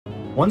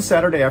One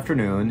Saturday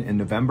afternoon in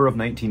November of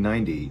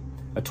 1990,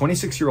 a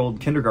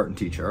 26-year-old kindergarten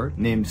teacher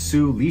named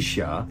Su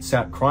Lixia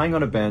sat crying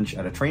on a bench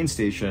at a train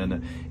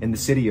station in the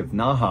city of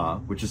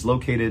Naha, which is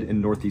located in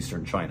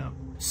northeastern China.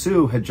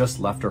 Su had just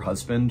left her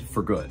husband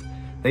for good.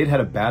 They'd had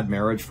a bad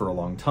marriage for a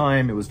long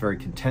time. It was very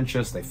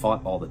contentious. They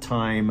fought all the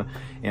time.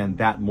 And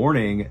that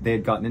morning, they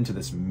had gotten into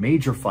this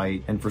major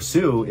fight. And for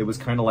Su, it was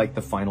kind of like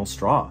the final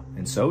straw.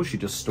 And so she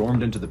just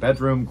stormed into the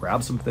bedroom,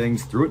 grabbed some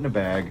things, threw it in a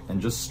bag,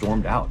 and just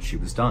stormed out. She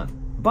was done.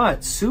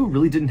 But Su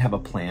really didn't have a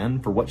plan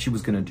for what she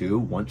was going to do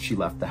once she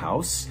left the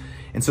house.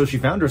 And so she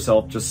found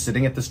herself just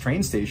sitting at this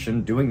train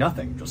station doing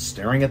nothing, just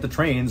staring at the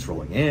trains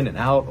rolling in and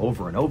out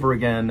over and over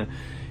again.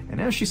 And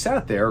as she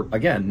sat there,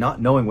 again,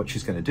 not knowing what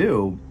she's going to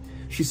do,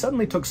 she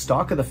suddenly took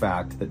stock of the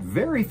fact that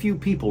very few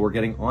people were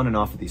getting on and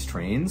off of these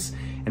trains.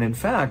 And in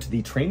fact,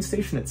 the train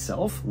station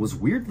itself was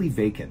weirdly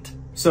vacant.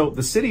 So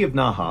the city of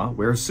Naha,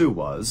 where Su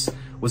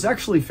was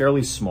actually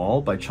fairly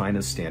small by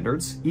China's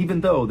standards,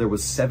 even though there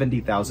was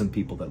 70,000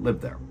 people that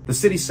lived there. The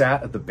city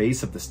sat at the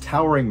base of this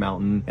towering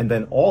mountain, and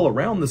then all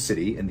around the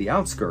city in the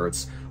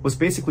outskirts was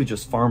basically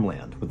just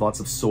farmland with lots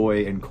of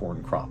soy and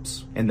corn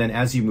crops. And then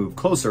as you move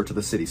closer to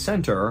the city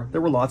center,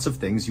 there were lots of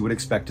things you would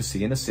expect to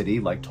see in a city,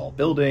 like tall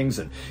buildings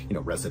and,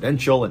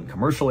 residential and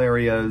commercial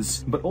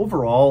areas. But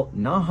overall,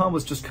 Naha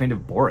was just kind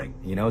of boring.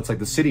 It's like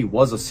the city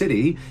was a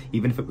city,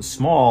 even if it was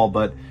small,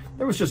 but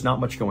there was just not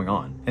much going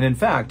on. And in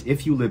fact,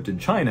 if you lived in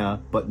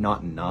China, but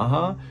not in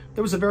Naha,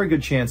 there was a very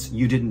good chance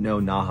you didn't know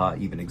Naha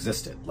even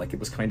existed, like it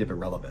was kind of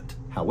irrelevant.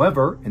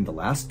 However, in the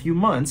last few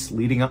months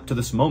leading up to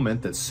this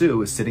moment that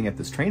Su is sitting at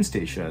this train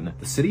station,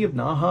 the city of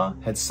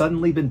Naha had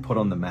suddenly been put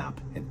on the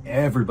map, and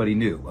everybody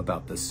knew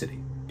about this city,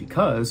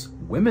 because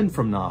women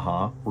from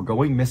Naha were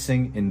going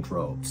missing in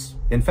droves.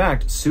 In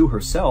fact, Su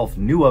herself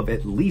knew of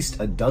at least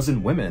a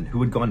dozen women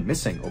who had gone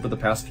missing over the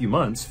past few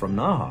months from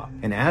Naha.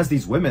 And as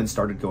these women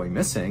started going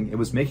missing, it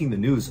was making the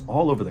news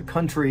all over the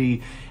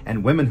country,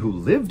 and women who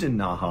lived in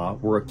Naha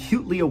were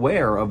acutely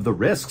aware of the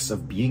risks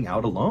of being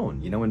out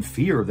alone, in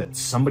fear that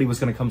somebody was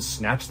going to come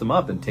snatch them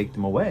up and take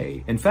them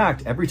away. In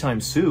fact, every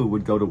time Su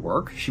would go to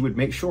work, she would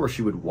make sure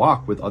she would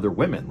walk with other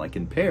women, like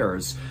in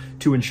pairs,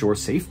 to ensure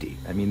safety.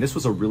 I mean, this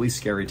was a really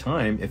scary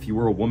time if you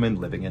were a woman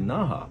living in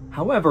Naha.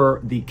 However,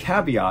 the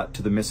caveat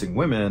to the missing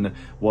women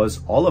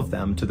was all of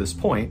them to this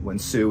point, when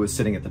Su was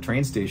sitting at the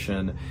train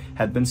station,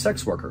 had been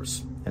sex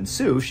workers. And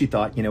Su, she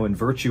thought, in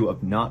virtue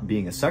of not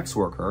being a sex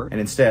worker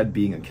and instead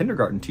being a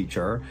kindergarten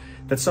teacher,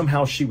 that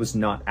somehow she was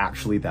not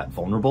actually that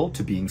vulnerable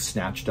to being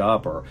snatched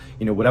up or,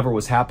 whatever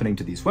was happening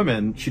to these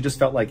women, she just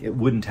felt like it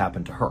wouldn't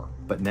happen to her.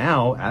 But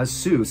now, as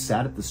Su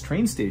sat at this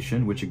train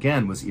station, which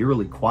again was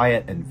eerily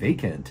quiet and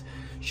vacant,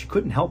 she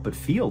couldn't help but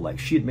feel like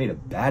she had made a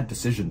bad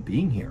decision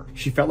being here.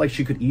 She felt like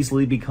she could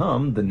easily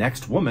become the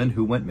next woman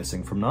who went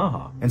missing from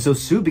Naha. And so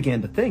Su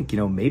began to think,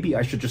 maybe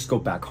I should just go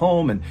back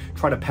home and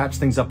try to patch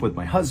things up with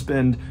my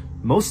husband,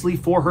 mostly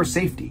for her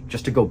safety,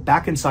 just to go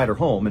back inside her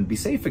home and be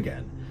safe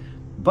again.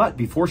 But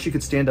before she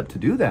could stand up to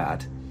do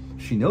that,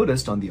 she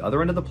noticed on the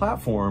other end of the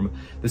platform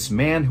this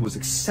man who was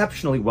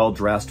exceptionally well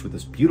dressed with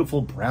this beautiful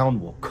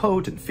brown wool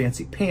coat and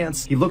fancy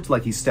pants. He looked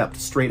like he stepped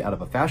straight out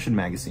of a fashion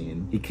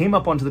magazine. He came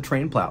up onto the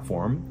train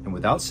platform, and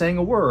without saying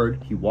a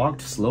word, he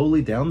walked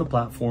slowly down the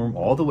platform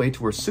all the way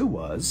to where Su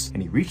was,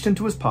 and he reached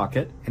into his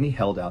pocket and he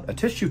held out a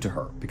tissue to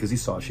her because he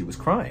saw she was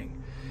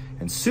crying.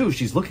 And Su,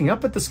 she's looking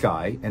up at the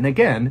sky, and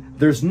again,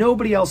 there's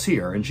nobody else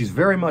here, and she's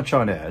very much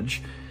on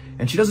edge.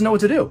 And she doesn't know what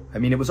to do. I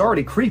mean, it was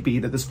already creepy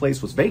that this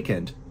place was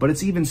vacant, but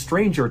it's even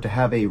stranger to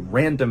have a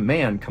random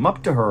man come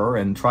up to her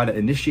and try to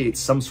initiate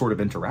some sort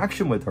of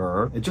interaction with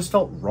her. It just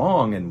felt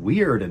wrong and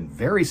weird and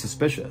very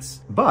suspicious.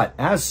 But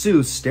as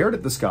Su stared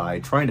at the sky,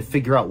 trying to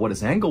figure out what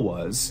his angle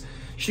was,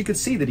 she could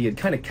see that he had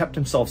kind of kept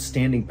himself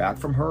standing back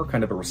from her,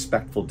 kind of a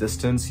respectful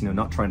distance,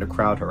 not trying to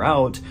crowd her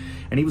out.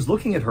 And he was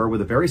looking at her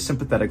with a very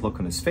sympathetic look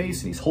on his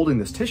face, and he's holding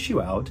this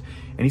tissue out,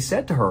 and he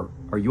said to her,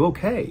 "Are you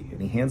okay?"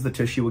 And he hands the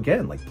tissue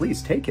again, like,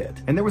 "Please take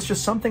it." And there was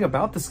just something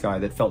about this guy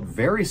that felt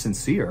very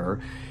sincere,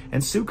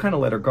 and Su kind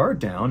of let her guard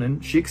down,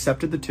 and she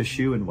accepted the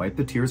tissue and wiped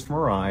the tears from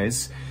her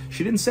eyes.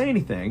 She didn't say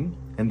anything,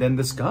 and then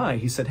this guy,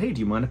 he said, "Hey,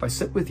 do you mind if I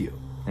sit with you?"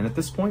 And at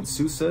this point,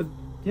 Su said,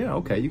 "Yeah,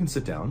 okay, you can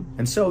sit down."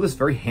 And so this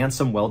very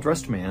handsome,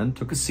 well-dressed man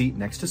took a seat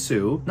next to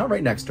Su, not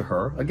right next to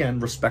her, again,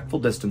 respectful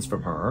distance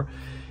from her.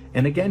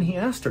 And again, he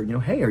asked her,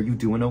 "Hey, are you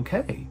doing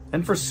okay?"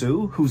 And for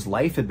Su, whose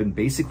life had been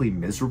basically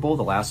miserable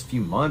the last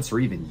few months or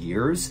even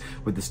years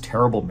with this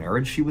terrible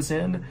marriage she was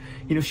in,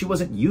 she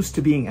wasn't used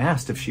to being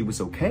asked if she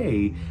was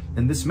okay.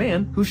 And this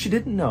man, who she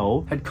didn't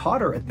know, had caught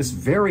her at this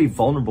very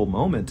vulnerable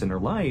moment in her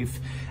life.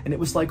 And it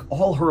was like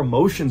all her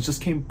emotions just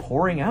came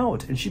pouring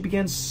out. And she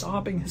began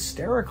sobbing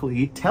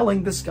hysterically,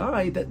 telling this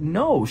guy that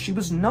no, she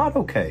was not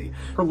okay.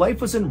 Her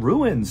life was in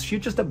ruins. She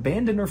had just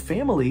abandoned her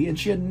family and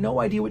she had no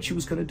idea what she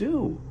was going to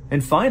do.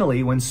 And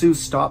finally, when Su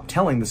stopped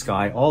telling this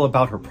guy all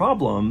about her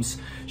problems,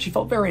 she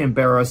felt very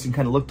embarrassed and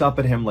kind of looked up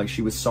at him like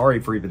she was sorry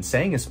for even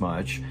saying as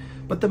much.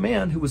 But the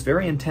man, who was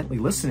very intently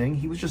listening,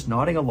 he was just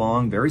nodding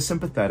along, very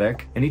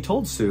sympathetic, and he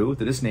told Sue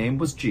that his name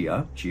was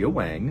Gia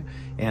Wang,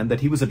 and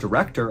that he was a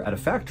director at a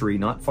factory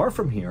not far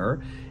from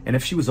here, and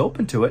if she was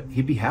open to it,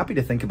 he'd be happy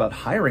to think about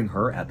hiring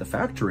her at the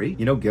factory,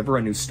 give her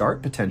a new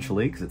start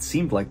potentially, because it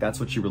seemed like that's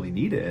what she really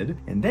needed.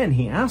 And then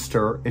he asked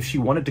her if she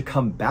wanted to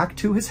come back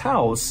to his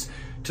house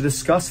to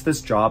discuss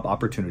this job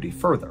opportunity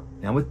further.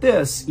 Now with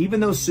this, even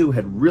though Sue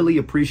had really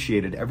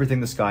appreciated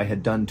everything this guy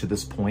had done to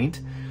this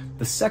point,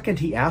 the second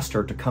he asked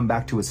her to come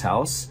back to his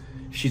house,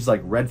 she's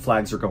like, red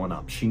flags are going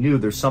up. She knew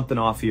there's something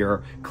off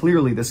here.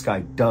 Clearly this guy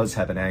does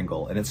have an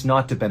angle, and it's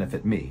not to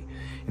benefit me.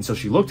 And so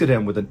she looked at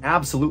him with an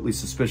absolutely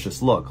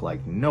suspicious look,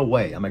 like, no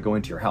way am I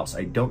going to your house.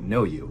 I don't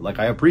know you. Like,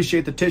 I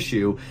appreciate the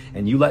tissue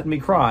and you letting me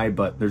cry,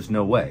 but there's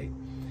no way.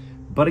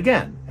 But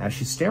again, as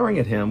she's staring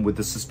at him with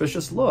the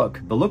suspicious look,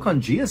 the look on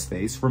Gia's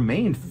face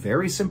remained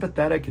very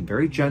sympathetic and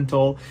very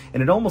gentle,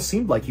 and it almost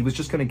seemed like he was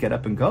just going to get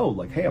up and go,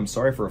 like, hey, I'm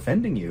sorry for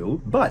offending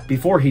you. But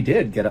before he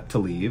did get up to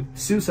leave,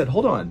 Sue said,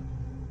 hold on.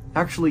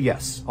 Actually,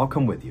 yes, I'll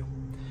come with you.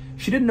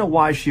 She didn't know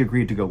why she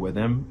agreed to go with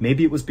him.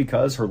 Maybe it was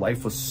because her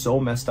life was so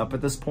messed up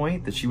at this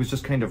point that she was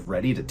just kind of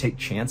ready to take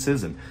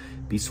chances and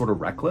be sort of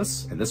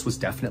reckless, and this was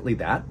definitely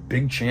that.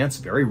 Big chance,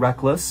 very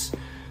reckless.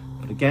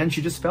 But again,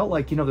 she just felt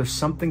like, there's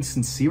something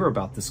sincere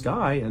about this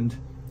guy, and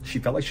she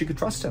felt like she could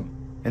trust him.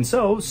 And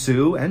so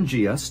Sue and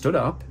Gia stood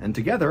up, and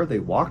together they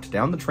walked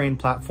down the train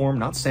platform,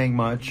 not saying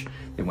much.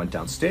 They went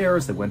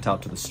downstairs, they went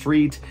out to the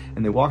street,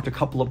 and they walked a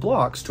couple of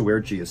blocks to where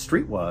Gia's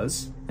street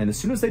was. And as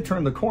soon as they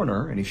turned the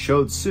corner and he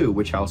showed Sue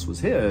which house was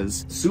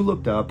his, Sue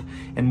looked up,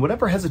 and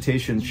whatever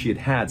hesitations she had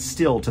had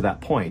still to that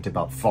point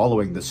about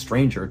following the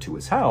stranger to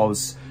his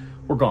house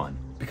were gone,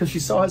 because she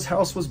saw his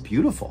house was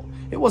beautiful.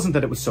 It wasn't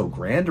that it was so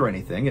grand or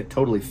anything, it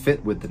totally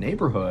fit with the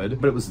neighborhood,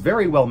 but it was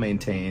very well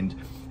maintained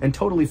and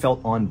totally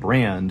felt on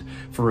brand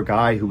for a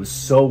guy who was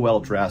so well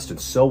dressed and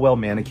so well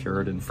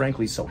manicured and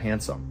frankly so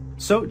handsome.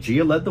 So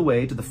Gia led the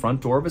way to the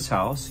front door of his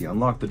house. He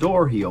unlocked the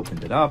door, he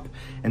opened it up,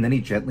 and then he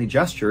gently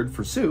gestured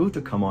for Sue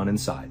to come on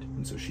inside.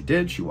 And so she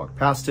did. She walked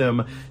past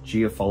him,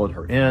 Gia followed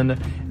her in,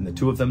 and the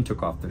two of them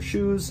took off their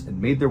shoes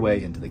and made their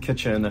way into the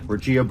kitchen, where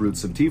Gia brewed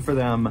some tea for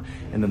them,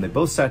 and then they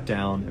both sat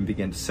down and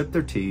began to sip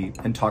their tea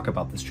and talk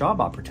about this job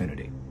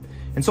opportunity.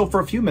 And so for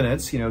a few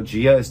minutes,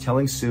 Gia is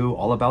telling Sue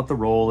all about the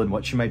role and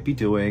what she might be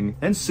doing.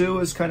 And Sue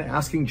is kind of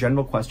asking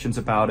general questions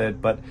about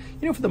it. But,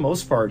 for the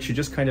most part, she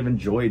just kind of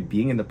enjoyed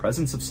being in the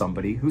presence of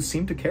somebody who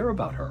seemed to care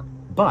about her.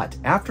 But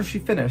after she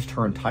finished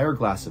her entire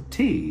glass of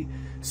tea,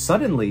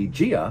 suddenly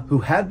Gia, who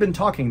had been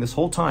talking this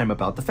whole time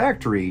about the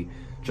factory,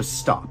 just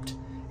stopped.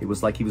 It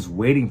was like he was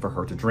waiting for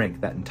her to drink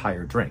that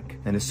entire drink.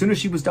 And as soon as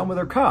she was done with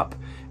her cup,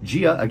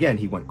 Gia, again,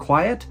 he went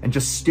quiet and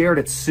just stared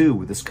at Sue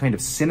with this kind of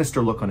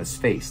sinister look on his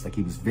face, like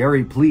he was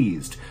very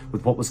pleased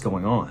with what was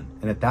going on.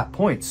 And at that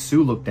point,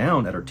 Sue looked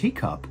down at her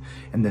teacup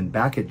and then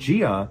back at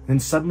Gia,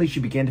 and suddenly she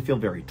began to feel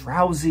very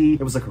drowsy.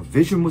 It was like her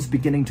vision was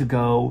beginning to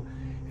go,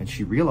 and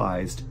she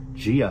realized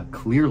Gia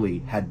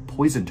clearly had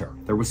poisoned her.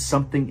 There was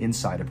something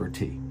inside of her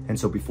tea. And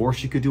so before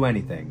she could do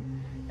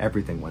anything,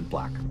 everything went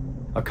black.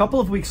 A couple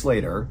of weeks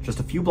later, just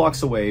a few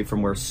blocks away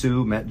from where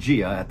Sue met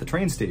Gia at the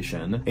train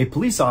station, a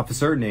police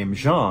officer named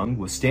Zhang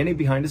was standing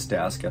behind his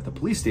desk at the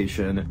police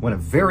station when a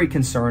very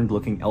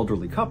concerned-looking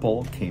elderly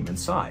couple came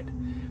inside.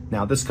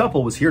 Now, this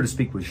couple was here to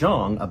speak with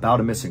Zhang about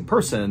a missing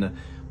person,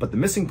 but the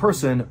missing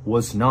person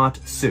was not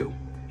Sue.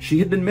 She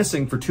had been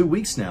missing for 2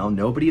 weeks now,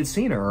 nobody had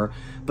seen her,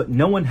 but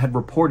no one had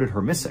reported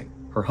her missing.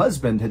 Her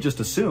husband had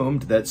just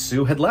assumed that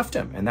Sue had left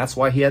him, and that's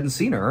why he hadn't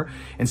seen her,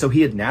 and so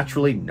he had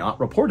naturally not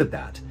reported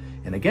that.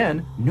 And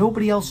again,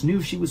 nobody else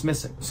knew she was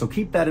missing, so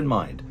keep that in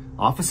mind.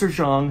 Officer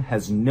Zhang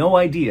has no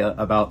idea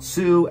about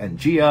Sue and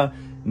Gia,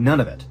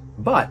 none of it.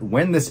 But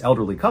when this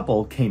elderly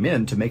couple came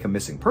in to make a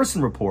missing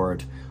person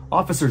report,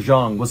 Officer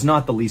Zhang was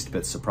not the least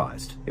bit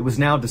surprised. It was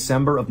now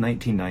December of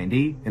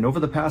 1990, and over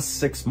the past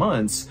 6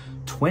 months,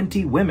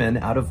 20 women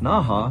out of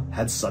Naha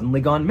had suddenly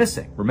gone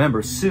missing.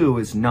 Remember, Sue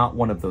is not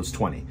one of those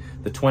 20.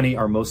 The 20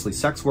 are mostly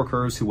sex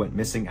workers who went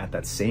missing at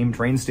that same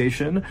train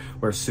station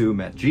where Sue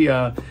met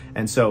Gia.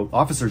 And so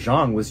Officer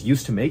Zhang was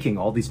used to making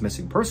all these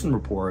missing person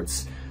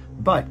reports.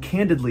 But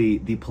candidly,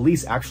 the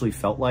police actually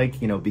felt like,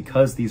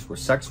 because these were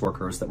sex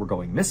workers that were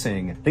going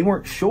missing, they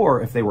weren't sure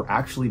if they were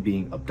actually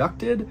being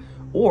abducted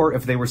or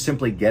if they were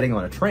simply getting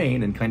on a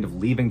train and kind of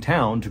leaving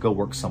town to go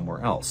work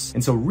somewhere else.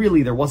 And so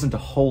really there wasn't a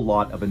whole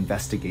lot of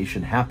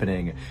investigation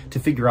happening to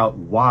figure out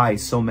why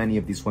so many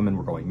of these women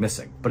were going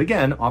missing. But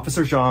again,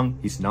 Officer Zhang,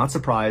 he's not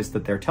surprised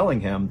that they're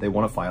telling him they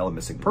want to file a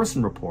missing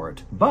person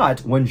report.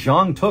 But when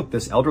Zhang took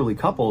this elderly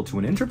couple to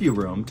an interview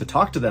room to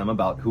talk to them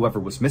about whoever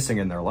was missing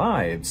in their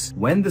lives,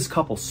 when this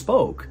couple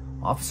spoke,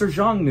 Officer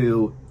Zhang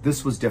knew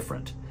this was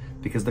different,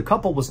 because the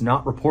couple was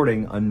not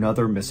reporting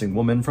another missing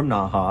woman from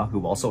Naha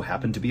who also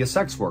happened to be a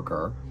sex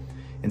worker.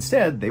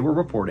 Instead, they were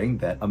reporting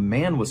that a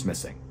man was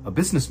missing, a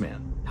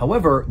businessman.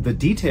 However, the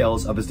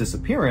details of his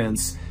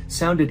disappearance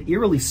sounded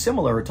eerily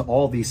similar to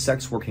all these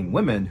sex working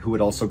women who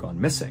had also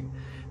gone missing.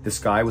 This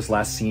guy was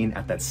last seen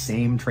at that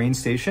same train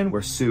station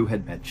where Sue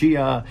had met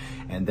Gia,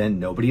 and then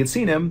nobody had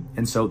seen him,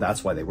 and so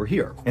that's why they were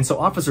here. And so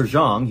Officer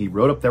Zhang, he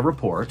wrote up their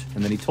report,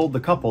 and then he told the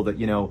couple that,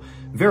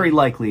 very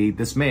likely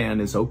this man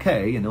is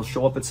okay, and he'll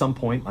show up at some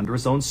point under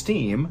his own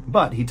steam,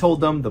 but he told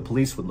them the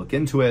police would look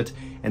into it,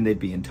 and they'd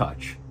be in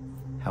touch.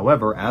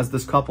 However, as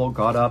this couple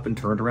got up and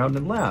turned around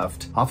and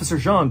left, Officer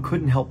Zhang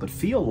couldn't help but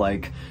feel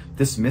like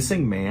this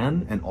missing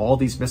man and all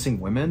these missing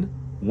women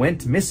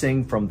went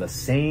missing from the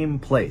same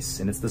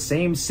place. And it's the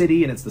same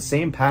city and it's the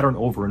same pattern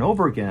over and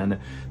over again,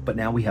 but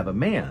now we have a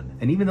man.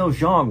 And even though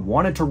Zhang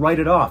wanted to write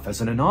it off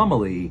as an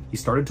anomaly, he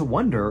started to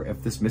wonder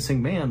if this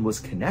missing man was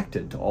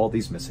connected to all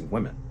these missing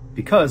women.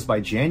 Because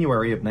by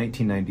January of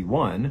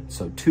 1991,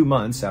 so 2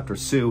 months after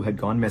Sue had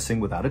gone missing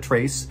without a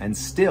trace and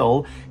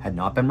still had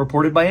not been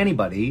reported by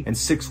anybody, and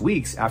 6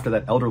 weeks after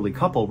that elderly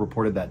couple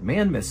reported that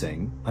man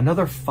missing,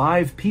 another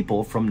 5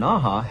 people from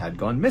Naha had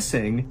gone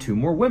missing, 2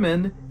 more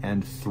women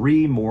and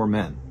 3 more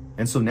men.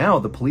 And so now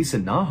the police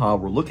in Naha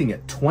were looking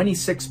at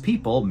 26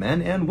 people,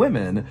 men and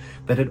women,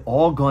 that had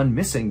all gone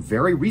missing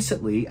very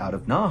recently out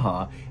of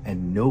Naha,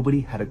 and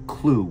nobody had a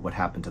clue what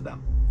happened to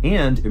them.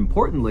 And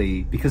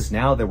importantly, because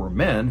now there were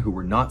men who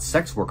were not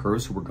sex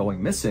workers who were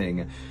going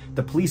missing,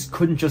 the police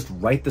couldn't just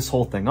write this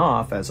whole thing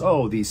off as,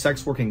 oh, these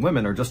sex working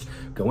women are just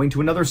going to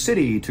another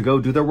city to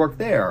go do their work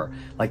there.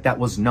 Like that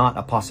was not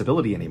a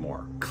possibility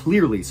anymore.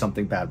 Clearly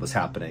something bad was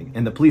happening,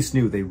 and the police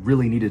knew they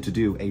really needed to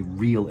do a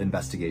real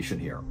investigation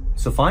here.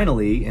 So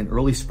finally, in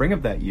early spring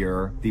of that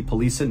year, the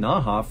police in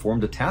Naha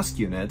formed a task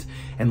unit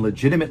and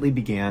legitimately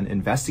began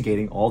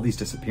investigating all these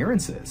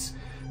disappearances.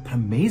 But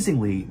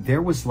amazingly,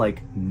 there was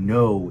like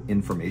no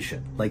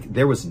information. Like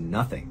there was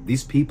nothing.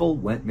 These people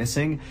went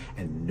missing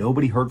and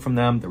nobody heard from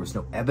them. There was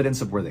no evidence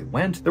of where they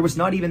went. There was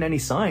not even any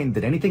sign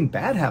that anything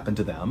bad happened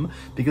to them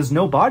because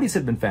no bodies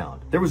had been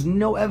found. There was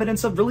no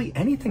evidence of really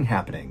anything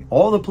happening.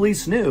 All the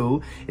police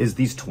knew is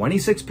these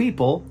 26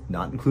 people,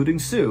 not including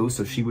Sue,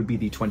 so she would be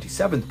the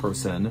 27th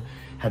person,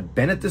 had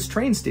been at this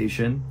train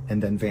station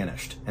and then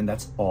vanished. And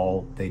that's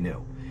all they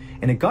knew.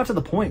 And it got to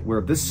the point where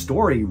this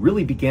story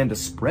really began to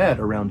spread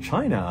around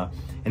China,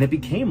 and it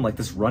became like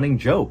this running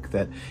joke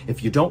that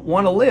if you don't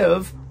want to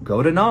live,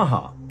 go to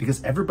Naha,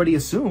 because everybody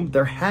assumed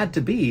there had to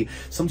be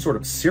some sort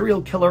of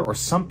serial killer or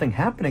something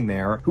happening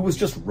there who was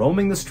just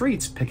roaming the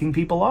streets, picking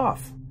people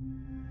off.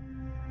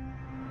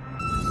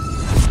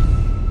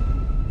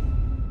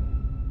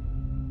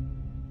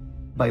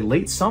 By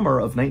late summer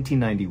of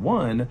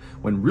 1991,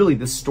 when really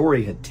this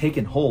story had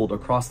taken hold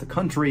across the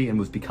country and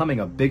was becoming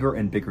a bigger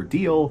and bigger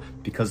deal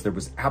because there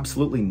was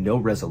absolutely no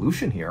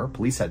resolution here,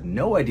 police had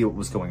no idea what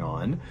was going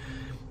on,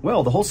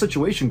 well, the whole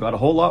situation got a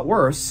whole lot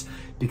worse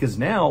because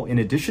now, in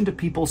addition to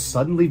people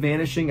suddenly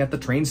vanishing at the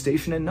train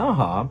station in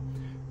Naha,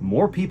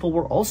 more people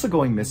were also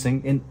going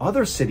missing in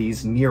other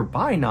cities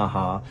nearby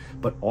Naha,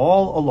 but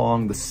all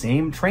along the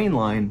same train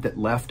line that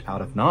left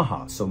out of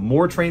Naha. So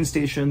more train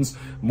stations,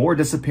 more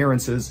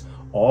disappearances,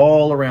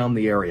 all around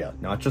the area,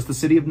 not just the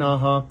city of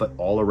Naha, but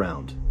all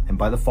around. And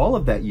by the fall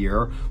of that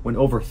year, when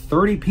over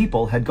 30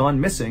 people had gone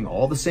missing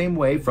all the same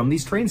way from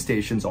these train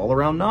stations all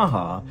around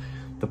Naha,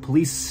 the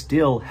police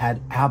still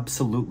had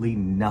absolutely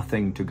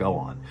nothing to go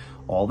on.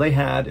 All they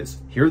had is,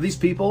 here are these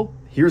people,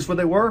 here's where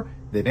they were,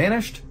 they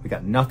vanished, we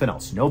got nothing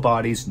else, no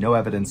bodies, no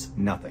evidence,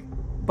 nothing.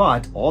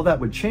 But all that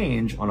would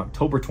change on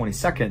October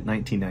 22nd,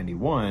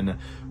 1991,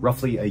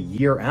 roughly a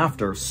year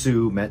after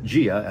Sue met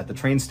Gia at the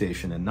train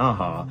station in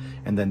Naha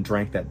and then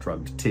drank that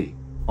drugged tea.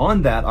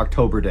 On that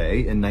October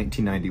day in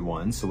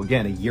 1991, so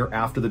again, a year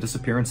after the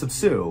disappearance of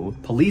Sue,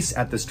 police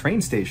at this train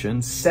station,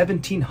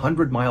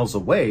 1,700 miles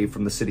away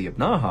from the city of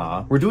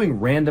Naha, were doing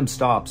random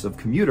stops of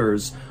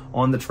commuters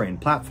on the train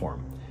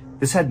platform.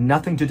 This had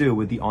nothing to do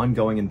with the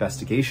ongoing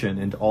investigation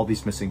into all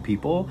these missing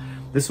people.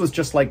 This was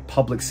just like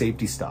public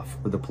safety stuff,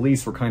 where the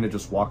police were kind of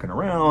just walking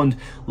around,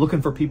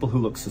 looking for people who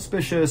looked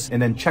suspicious,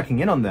 and then checking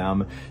in on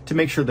them to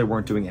make sure they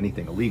weren't doing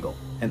anything illegal.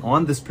 And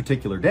on this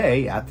particular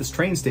day, at this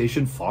train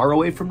station far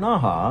away from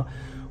Naha,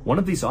 one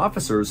of these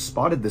officers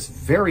spotted this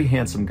very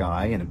handsome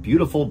guy in a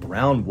beautiful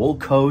brown wool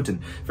coat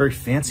and very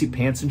fancy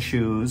pants and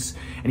shoes,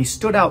 and he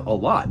stood out a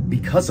lot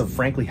because of,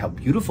 frankly, how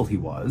beautiful he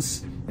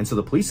was. And so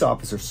the police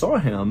officer saw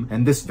him,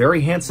 and this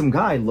very handsome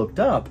guy looked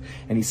up,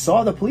 and he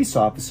saw the police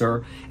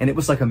officer, and it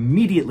was like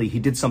immediately he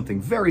did something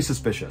very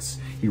suspicious.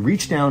 He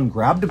reached down,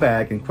 grabbed a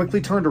bag, and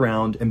quickly turned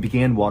around and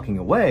began walking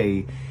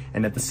away.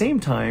 And at the same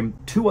time,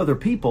 2 other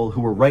people who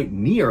were right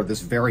near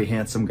this very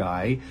handsome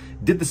guy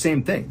did the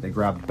same thing. They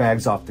grabbed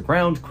bags off the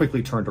ground,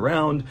 quickly turned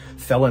around,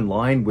 fell in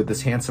line with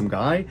this handsome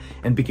guy,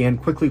 and began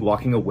quickly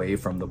walking away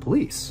from the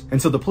police. And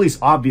so the police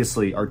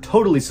obviously are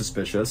totally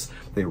suspicious.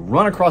 They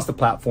run across the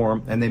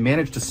platform and they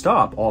manage to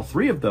stop all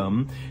 3 of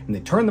them, and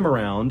they turn them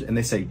around and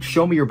they say,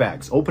 "Show me your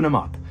bags, open them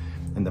up."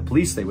 And the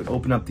police, they would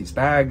open up these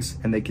bags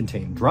and they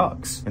contain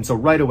drugs. And so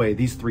right away,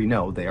 these 3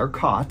 know they are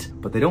caught,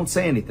 but they don't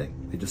say anything.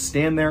 They just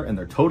stand there and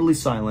they're totally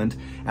silent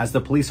as the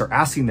police are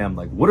asking them,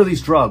 like, what are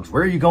these drugs?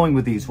 Where are you going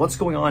with these? What's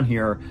going on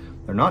here?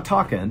 They're not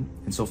talking.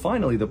 And so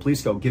finally the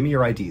police go, "Give me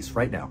your IDs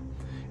right now."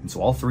 And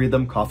so all three of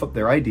them cough up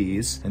their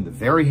IDs, and the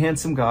very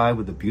handsome guy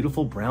with the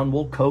beautiful brown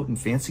wool coat and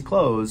fancy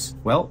clothes,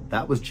 well,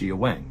 that was Jia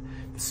Wang.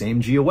 The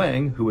same Jia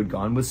Wang who had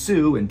gone with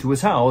Sue into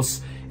his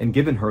house and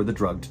given her the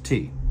drugged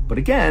tea. But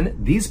again,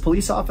 these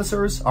police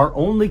officers are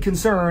only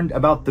concerned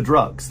about the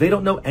drugs. They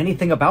don't know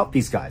anything about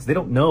these guys. They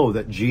don't know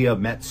that Jia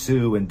met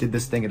Sue and did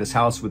this thing at his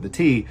house with the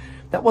tea.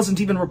 That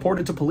wasn't even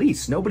reported to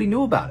police. Nobody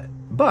knew about it.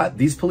 But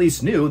these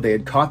police knew they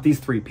had caught these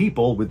three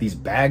people with these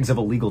bags of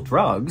illegal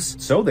drugs,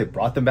 so they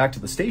brought them back to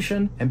the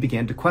station and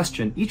began to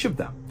question each of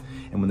them.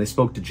 And when they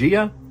spoke to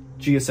Jia,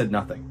 Jia said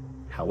nothing.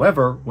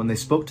 However, when they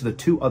spoke to the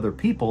two other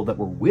people that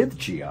were with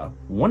Jia,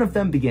 one of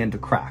them began to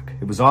crack.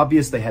 It was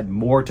obvious they had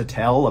more to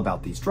tell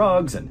about these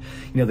drugs, and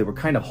they were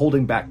kind of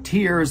holding back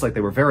tears, like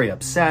they were very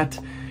upset.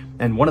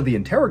 And one of the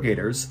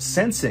interrogators,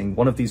 sensing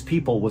one of these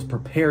people was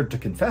prepared to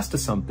confess to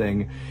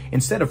something,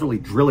 instead of really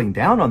drilling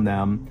down on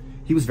them,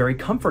 he was very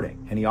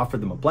comforting, and he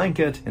offered them a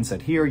blanket and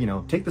said, here,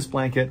 take this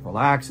blanket,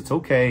 relax, it's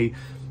okay.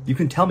 You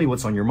can tell me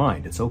what's on your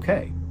mind, it's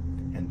okay.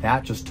 And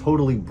that just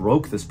totally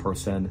broke this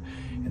person,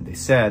 and they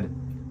said,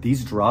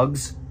 these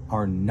drugs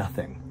are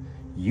nothing.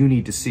 You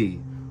need to see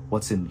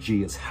what's in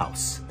Jia's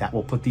house. That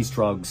will put these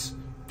drugs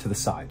to the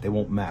side. They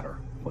won't matter.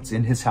 What's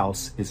in his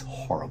house is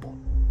horrible.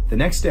 The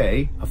next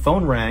day, a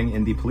phone rang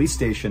in the police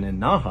station in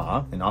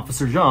Naha, and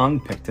Officer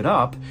Zhang picked it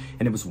up,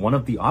 and it was one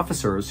of the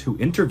officers who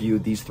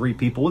interviewed these three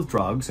people with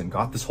drugs and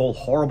got this whole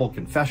horrible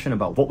confession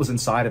about what was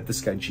inside of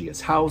this guy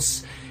Jia's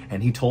house,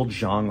 and he told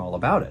Zhang all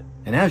about it.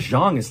 And as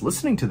Zhang is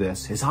listening to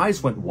this, his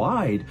eyes went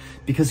wide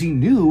because he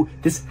knew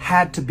this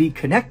had to be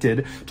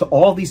connected to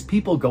all these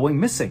people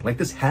going missing. Like,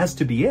 this has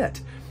to be it.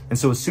 And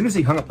so as soon as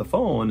he hung up the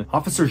phone,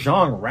 Officer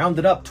Zhang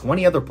rounded up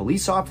 20 other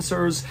police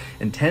officers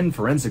and 10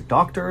 forensic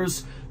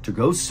doctors to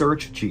go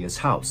search Jia's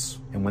house.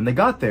 And when they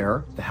got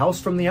there, the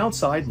house from the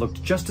outside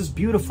looked just as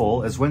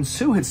beautiful as when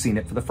Sue had seen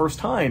it for the first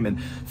time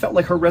and felt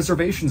like her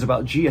reservations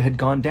about Jia had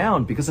gone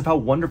down because of how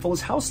wonderful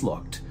his house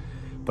looked.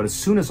 But as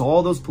soon as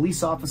all those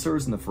police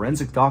officers and the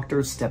forensic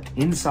doctors stepped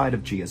inside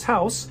of Jia's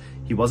house,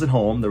 he wasn't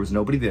home, there was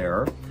nobody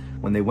there.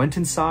 When they went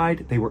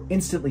inside, they were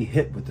instantly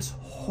hit with this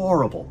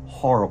horrible,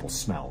 horrible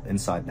smell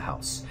inside the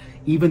house.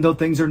 Even though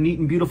things are neat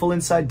and beautiful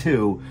inside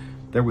too,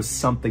 there was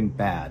something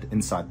bad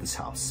inside this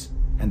house.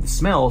 And the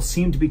smell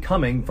seemed to be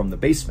coming from the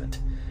basement.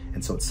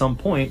 And so at some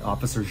point,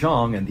 Officer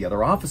Zhang and the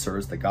other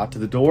officers, they got to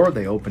the door,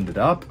 they opened it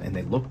up, and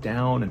they looked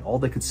down, and all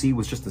they could see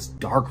was just this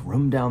dark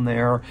room down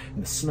there,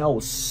 and the smell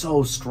was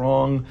so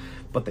strong.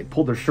 But they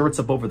pulled their shirts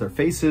up over their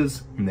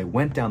faces, and they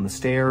went down the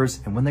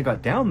stairs, and when they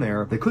got down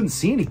there, they couldn't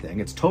see anything.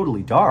 It's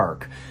totally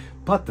dark.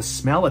 But the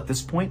smell at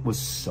this point was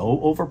so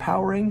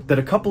overpowering that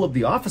a couple of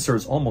the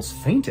officers almost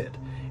fainted.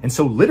 And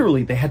so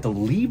literally they had to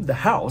leave the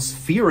house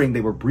fearing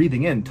they were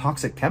breathing in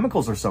toxic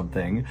chemicals or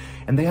something,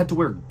 and they had to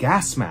wear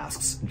gas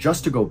masks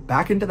just to go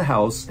back into the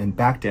house and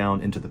back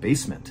down into the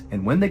basement.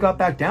 And when they got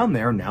back down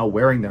there, now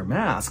wearing their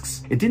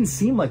masks, it didn't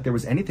seem like there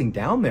was anything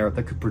down there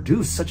that could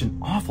produce such an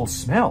awful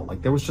smell.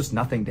 Like there was just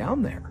nothing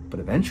down there. But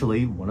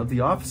eventually one of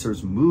the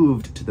officers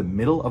moved to the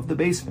middle of the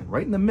basement,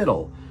 right in the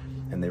middle,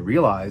 and they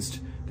realized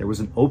there was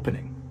an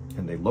opening.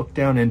 And they looked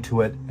down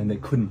into it and they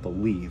couldn't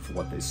believe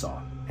what they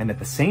saw. And at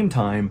the same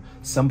time,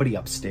 somebody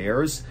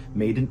upstairs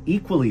made an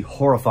equally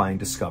horrifying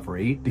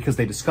discovery because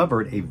they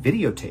discovered a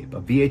videotape,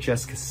 a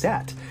VHS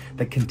cassette,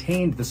 that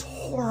contained this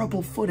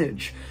horrible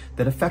footage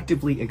that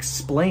effectively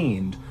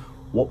explained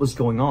what was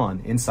going on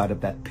inside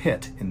of that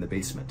pit in the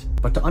basement.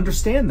 But to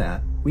understand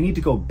that, we need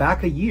to go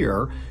back a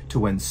year to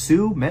when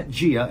Sue met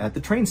Jia at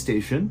the train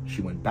station.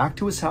 She went back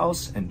to his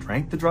house and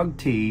drank the drugged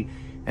tea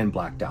and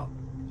blacked out.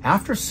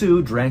 After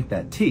Sue drank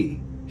that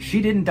tea,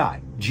 she didn't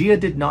die. Jia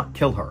did not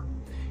kill her.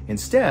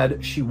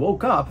 Instead, she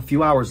woke up a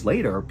few hours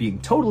later being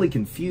totally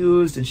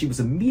confused, and she was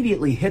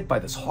immediately hit by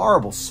this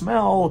horrible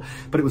smell,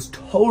 but it was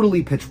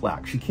totally pitch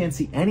black. She can't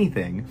see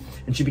anything,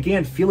 and she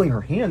began feeling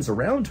her hands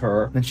around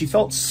her, and she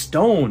felt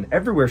stone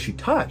everywhere she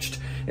touched,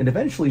 and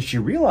eventually she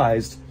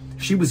realized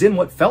she was in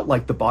what felt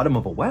like the bottom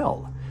of a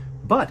well.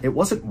 But it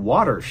wasn't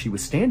water she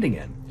was standing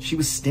in. She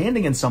was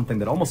standing in something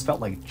that almost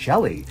felt like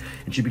jelly,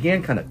 and she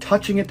began kind of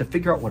touching it to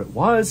figure out what it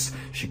was.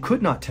 She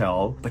could not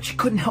tell, but she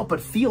couldn't help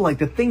but feel like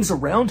the things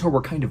around her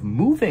were kind of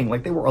moving,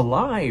 like they were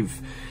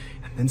alive.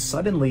 And then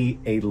suddenly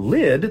a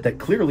lid that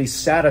clearly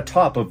sat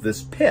atop of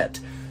this pit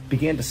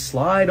began to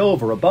slide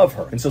over above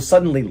her. And so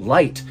suddenly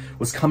light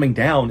was coming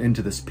down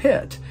into this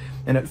pit.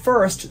 And at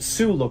first,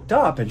 Sue looked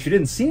up and she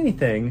didn't see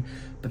anything,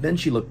 but then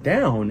she looked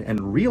down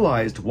and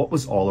realized what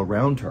was all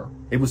around her.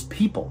 It was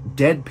people,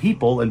 dead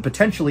people, and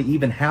potentially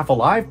even half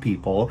alive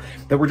people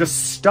that were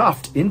just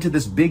stuffed into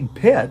this big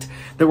pit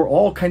that were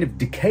all kind of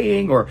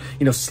decaying or,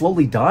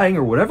 slowly dying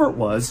or whatever it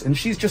was. And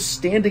she's just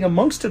standing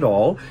amongst it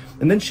all.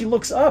 And then she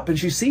looks up and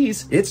she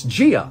sees it's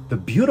Jia, the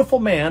beautiful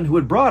man who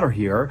had brought her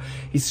here.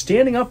 He's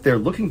standing up there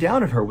looking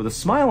down at her with a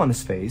smile on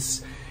his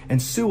face.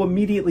 And Sue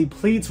immediately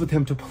pleads with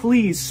him to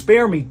please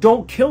spare me,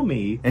 don't kill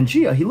me. And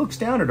Jia, he looks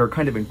down at her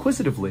kind of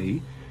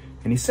inquisitively,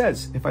 and he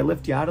says, if I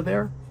lift you out of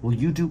there, will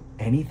you do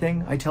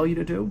anything I tell you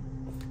to do?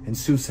 And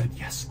Sue said,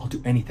 yes, I'll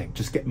do anything.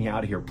 Just get me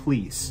out of here,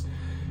 please.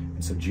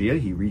 And so Gia,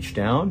 he reached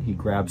down, he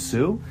grabbed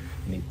Sue,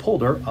 and he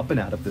pulled her up and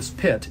out of this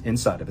pit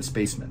inside of his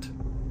basement.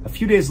 A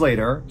few days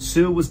later,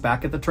 Sue was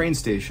back at the train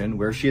station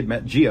where she had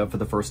met Gia for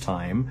the first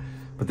time,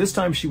 but this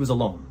time she was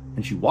alone,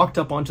 and she walked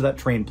up onto that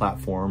train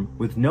platform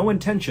with no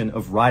intention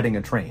of riding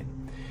a train.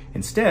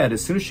 Instead,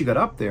 as soon as she got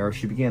up there,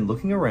 she began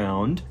looking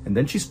around, and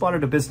then she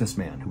spotted a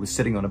businessman who was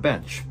sitting on a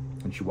bench.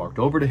 And she walked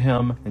over to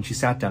him, and she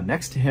sat down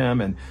next to him,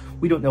 and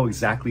we don't know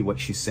exactly what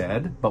she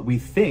said, but we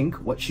think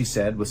what she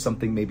said was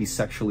something maybe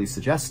sexually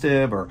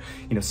suggestive or,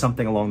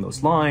 something along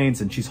those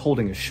lines, and she's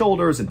holding his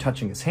shoulders and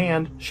touching his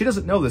hand. She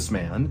doesn't know this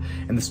man,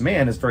 and this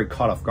man is very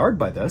caught off guard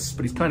by this,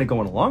 but he's kind of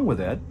going along with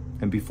it.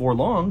 And before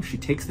long, she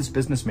takes this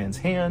businessman's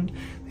hand,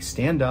 they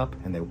stand up,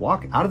 and they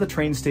walk out of the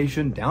train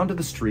station down to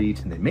the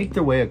street, and they make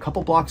their way a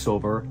couple blocks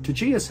over to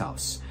Gia's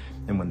house.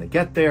 And when they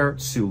get there,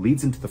 Sue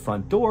leads into the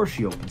front door,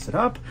 she opens it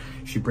up,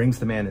 she brings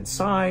the man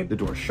inside, the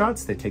door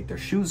shuts, they take their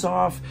shoes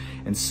off,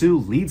 and Sue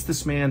leads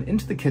this man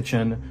into the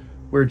kitchen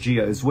where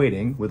Gia is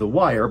waiting with a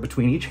wire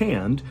between each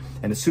hand.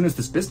 And as soon as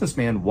this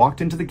businessman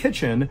walked into the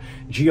kitchen,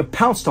 Gia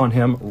pounced on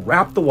him,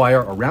 wrapped the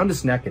wire around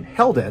his neck and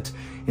held it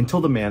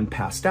until the man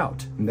passed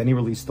out. And then he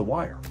released the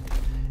wire.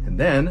 And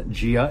then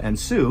Gia and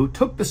Sue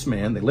took this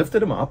man, they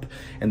lifted him up,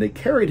 and they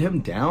carried him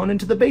down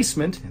into the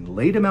basement and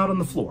laid him out on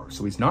the floor.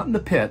 So he's not in the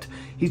pit,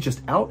 he's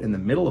just out in the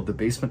middle of the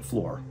basement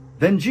floor.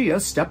 Then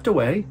Gia stepped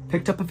away,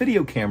 picked up a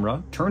video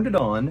camera, turned it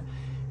on,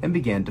 and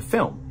began to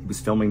film. He was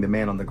filming the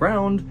man on the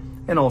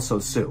ground and also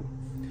Sue.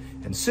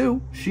 And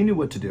Sue, she knew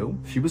what to do.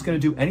 She was going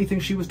to do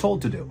anything she was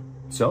told to do.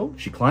 So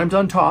she climbed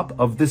on top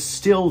of this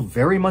still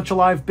very much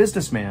alive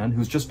businessman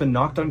who's just been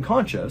knocked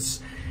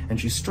unconscious, and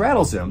she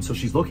straddles him so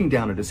she's looking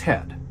down at his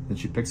head. Then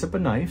she picks up a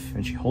knife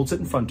and she holds it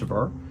in front of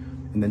her,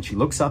 and then she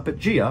looks up at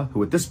Gia,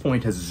 who at this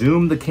point has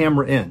zoomed the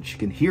camera in. She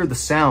can hear the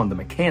sound, the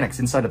mechanics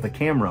inside of the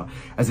camera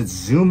as it's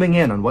zooming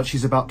in on what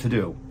she's about to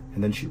do.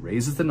 And then she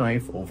raises the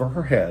knife over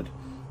her head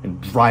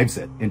and drives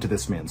it into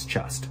this man's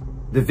chest.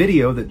 The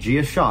video that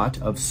Gia shot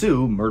of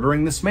Sue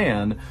murdering this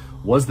man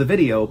was the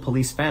video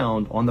police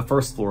found on the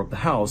first floor of the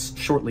house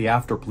shortly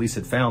after police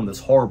had found this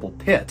horrible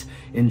pit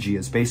in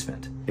Gia's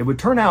basement. It would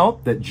turn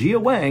out that Gia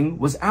Wang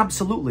was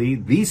absolutely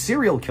the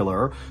serial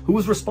killer who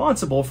was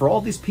responsible for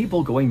all these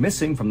people going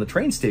missing from the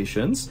train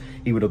stations.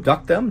 He would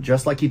abduct them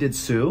just like he did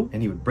Sue,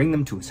 and he would bring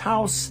them to his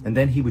house, and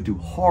then he would do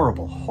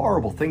horrible,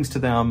 horrible things to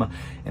them,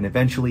 and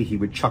eventually he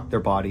would chuck their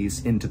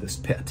bodies into this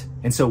pit.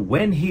 And so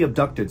when he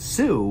abducted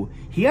Sue,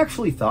 he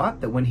actually thought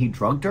that when he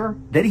drugged her,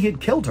 that he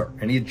had killed her,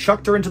 and he had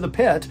chucked her into the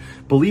pit,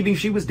 believing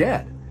she was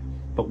dead.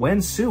 But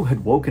when Sue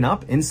had woken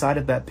up inside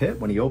of that pit,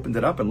 when he opened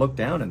it up and looked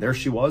down and there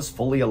she was,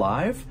 fully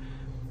alive,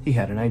 he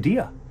had an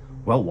idea.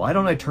 Well, why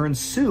don't I turn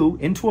Sue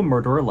into a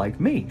murderer like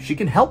me? She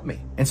can help me.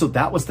 And so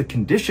that was the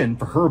condition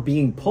for her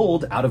being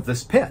pulled out of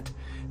this pit,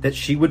 that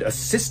she would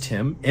assist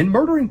him in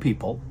murdering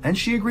people, and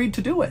she agreed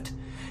to do it.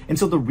 And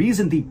so the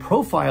reason the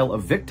profile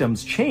of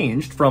victims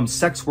changed from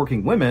sex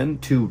working women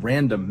to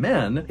random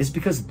men is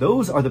because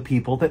those are the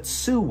people that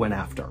Sue went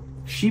after.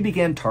 She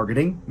began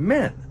targeting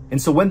men.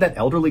 And so when that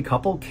elderly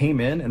couple came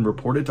in and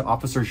reported to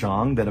Officer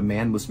Zhang that a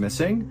man was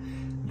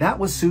missing, that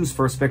was Sue's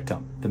first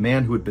victim, the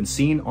man who had been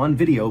seen on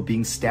video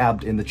being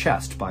stabbed in the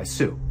chest by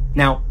Sue.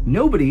 Now,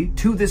 nobody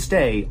to this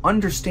day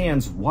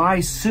understands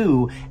why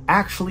Sue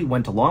actually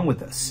went along with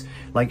this.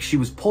 Like, she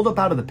was pulled up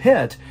out of the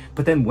pit,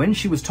 but then when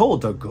she was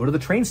told to go to the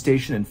train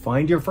station and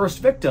find your first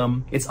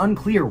victim, it's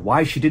unclear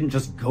why she didn't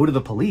just go to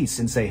the police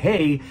and say,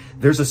 hey,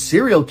 there's a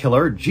serial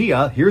killer,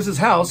 Gia, here's his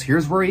house,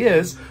 here's where he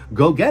is,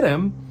 go get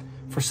him.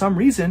 For some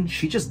reason,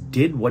 she just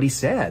did what he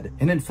said.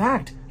 And in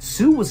fact,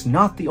 Sue was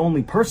not the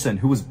only person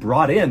who was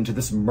brought into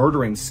this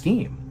murdering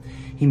scheme.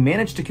 He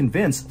managed to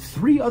convince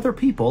 3 other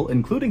people,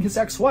 including his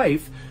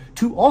ex-wife,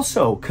 to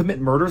also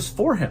commit murders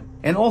for him.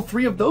 And all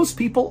 3 of those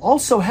people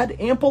also had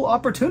ample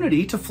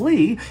opportunity to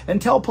flee and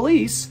tell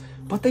police,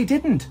 but they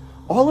didn't.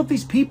 All of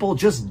these people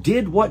just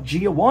did what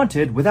Gia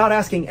wanted without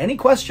asking any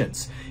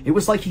questions. It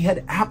was like he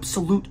had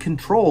absolute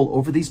control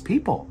over these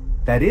people.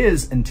 That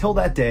is, until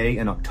that day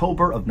in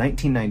October of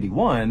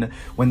 1991,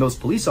 when those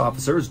police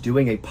officers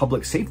doing a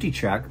public safety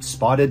check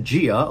spotted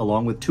Gia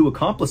along with 2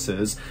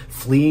 accomplices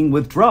fleeing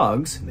with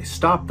drugs. And they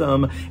stopped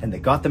them and they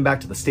got them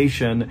back to the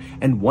station,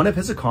 and one of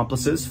his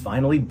accomplices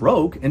finally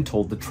broke and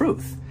told the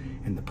truth.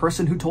 And the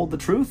person who told the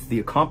truth, the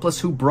accomplice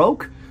who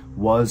broke,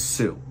 was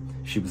Sue.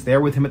 She was there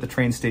with him at the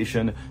train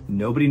station.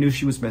 Nobody knew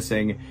she was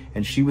missing,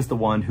 and she was the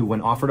one who,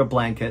 when offered a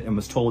blanket and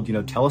was told,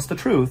 tell us the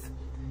truth,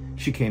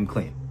 she came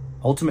clean.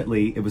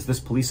 Ultimately, it was this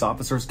police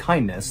officer's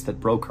kindness that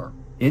broke her.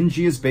 In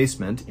Gia's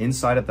basement,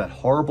 inside of that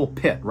horrible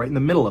pit, right in the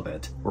middle of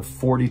it, were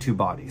 42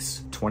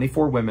 bodies,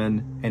 24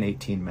 women and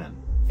 18 men.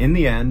 In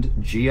the end,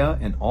 Gia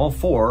and all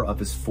 4 of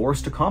his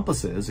forced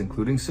accomplices,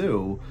 including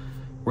Sue,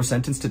 were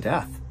sentenced to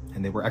death,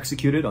 and they were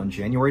executed on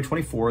January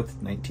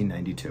 24th,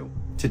 1992.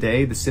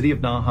 Today, the city of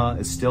Naha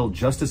is still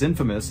just as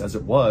infamous as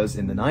it was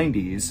in the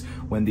 90s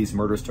when these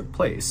murders took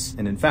place.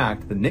 And in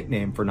fact, the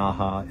nickname for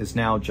Naha is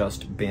now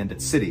just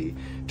Bandit City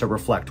to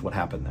reflect what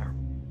happened there.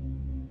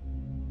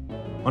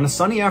 On a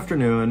sunny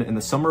afternoon in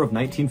the summer of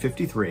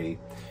 1953,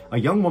 A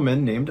young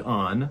woman named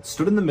An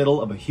stood in the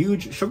middle of a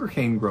huge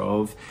sugarcane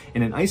grove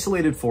in an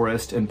isolated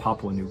forest in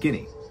Papua New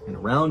Guinea. And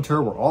around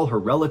her were all her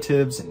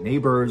relatives and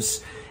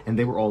neighbors, and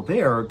they were all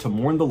there to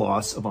mourn the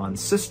loss of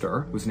An's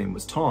sister, whose name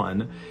was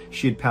Tan.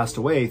 She had passed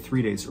away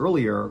 3 days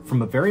earlier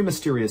from a very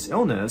mysterious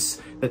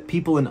illness that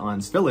people in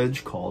An's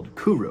village called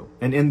kuru.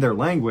 And in their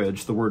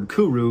language, the word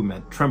kuru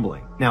meant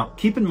trembling. Now,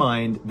 keep in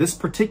mind, this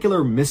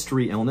particular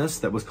mystery illness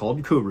that was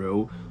called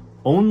kuru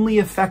only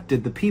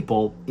affected the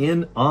people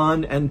in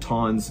An and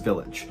Tan's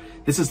village.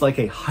 This is like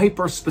a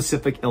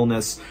hyper-specific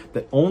illness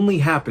that only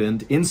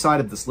happened inside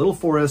of this little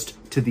forest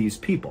to these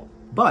people.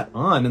 But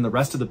An and the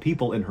rest of the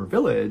people in her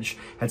village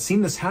had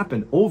seen this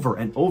happen over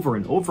and over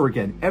and over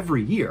again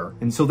every year,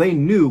 and so they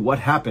knew what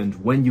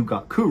happened when you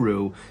got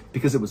kuru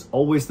because it was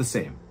always the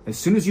same. As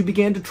soon as you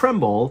began to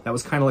tremble, that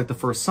was kind of like the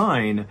first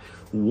sign.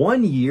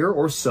 1 year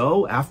or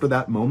so after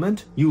that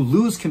moment, you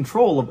lose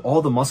control of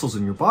all the muscles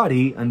in your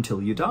body until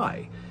you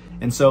die.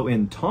 And so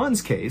in Tan's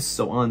case,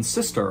 so An's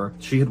sister,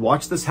 she had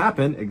watched this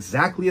happen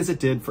exactly as it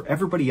did for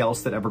everybody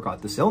else that ever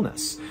got this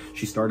illness.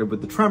 She started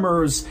with the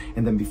tremors,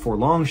 and then before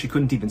long, she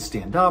couldn't even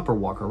stand up or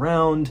walk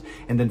around.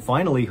 And then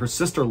finally, her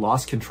sister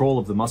lost control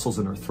of the muscles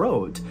in her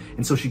throat,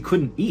 and so she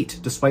couldn't eat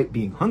despite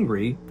being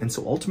hungry. And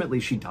so ultimately,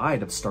 she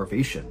died of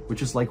starvation,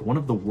 which is like one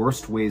of the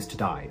worst ways to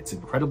die. It's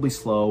incredibly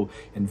slow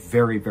and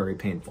very, very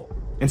painful.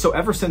 And so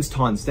ever since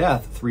Tan's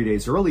death 3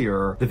 days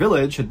earlier, the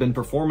village had been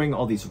performing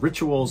all these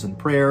rituals and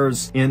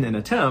prayers in an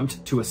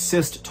attempt to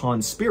assist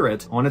Tan's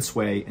spirit on its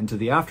way into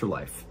the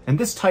afterlife. And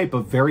this type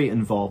of very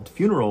involved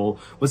funeral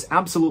was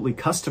absolutely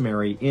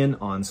customary in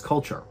An's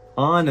culture.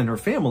 An and her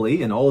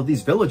family and all of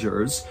these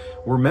villagers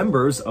were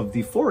members of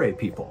the Foray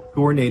people,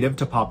 who were native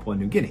to Papua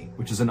New Guinea,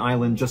 which is an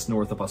island just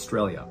north of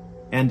Australia.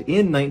 And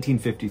in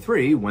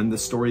 1953, when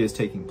this story is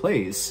taking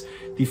place,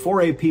 the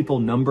Foray people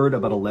numbered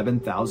about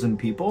 11,000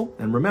 people.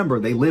 And remember,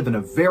 they live in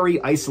a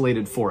very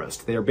isolated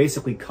forest. They are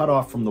basically cut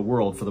off from the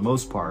world for the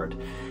most part.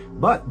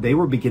 But they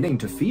were beginning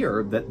to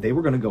fear that they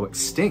were going to go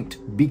extinct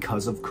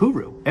because of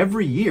kuru.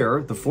 Every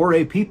year, the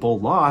Foray people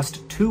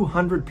lost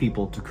 200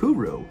 people to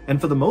kuru.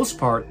 And for the most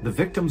part, the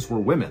victims were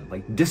women,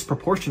 like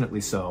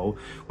disproportionately so,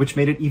 which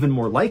made it even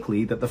more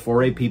likely that the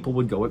Foray people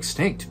would go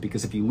extinct.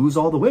 Because if you lose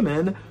all the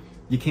women,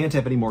 you can't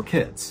have any more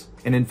kids.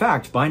 And in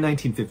fact, by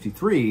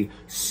 1953,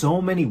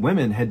 so many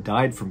women had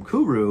died from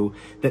kuru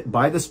that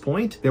by this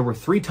point, there were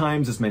 3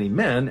 times as many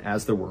men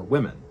as there were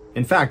women.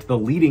 In fact, the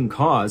leading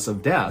cause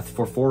of death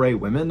for Foray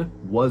women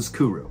was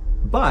kuru.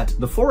 But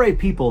the Foray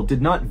people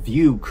did not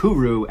view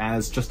kuru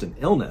as just an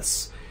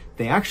illness.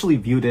 They actually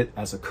viewed it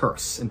as a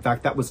curse. In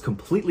fact, that was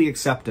completely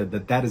accepted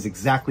that that is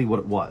exactly what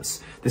it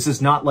was. This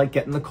is not like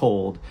getting the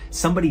cold.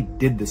 Somebody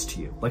did this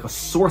to you, like a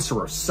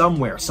sorcerer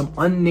somewhere, some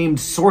unnamed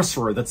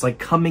sorcerer that's like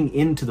coming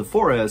into the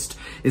forest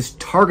is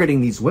targeting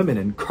these women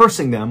and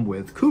cursing them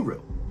with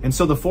kuru. And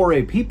so the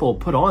Foray people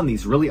put on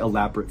these really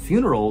elaborate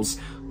funerals,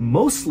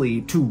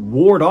 mostly to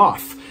ward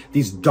off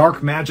these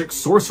dark magic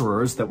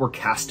sorcerers that were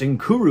casting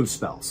kuru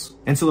spells.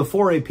 And so the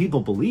Foray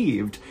people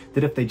believed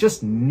that if they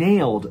just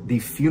nailed the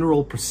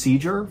funeral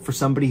procedure for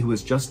somebody who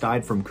has just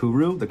died from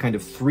kuru, the kind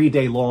of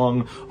 3-day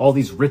long, all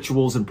these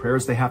rituals and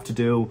prayers they have to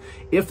do,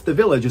 if the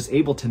village is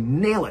able to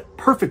nail it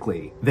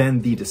perfectly,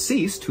 then the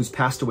deceased who's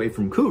passed away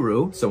from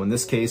kuru, so in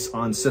this case,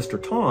 An's sister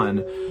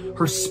Tan,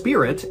 her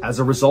spirit, as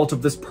a result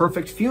of this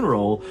perfect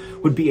funeral,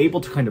 would be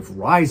able to kind of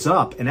rise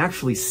up and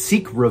actually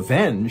seek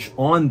revenge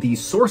on the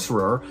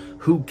sorcerer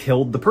who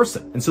killed the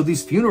person. And so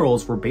these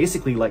funerals were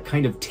basically like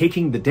kind of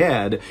taking the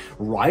dead,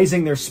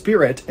 rising their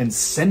spirit, and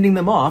sending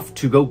them off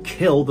to go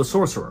kill the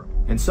sorcerer.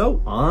 And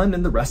so An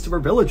and the rest of her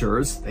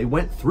villagers, they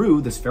went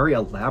through this very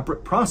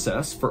elaborate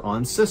process for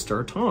An's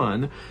sister,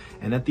 Tan,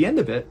 and at the end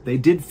of it, they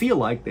did feel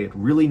like they had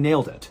really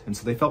nailed it. And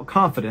so they felt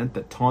confident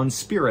that Tan's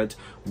spirit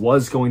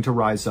was going to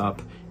rise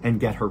up and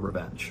get her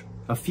revenge.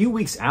 A few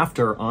weeks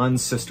after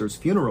An's sister's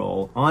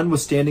funeral, An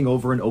was standing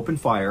over an open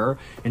fire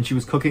and she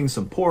was cooking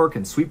some pork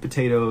and sweet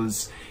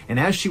potatoes. And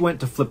as she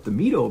went to flip the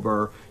meat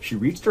over, she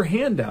reached her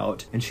hand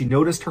out and she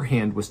noticed her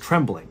hand was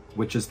trembling,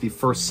 which is the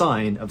first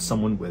sign of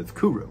someone with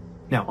kuru.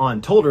 Now, An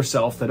told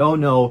herself that, oh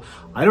no,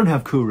 I don't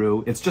have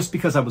kuru. It's just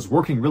because I was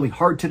working really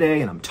hard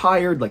today and I'm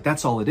tired, like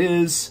that's all it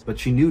is. But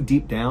she knew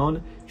deep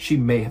down she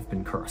may have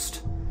been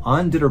cursed.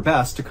 An did her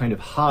best to kind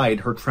of hide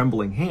her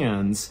trembling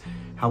hands.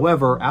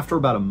 However, after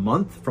about a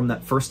month from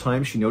that first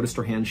time she noticed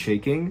her hand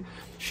shaking,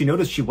 she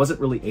noticed she wasn't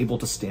really able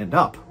to stand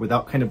up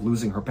without kind of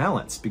losing her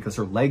balance because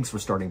her legs were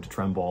starting to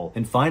tremble.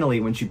 And finally,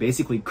 when she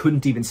basically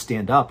couldn't even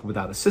stand up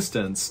without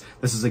assistance,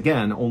 this is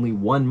again only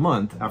 1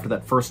 month after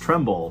that first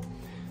tremble,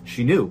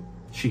 she knew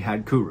she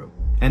had kuru.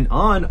 And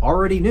An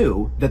already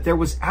knew that there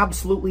was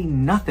absolutely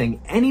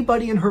nothing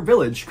anybody in her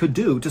village could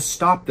do to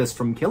stop this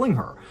from killing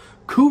her.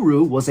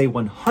 Kuru was a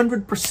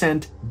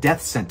 100%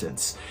 death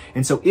sentence.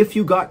 And so if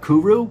you got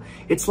kuru,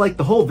 it's like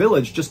the whole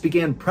village just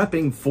began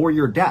prepping for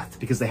your death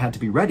because they had to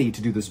be ready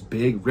to do this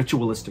big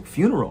ritualistic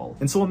funeral.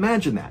 And so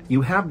imagine that.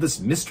 You have this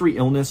mystery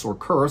illness or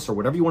curse or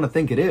whatever you want to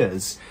think it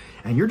is,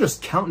 and you're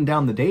just counting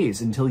down the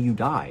days until you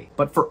die.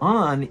 But for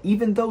An,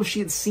 even though she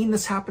had seen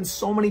this happen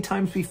so many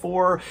times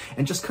before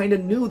and just kind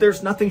of knew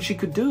there's nothing she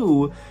could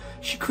do,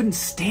 she couldn't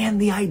stand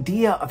the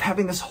idea of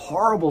having this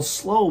horrible,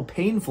 slow,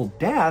 painful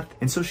death.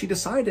 And so she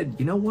decided,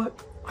 you know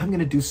what? I'm going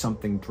to do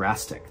something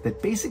drastic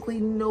that basically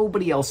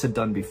nobody else had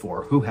done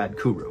before who had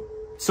Kuru.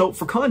 So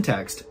for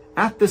context,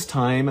 at this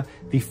time,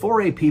 the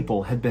Foray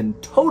people had been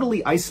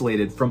totally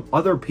isolated from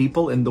other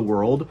people in the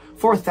world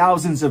for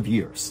thousands of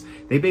years.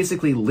 They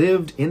basically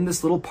lived in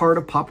this little part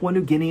of Papua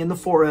New Guinea in the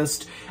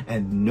forest,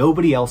 and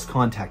nobody else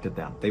contacted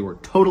them. They were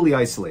totally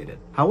isolated.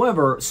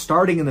 However,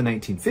 starting in the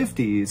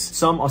 1950s,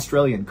 some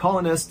Australian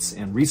colonists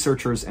and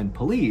researchers and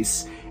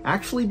police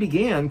actually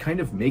began kind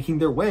of making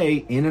their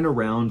way in and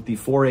around the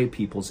Foray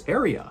people's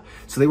area.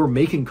 So they were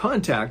making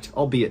contact,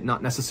 albeit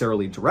not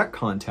necessarily direct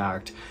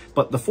contact,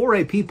 but the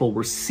Foray people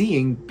were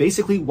seeing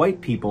basically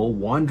white people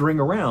wandering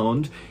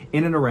around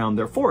in and around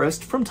their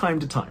forest from time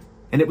to time.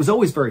 And it was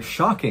always very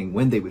shocking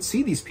when they would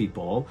see these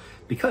people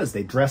because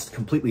they dressed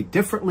completely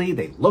differently,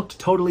 they looked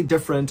totally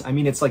different. I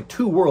mean, it's like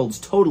two worlds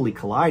totally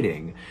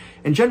colliding.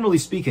 And generally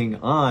speaking,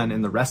 An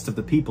and the rest of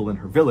the people in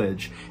her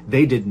village,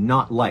 they did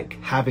not like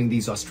having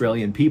these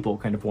Australian people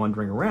kind of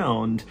wandering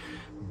around.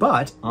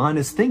 But An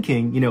is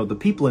thinking, you know, the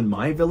people in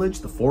my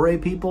village, the Foray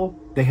people,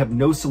 they have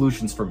no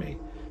solutions for me.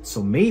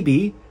 So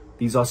maybe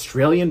these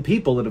Australian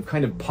people that have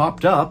kind of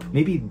popped up,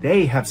 maybe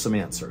they have some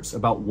answers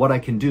about what I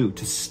can do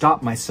to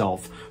stop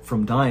myself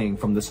from dying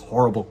from this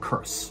horrible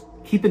curse.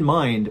 Keep in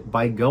mind,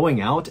 by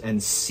going out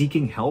and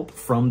seeking help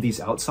from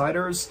these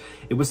outsiders,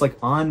 it was like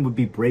An would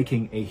be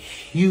breaking a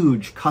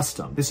huge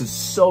custom. This is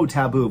so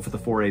taboo for the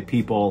Foray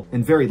people,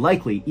 and very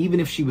likely,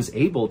 even if she was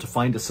able to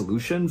find a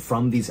solution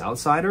from these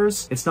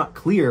outsiders, it's not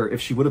clear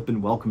if she would have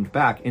been welcomed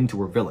back into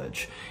her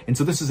village. And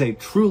so this is a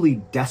truly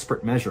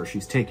desperate measure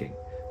she's taking.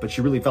 But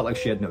she really felt like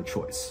she had no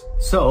choice.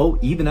 So,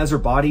 even as her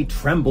body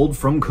trembled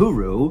from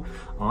Kuru,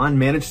 An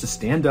managed to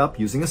stand up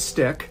using a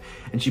stick,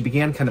 and she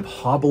began kind of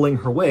hobbling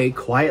her way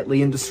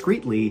quietly and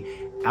discreetly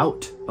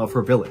out of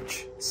her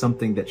village,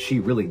 something that she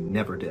really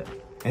never did.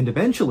 And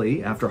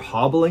eventually, after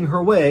hobbling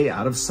her way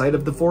out of sight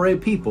of the Foray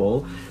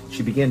people,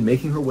 she began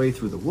making her way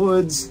through the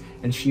woods,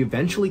 and she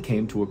eventually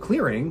came to a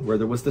clearing where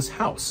there was this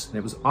house. And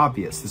it was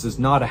obvious this is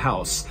not a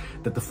house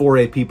that the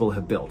Foray people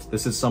have built.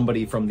 This is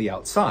somebody from the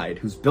outside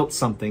who's built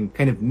something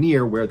kind of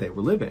near where they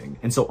were living.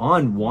 And so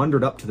An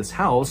wandered up to this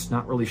house,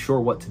 not really sure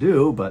what to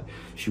do, but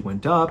she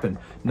went up and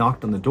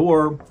knocked on the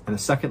door, and a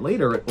second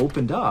later it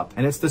opened up.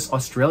 And it's this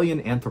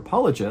Australian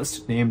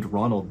anthropologist named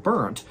Ronald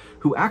Burnt,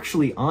 who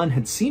actually An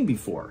had seen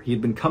before. He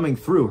had been coming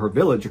through her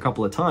village a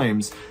couple of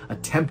times,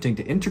 attempting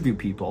to interview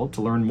people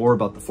to learn more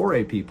about the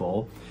Foray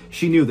people.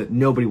 She knew that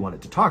nobody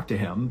wanted to talk to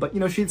him, but, you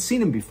know, she had seen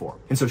him before.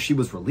 And so she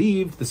was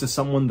relieved. This is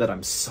someone that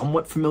I'm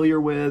somewhat familiar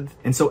with.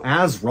 And so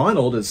as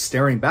Ronald is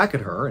staring back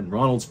at her, and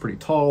Ronald's pretty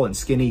tall and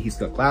skinny, he's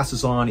got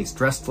glasses on, he's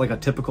dressed like a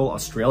typical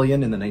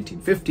Australian in the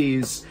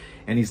 1950s,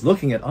 and he's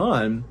looking at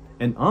An,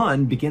 and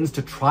An begins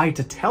to try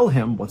to tell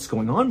him what's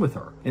going on with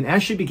her. And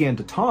as she began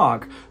to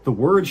talk, the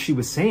words she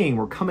was saying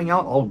were coming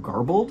out all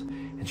garbled,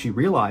 and she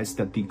realized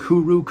that the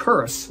Kuru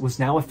curse was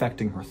now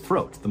affecting her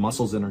throat, the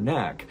muscles in her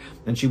neck,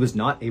 and she was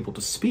not able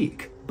to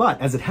speak.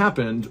 But as it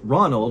happened,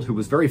 Ronald, who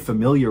was very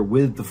familiar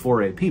with the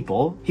Foray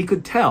people, he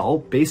could tell,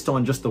 based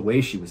on just the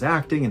way she was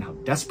acting and how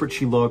desperate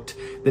she looked,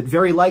 that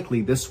very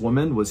likely this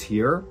woman was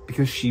here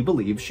because she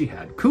believed she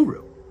had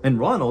Kuru. And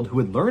Ronald, who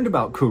had learned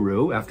about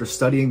Kuru after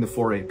studying the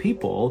Foray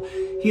people,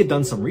 he had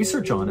done some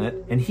research on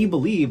it, and he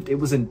believed it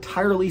was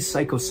entirely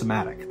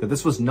psychosomatic, that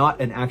this was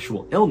not an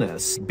actual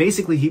illness.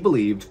 Basically, he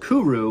believed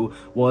Kuru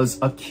was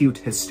acute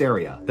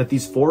hysteria, that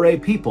these Foray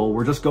people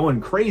were just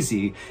going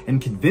crazy and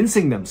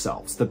convincing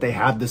themselves that they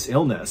had this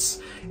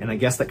illness, and I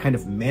guess that kind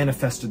of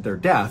manifested their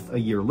death a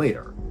year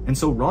later. And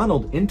so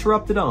Ronald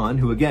interrupted An,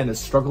 who again is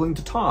struggling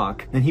to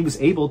talk, and he was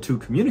able to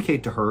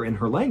communicate to her in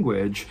her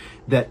language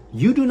that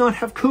you do not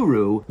have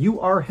Kuru,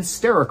 you are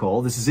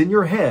hysterical, this is in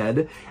your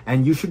head,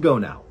 and you should go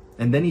now.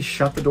 And then he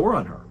shut the door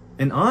on her.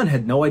 And An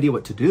had no idea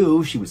what to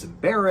do. She was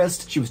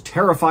embarrassed. She was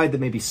terrified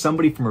that maybe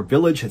somebody from her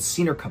village had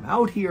seen her come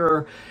out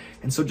here.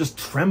 And so just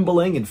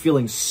trembling and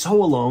feeling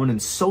so alone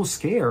and so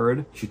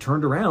scared, she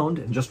turned around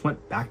and just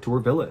went back to her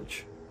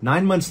village.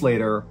 9 months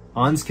later,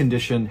 An's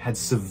condition had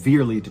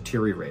severely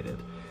deteriorated.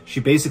 She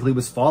basically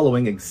was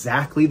following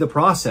exactly the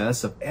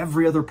process of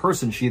every other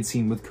person she had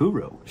seen with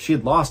Kuru. She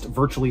had lost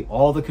virtually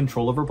all the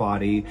control of her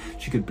body.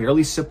 She could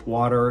barely sip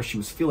water. She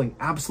was feeling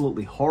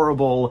absolutely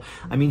horrible.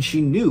 I mean,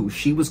 she knew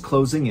she was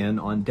closing in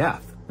on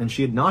death, and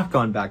she had not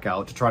gone back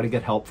out to try to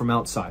get help from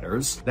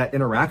outsiders. That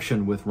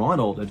interaction with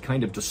Ronald had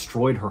kind of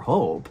destroyed her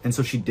hope, and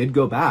so she did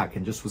go back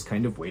and just was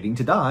kind of waiting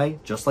to die,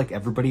 just like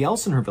everybody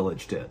else in her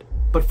village did.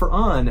 But for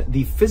An,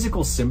 the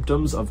physical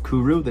symptoms of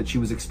Kuru that she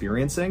was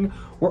experiencing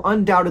were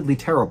undoubtedly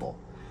terrible,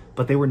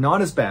 but they were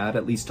not as bad,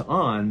 at least to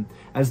An,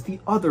 as the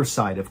other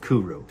side of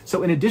Kuru.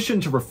 So in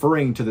addition to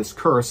referring to this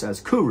curse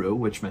as Kuru,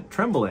 which meant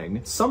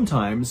trembling,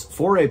 sometimes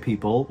Foray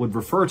people would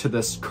refer to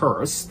this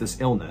curse, this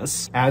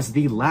illness, as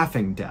the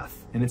laughing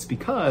death. And it's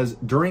because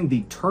during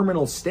the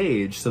terminal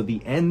stage, so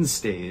the end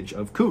stage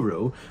of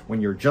Kuru,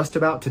 when you're just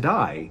about to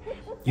die,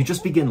 you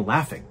just begin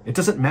laughing. It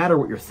doesn't matter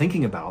what you're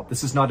thinking about.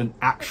 This is not an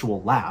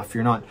actual laugh.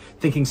 You're not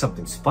thinking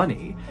something's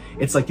funny.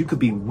 It's like you could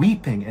be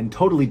weeping and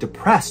totally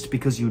depressed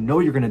because you know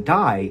you're gonna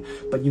die,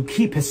 but you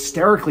keep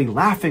hysterically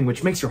laughing,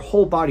 which makes your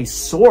whole body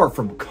sore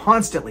from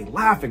constantly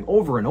laughing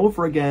over and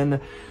over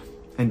again.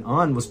 And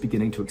An was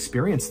beginning to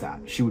experience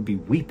that. She would be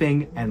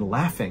weeping and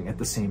laughing at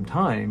the same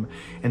time.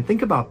 And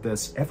think about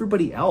this,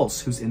 everybody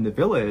else who's in the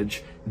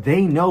village,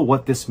 they know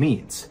what this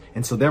means.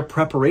 And so their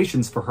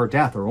preparations for her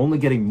death are only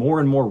getting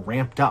more and more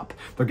ramped up.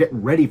 They're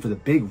getting ready for the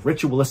big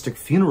ritualistic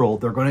funeral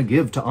they're going to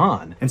give to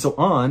An. And so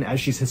An, as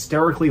she's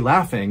hysterically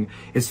laughing,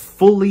 is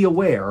fully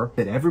aware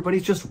that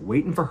everybody's just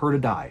waiting for her to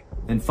die.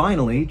 And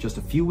finally, just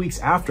a few weeks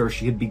after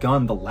she had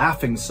begun the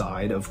laughing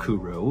side of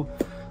Kuru,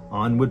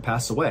 An would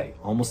pass away,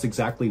 almost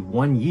exactly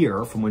 1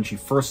 year from when she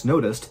first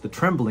noticed the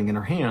trembling in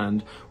her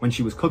hand when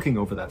she was cooking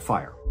over that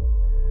fire.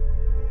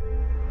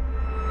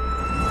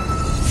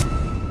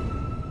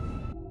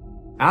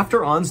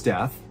 After An's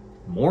death,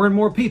 more and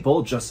more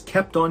people just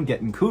kept on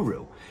getting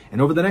Kuru. And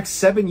over the next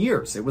 7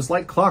 years, it was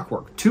like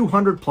clockwork.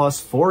 200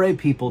 plus 4A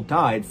people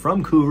died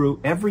from Kuru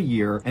every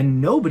year, and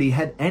nobody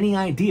had any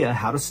idea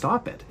how to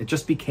stop it. It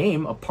just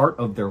became a part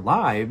of their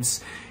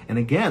lives. And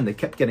again, they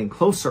kept getting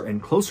closer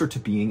and closer to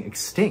being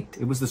extinct.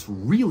 It was this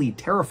really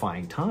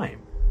terrifying time.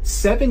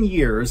 7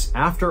 years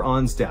after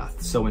An's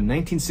death, so in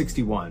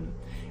 1961,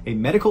 a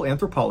medical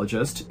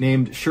anthropologist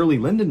named Shirley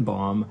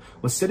Lindenbaum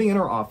was sitting in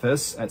her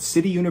office at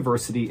City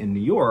University in New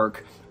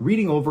York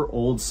reading over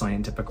old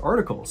scientific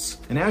articles.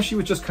 And as she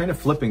was just kind of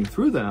flipping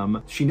through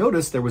them, she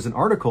noticed there was an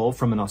article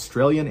from an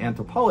Australian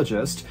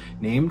anthropologist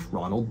named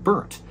Ronald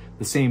Berndt,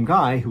 the same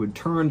guy who had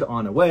turned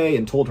An away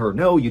and told her,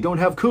 no, you don't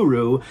have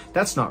Kuru,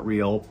 that's not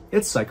real,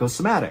 it's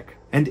psychosomatic.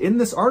 And in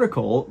this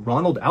article,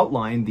 Ronald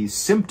outlined these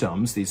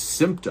symptoms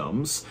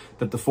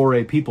that the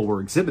 4A people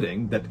were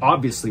exhibiting that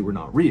obviously were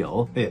not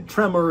real. They had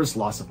tremors,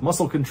 loss of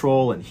muscle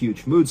control, and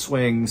huge mood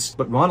swings.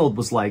 But Ronald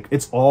was like,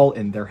 it's all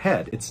in their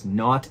head. It's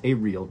not a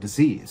real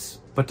disease.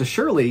 But to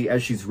Shirley,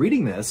 as she's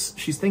reading this,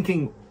 she's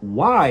thinking,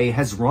 why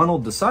has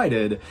Ronald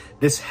decided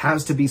this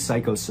has to be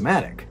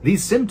psychosomatic?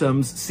 These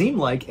symptoms seem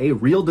like a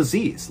real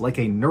disease, like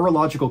a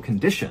neurological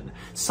condition.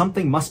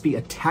 Something must be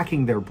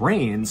attacking their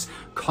brains,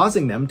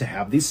 causing them to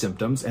have these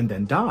symptoms and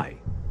then die.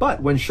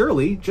 But when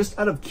Shirley, just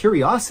out of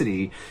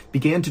curiosity,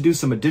 began to do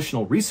some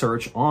additional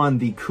research on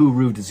the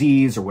Kuru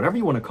disease, or whatever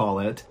you want to call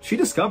it, she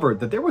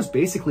discovered that there was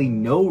basically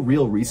no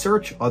real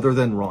research other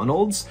than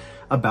Ronald's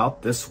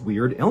about this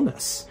weird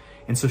illness.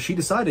 And so she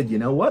decided, you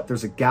know what,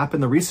 there's a gap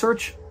in the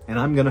research, and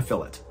I'm going to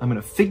fill it. I'm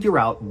going to figure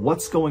out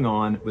what's going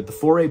on with the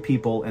 4A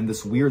people and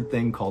this weird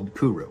thing called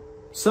Kuru.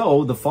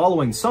 So the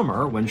following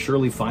summer, when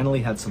Shirley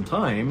finally had some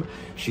time,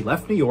 she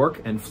left New York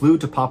and flew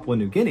to Papua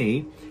New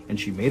Guinea, and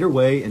she made her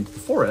way into the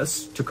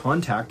forests to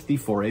contact the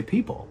 4A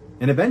people.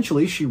 And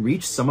eventually she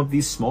reached some of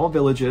these small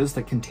villages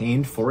that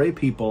contained 4A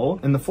people,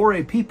 and the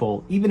 4A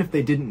people, even if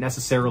they didn't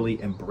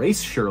necessarily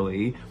embrace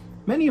Shirley,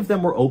 many of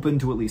them were open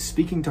to at least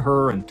speaking to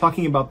her and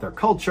talking about their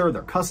culture,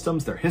 their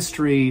customs, their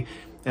history,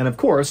 and of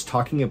course,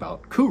 talking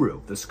about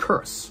Kuru, this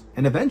curse.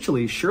 And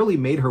eventually, Shirley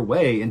made her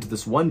way into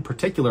this one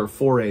particular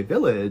 4A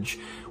village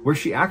where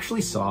she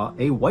actually saw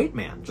a white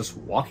man just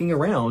walking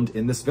around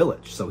in this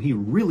village. So he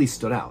really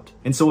stood out.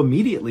 And so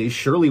immediately,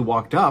 Shirley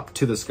walked up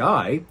to this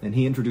guy and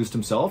he introduced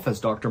himself as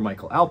Dr.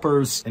 Michael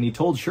Alpers. And he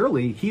told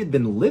Shirley he had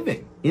been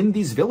living in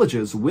these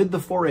villages with the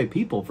 4A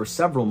people for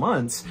several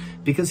months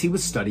because he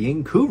was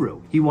studying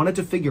Kuru. He wanted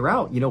to figure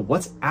out,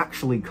 what's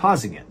actually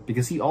causing it,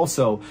 because he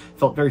also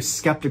felt very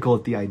skeptical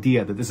at the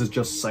idea that this is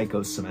just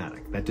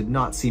psychosomatic. That did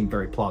not seem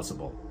very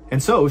plausible.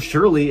 And so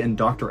Shirley and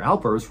Dr.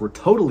 Alpers were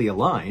totally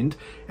aligned,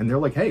 and they're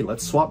like, hey,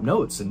 let's swap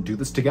notes and do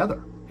this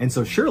together. And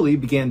so Shirley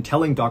began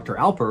telling Dr.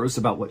 Alpers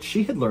about what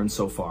she had learned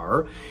so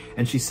far,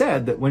 and she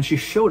said that when she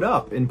showed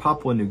up in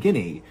Papua New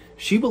Guinea,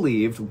 she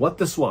believed what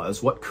this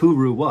was, what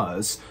Kuru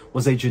was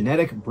a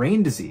genetic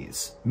brain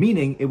disease,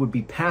 meaning it would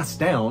be passed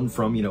down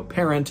from,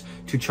 parent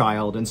to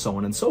child and so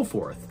on and so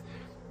forth.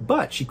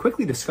 But she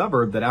quickly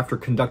discovered that after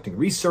conducting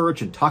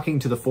research and talking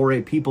to the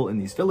 4A people in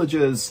these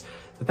villages,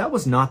 that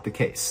was not the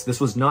case. This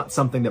was not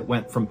something that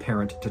went from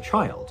parent to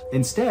child.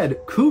 Instead,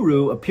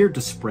 Kuru appeared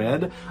to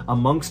spread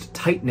amongst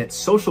tight-knit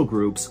social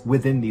groups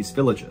within these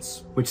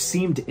villages, which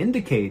seemed to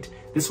indicate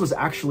this was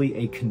actually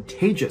a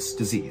contagious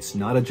disease,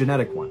 not a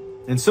genetic one.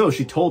 And so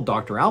she told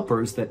Dr.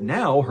 Alpers that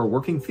now her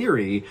working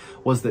theory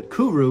was that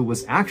Kuru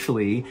was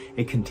actually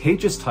a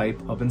contagious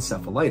type of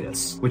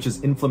encephalitis, which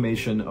is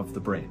inflammation of the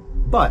brain.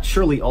 But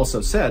Shirley also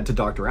said to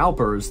Dr.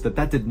 Alpers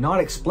that did not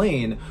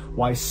explain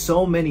why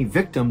so many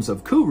victims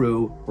of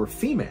Kuru were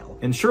female.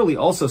 And Shirley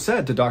also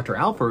said to Dr.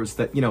 Alpers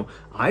that,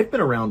 I've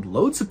been around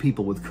loads of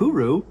people with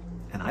Kuru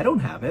and I don't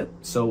have it,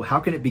 so how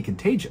can it be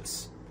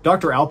contagious?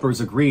 Dr.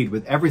 Alpers agreed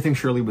with everything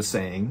Shirley was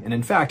saying, and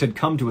in fact had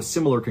come to a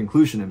similar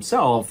conclusion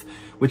himself,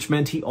 which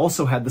meant he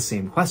also had the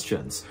same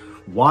questions.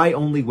 Why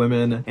only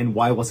women, and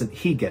why wasn't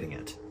he getting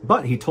it?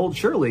 But he told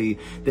Shirley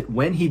that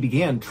when he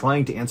began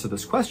trying to answer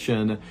this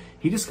question,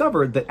 he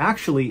discovered that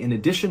actually, in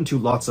addition to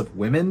lots of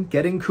women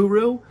getting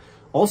kuru,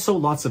 also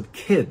lots of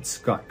kids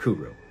got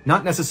kuru.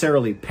 Not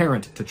necessarily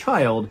parent to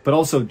child, but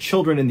also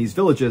children in these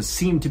villages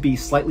seemed to be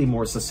slightly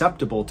more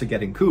susceptible to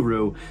getting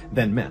kuru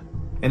than men.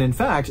 And in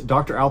fact,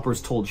 Dr.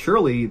 Alpers told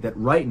Shirley that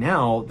right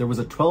now there was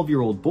a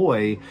 12-year-old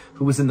boy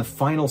who was in the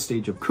final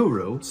stage of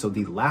kuru, so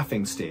the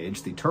laughing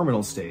stage, the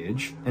terminal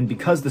stage, and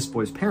because this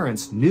boy's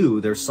parents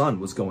knew their son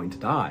was going to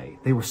die,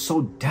 they were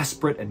so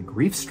desperate and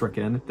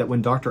grief-stricken that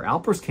when Dr.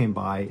 Alpers came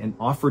by and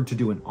offered to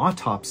do an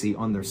autopsy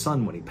on their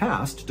son when he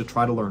passed to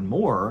try to learn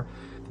more,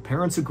 the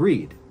parents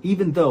agreed,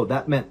 even though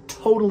that meant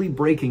totally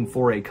breaking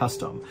 4A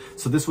custom.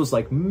 So this was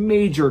like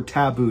major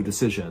taboo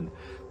decision.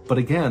 But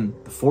again,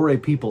 the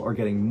 4A people are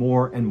getting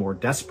more and more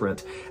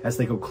desperate as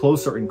they go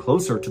closer and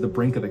closer to the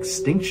brink of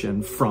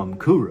extinction from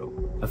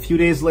kuru. A few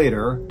days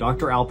later,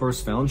 Dr.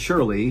 Alpers found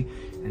Shirley,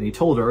 and he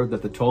told her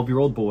that the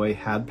 12-year-old boy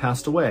had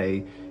passed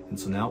away, and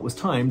so now it was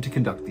time to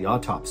conduct the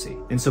autopsy.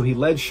 And so he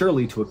led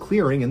Shirley to a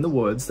clearing in the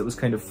woods that was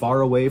kind of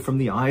far away from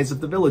the eyes of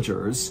the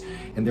villagers,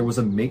 and there was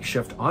a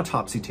makeshift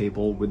autopsy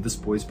table with this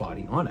boy's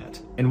body on it.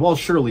 And while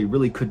Shirley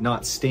really could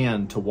not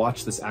stand to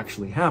watch this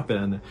actually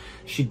happen,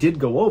 she did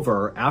go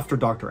over after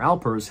Dr.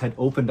 Alpers had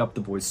opened up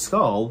the boy's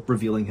skull,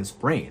 revealing his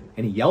brain.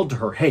 And he yelled to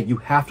her, "Hey, you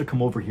have to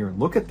come over here and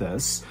look at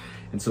this."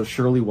 And so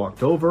Shirley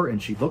walked over and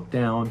she looked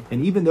down,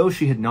 and even though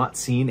she had not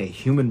seen a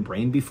human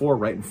brain before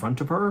right in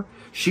front of her,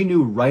 she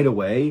knew right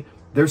away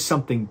there's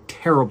something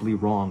terribly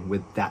wrong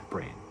with that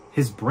brain.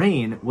 His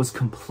brain was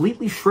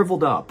completely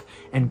shriveled up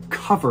and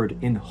covered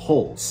in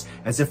holes,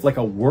 as if like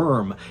a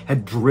worm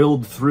had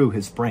drilled through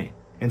his brain.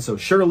 And so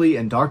Shirley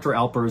and Dr.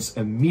 Alpers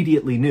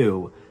immediately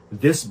knew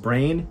this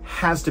brain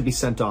has to be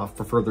sent off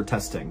for further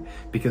testing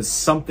because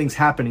something's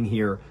happening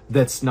here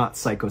that's not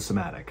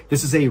psychosomatic.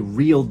 This is a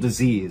real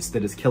disease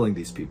that is killing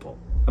these people.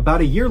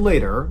 About a year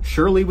later,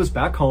 Shirley was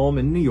back home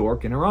in New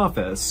York in her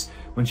office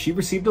when she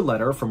received a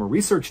letter from a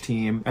research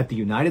team at the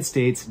United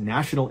States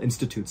National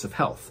Institutes of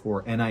Health,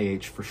 or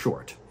NIH for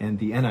short. And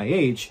the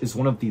NIH is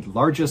one of the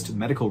largest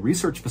medical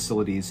research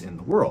facilities in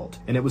the world.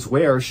 And it was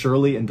where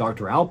Shirley and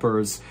Dr.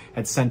 Alpers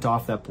had sent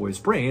off that boy's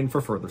brain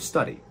for further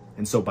study.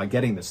 And so by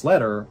getting this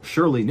letter,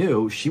 Shirley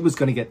knew she was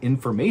going to get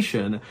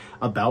information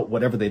about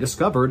whatever they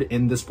discovered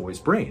in this boy's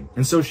brain.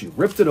 And so she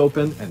ripped it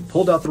open and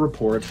pulled out the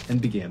report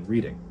and began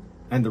reading.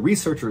 And the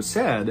researchers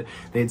said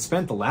they had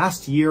spent the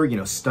last year,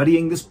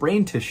 studying this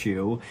brain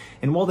tissue,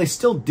 and while they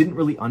still didn't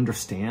really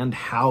understand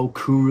how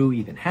kuru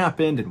even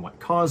happened and what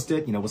caused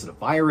it, was it a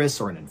virus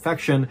or an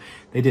infection,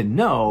 they didn't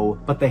know,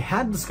 but they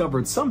had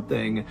discovered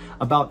something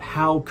about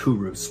how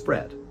kuru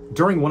spread.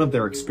 During one of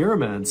their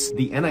experiments,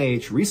 the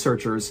NIH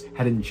researchers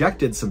had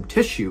injected some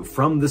tissue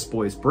from this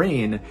boy's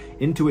brain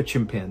into a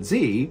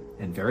chimpanzee,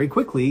 and very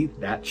quickly,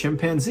 that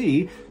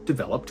chimpanzee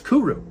developed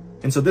kuru.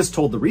 And so this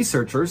told the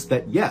researchers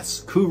that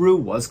yes, kuru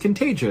was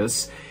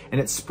contagious,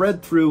 and it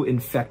spread through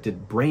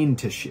infected brain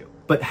tissue.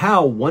 But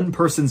how one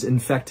person's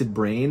infected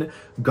brain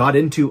got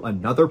into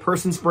another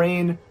person's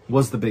brain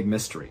was the big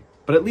mystery.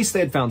 But at least they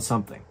had found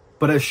something.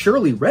 But as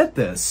Shirley read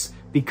this,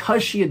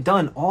 because she had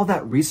done all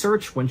that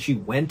research when she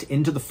went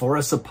into the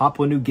forests of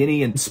Papua New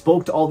Guinea and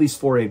spoke to all these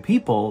 4A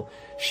people,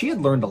 she had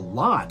learned a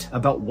lot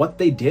about what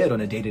they did on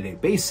a day-to-day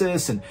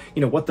basis and,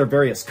 what their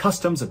various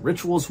customs and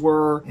rituals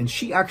were. And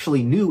she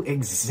actually knew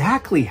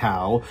exactly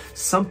how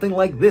something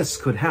like this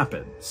could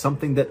happen,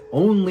 something that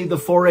only the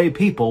 4A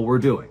people were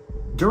doing.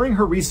 During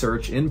her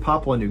research in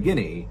Papua New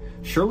Guinea,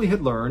 Shirley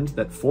had learned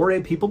that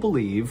 4A people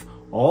believe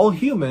all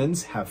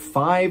humans have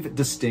 5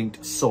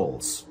 distinct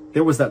souls.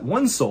 There was that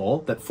one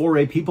soul that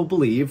 4A people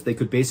believed they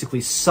could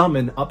basically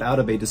summon up out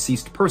of a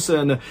deceased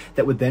person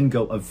that would then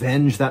go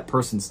avenge that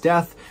person's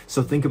death.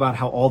 So think about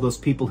how all those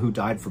people who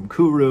died from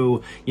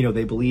kuru,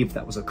 they believed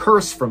that was a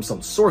curse from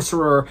some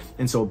sorcerer.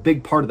 And so a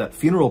big part of that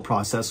funeral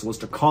process was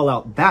to call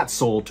out that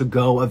soul to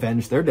go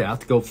avenge their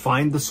death, go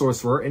find the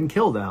sorcerer and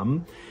kill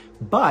them.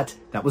 But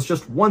that was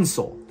just one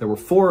soul. There were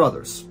 4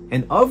 others.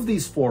 And of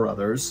these 4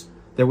 others,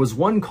 there was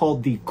one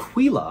called the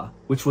Quila,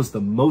 which was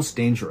the most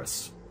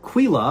dangerous.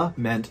 Quila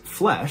meant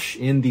flesh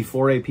in the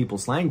 4A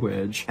people's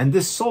language, and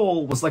this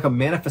soul was like a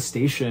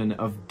manifestation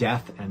of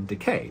death and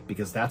decay,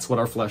 because that's what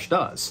our flesh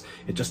does.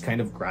 It just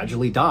kind of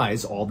gradually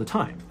dies all the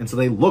time. And so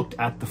they looked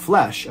at the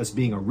flesh as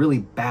being a really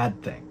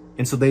bad thing.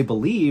 And so they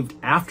believed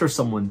after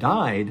someone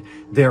died,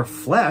 their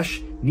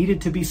flesh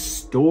needed to be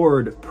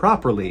stored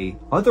properly.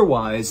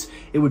 Otherwise,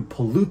 it would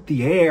pollute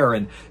the air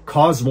and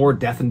cause more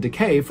death and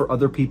decay for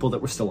other people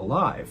that were still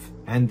alive.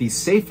 And the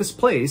safest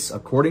place,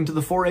 according to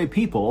the 4A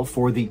people,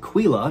 for the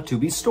Quila to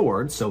be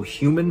stored, so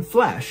human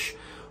flesh,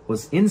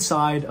 was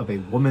inside of a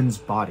woman's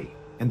body.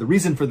 And the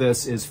reason for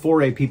this is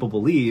 4A people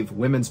believe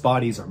women's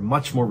bodies are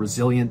much more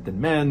resilient than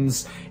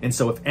men's, and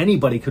so if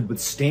anybody could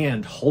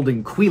withstand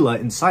holding Quila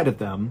inside of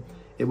them,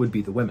 it would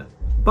be the women.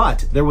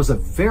 But there was a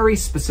very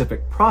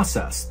specific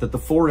process that the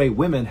 4A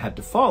women had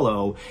to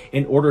follow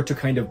in order to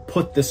kind of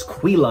put this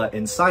Quila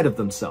inside of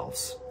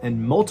themselves.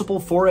 And multiple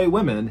 4A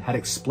women had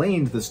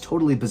explained this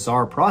totally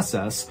bizarre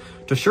process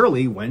to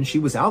Shirley when she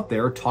was out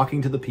there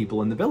talking to the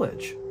people in the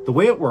village. The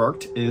way it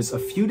worked is a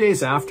few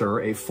days after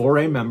a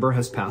 4A member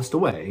has passed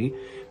away,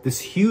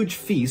 this huge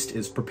feast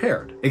is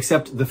prepared.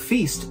 Except the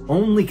feast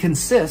only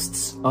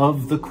consists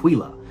of the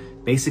Quila.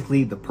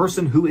 Basically, the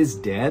person who is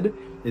dead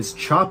is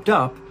chopped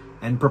up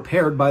and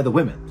prepared by the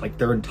women, like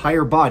their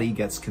entire body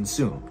gets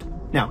consumed.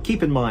 Now,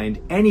 keep in mind,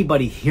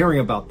 anybody hearing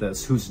about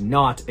this who's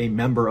not a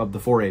member of the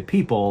 4A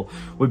people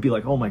would be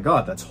like, oh my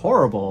God, that's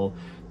horrible.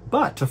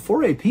 But to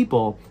 4A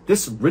people,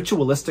 this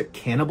ritualistic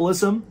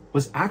cannibalism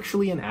was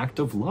actually an act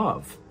of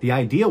love. The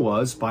idea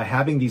was, by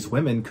having these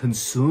women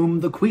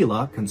consume the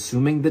Quila,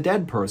 consuming the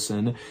dead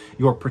person,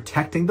 you're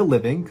protecting the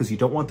living because you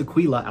don't want the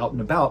Quila out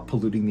and about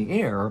polluting the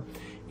air,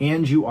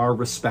 and you are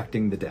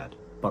respecting the dead.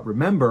 But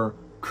remember,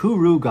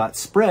 Kuru got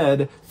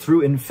spread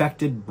through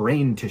infected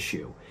brain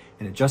tissue.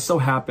 And it just so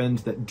happened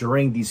that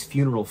during these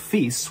funeral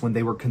feasts, when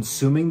they were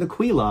consuming the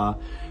Quila,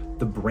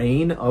 the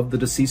brain of the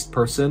deceased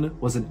person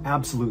was an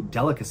absolute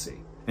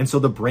delicacy. And so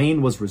the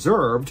brain was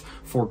reserved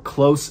for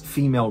close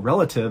female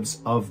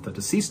relatives of the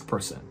deceased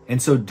person. And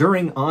so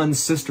during An's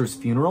sister's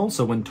funeral,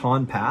 so when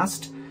Ton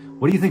passed,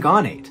 what do you think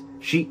An ate?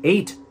 She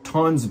ate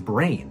Ton's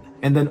brain.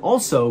 And then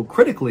also,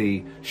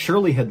 critically,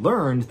 Shirley had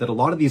learned that a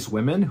lot of these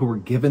women who were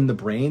given the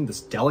brain, this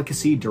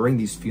delicacy during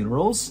these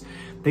funerals,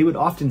 they would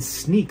often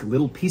sneak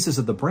little pieces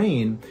of the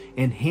brain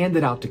and hand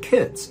it out to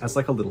kids as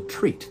like a little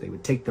treat. They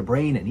would take the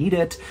brain and eat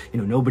it.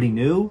 Nobody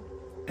knew.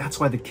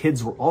 That's why the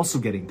kids were also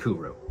getting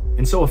Kuru.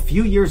 And so a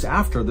few years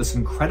after this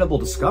incredible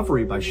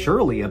discovery by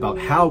Shirley about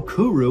how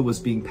Kuru was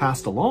being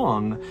passed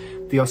along,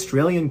 the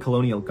Australian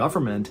colonial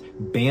government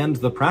banned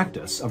the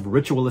practice of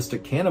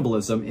ritualistic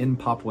cannibalism in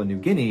Papua New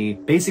Guinea.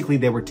 Basically,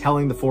 they were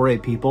telling the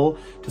 4A people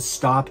to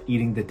stop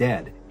eating the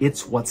dead.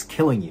 It's what's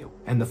killing you.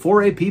 And the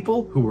 4A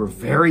people, who were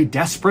very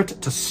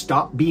desperate to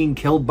stop being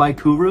killed by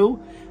Kuru,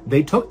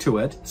 they took to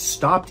it,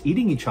 stopped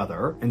eating each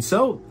other, and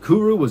so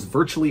Kuru was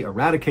virtually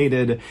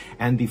eradicated,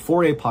 and the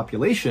 4A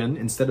population,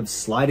 instead of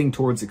sliding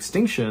towards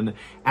extinction,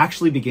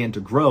 actually began to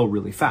grow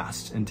really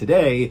fast. And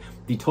today,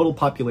 the total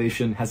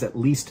population has at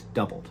least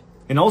doubled.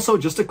 And also,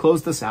 just to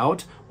close this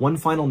out, one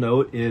final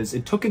note is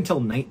it took until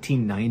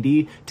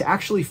 1990 to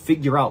actually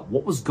figure out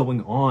what was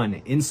going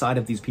on inside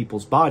of these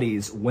people's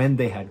bodies when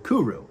they had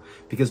Kuru.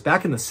 Because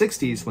back in the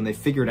 60s, when they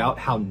figured out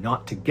how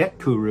not to get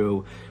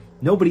Kuru,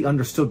 nobody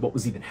understood what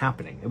was even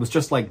happening. It was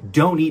just like,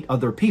 don't eat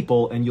other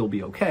people and you'll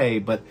be okay,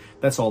 but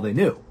that's all they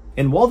knew.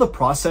 And while the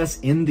process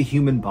in the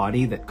human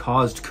body that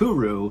caused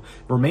Kuru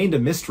remained a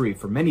mystery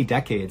for many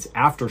decades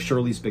after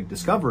Shirley's big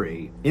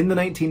discovery, in the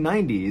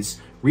 1990s,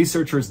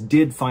 researchers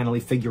did finally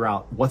figure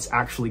out what's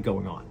actually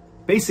going on.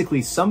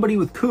 Basically, somebody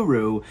with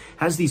Kuru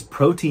has these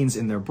proteins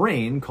in their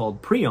brain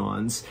called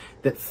prions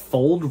that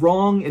fold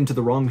wrong into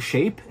the wrong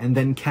shape and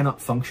then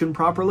cannot function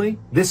properly.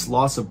 This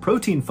loss of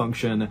protein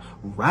function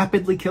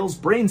rapidly kills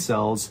brain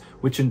cells,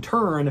 which in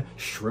turn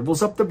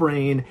shrivels up the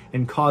brain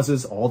and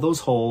causes all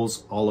those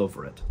holes all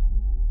over it.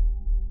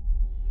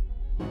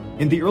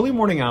 In the early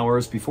morning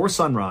hours before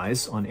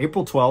sunrise on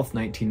April 12,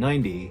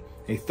 1990,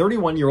 a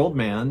 31-year-old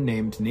man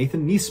named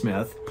Nathan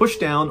Neesmith pushed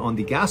down on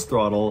the gas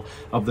throttle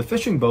of the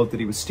fishing boat that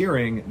he was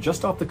steering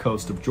just off the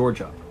coast of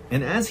Georgia.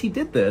 And as he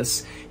did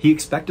this, he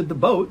expected the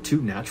boat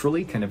to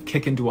naturally kind of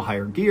kick into a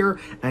higher gear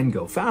and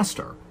go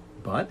faster.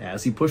 But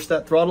as he pushed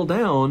that throttle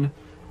down,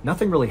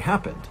 nothing really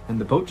happened, and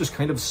the boat just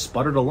kind of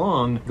sputtered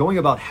along, going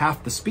about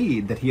half the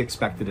speed that he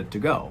expected it to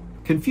go.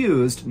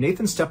 Confused,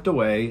 Nathan stepped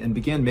away and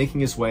began making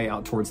his way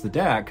out towards the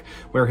deck,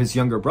 where his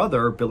younger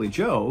brother, Billy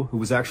Joe, who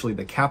was actually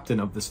the captain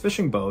of this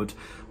fishing boat,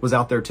 was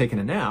out there taking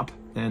a nap.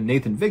 And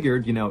Nathan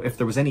figured, if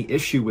there was any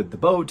issue with the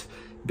boat,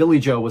 Billy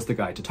Joe was the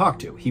guy to talk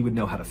to. He would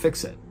know how to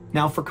fix it.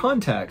 Now, for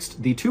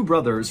context, the two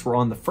brothers were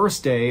on the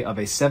first day of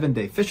a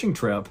 7-day fishing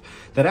trip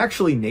that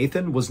actually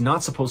Nathan was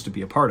not supposed to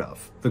be a part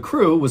of. The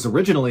crew was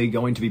originally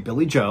going to be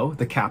Billy Joe,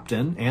 the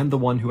captain, and the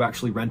one who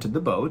actually rented the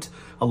boat,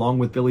 along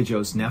with Billy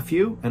Joe's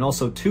nephew, and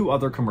also 2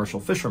 other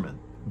commercial fishermen.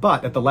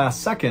 But at the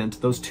last second,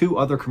 those 2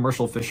 other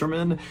commercial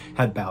fishermen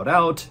had bowed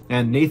out,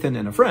 and Nathan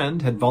and a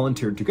friend had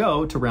volunteered to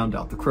go to round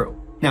out the crew.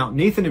 Now,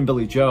 Nathan and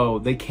Billy Joe,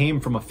 they came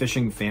from a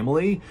fishing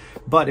family,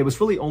 but it was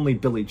really only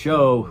Billy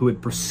Joe who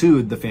had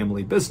pursued the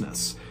family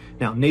business.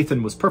 Now,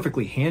 Nathan was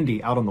perfectly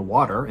handy out on the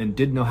water and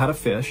did know how to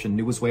fish and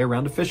knew his way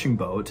around a fishing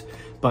boat,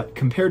 but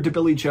compared to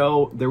Billy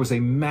Joe, there was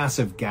a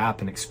massive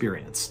gap in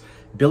experience.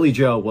 Billy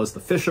Joe was the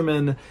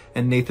fisherman,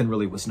 and Nathan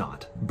really was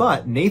not.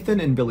 But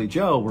Nathan and Billy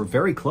Joe were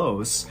very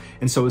close,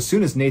 and so as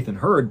soon as Nathan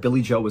heard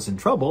Billy Joe was in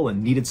trouble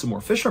and needed some more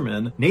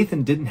fishermen,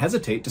 Nathan didn't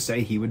hesitate to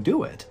say he would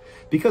do it.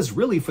 Because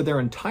really, for their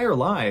entire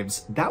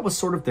lives, that was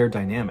sort of their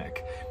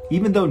dynamic.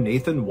 Even though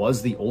Nathan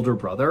was the older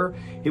brother,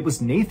 it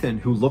was Nathan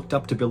who looked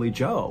up to Billy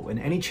Joe, and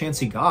any chance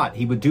he got,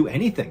 he would do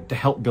anything to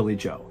help Billy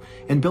Joe.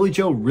 And Billy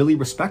Joe really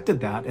respected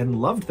that and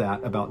loved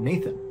that about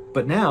Nathan.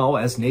 But now,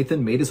 as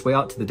Nathan made his way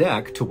out to the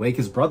deck to wake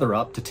his brother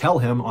up to tell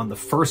him on the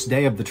first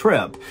day of the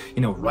trip,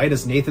 right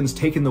as Nathan's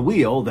taking the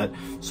wheel, that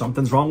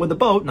something's wrong with the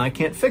boat and I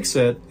can't fix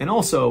it. And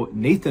also,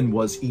 Nathan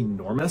was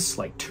enormous,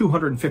 like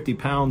 250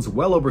 pounds,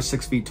 well over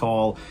 6 feet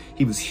tall.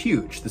 He was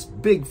huge, this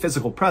big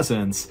physical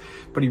presence,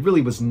 but he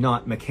really was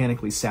not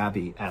mechanically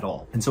savvy at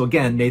all. And so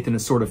again, Nathan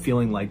is sort of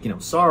feeling like,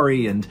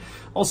 sorry, and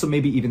also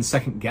maybe even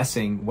second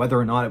guessing whether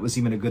or not it was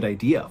even a good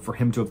idea for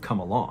him to have come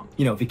along.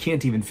 If he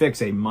can't even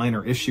fix a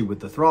minor issue with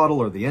the throttle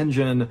or the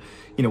engine,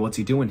 what's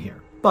he doing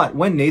here? But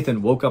when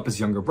Nathan woke up his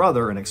younger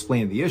brother and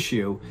explained the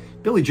issue,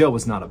 Billy Joe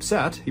was not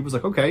upset. He was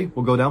like, okay,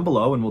 we'll go down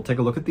below and we'll take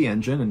a look at the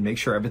engine and make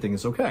sure everything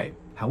is okay.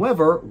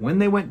 However, when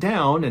they went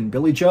down and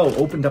Billy Joe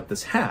opened up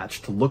this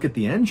hatch to look at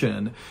the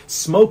engine,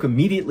 smoke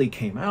immediately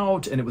came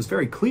out, and it was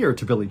very clear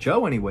to Billy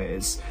Joe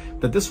anyways,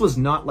 that this was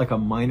not like a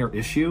minor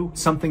issue.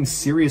 Something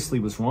seriously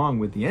was wrong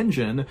with the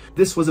engine.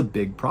 This was a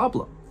big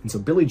problem. And so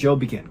Billy Joe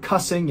began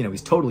cussing,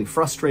 he's totally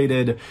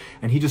frustrated,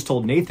 and he just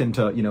told Nathan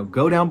to,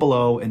 go down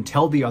below and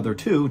tell the other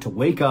two to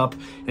wake up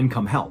and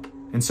come help.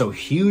 And so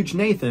huge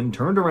Nathan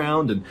turned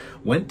around and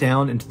went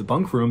down into the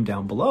bunk room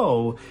down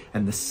below,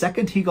 and the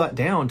second he got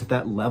down to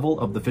that level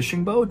of the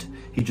fishing boat,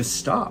 he just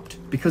stopped,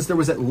 because there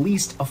was at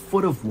least a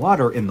foot of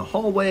water in the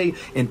hallway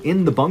and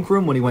in the bunk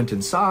room when he went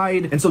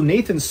inside. And so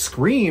Nathan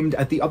screamed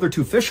at the other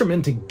two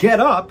fishermen to get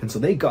up, and so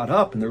they got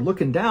up and they're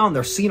looking down,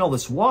 they're seeing all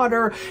this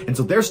water, and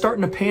so they're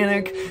starting to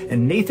panic.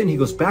 And Nathan, he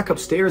goes back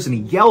upstairs and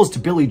he yells to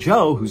Billy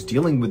Joe, who's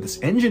dealing with this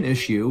engine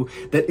issue,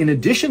 that in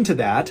addition to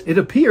that, it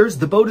appears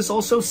the boat is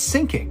also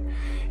sinking.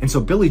 And so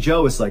Billy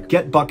Joe is like,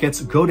 get buckets,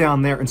 go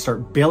down there and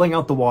start bailing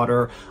out the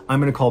water. I'm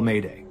gonna call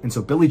Mayday. And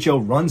so Billy Joe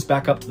runs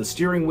back up to the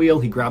steering wheel,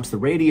 he grabs the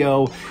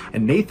radio,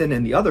 and Nathan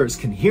and the others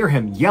can hear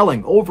him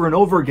yelling over and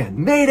over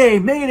again, Mayday,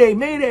 Mayday,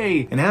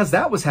 Mayday. And as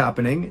that was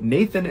happening,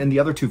 Nathan and the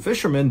other two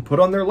fishermen put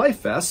on their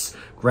life vests,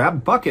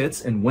 grabbed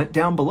buckets, and went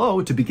down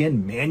below to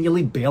begin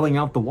manually bailing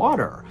out the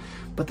water.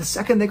 But the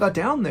second they got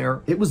down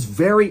there, it was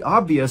very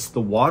obvious the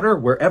water,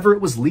 wherever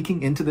it was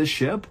leaking into this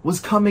ship, was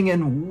coming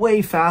in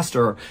way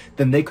faster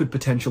than they could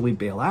potentially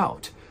bail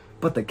out.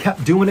 But they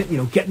kept doing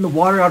it, getting the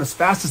water out as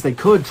fast as they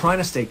could, trying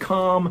to stay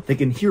calm. They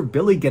can hear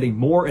Billy getting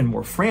more and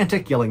more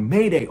frantic, yelling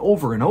Mayday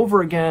over and over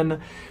again.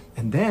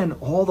 And then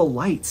all the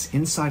lights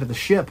inside of the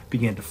ship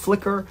began to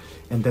flicker,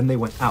 and then they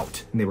went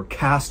out, and they were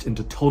cast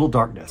into total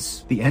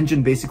darkness. The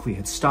engine basically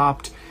had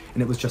stopped,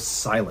 and it was just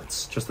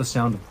silence, just the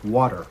sound of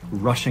water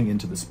rushing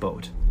into this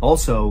boat.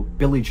 Also,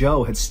 Billy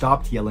Joe had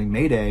stopped yelling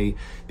Mayday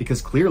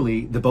because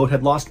clearly the boat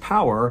had lost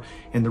power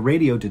and the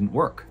radio didn't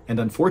work. And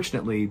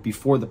unfortunately,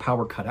 before the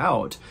power cut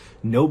out,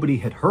 nobody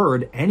had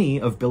heard any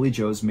of Billy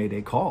Joe's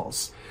Mayday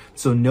calls.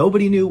 So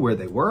nobody knew where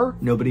they were,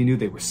 nobody knew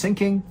they were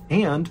sinking,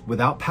 and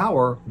without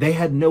power, they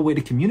had no way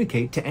to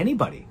communicate to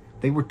anybody.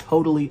 They were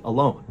totally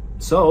alone.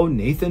 So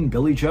Nathan,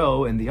 Billy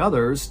Joe, and the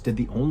others did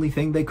the only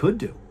thing they could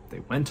do. They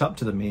went up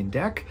to the main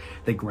deck,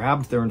 they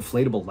grabbed their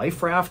inflatable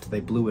life raft, they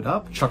blew it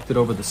up, chucked it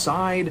over the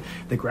side,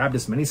 they grabbed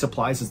as many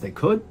supplies as they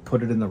could,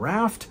 put it in the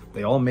raft,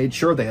 they all made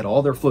sure they had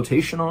all their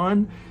flotation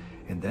on,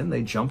 and then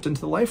they jumped into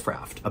the life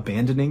raft,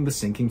 abandoning the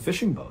sinking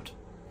fishing boat.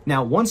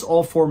 Now, once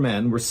all four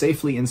men were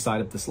safely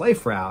inside of this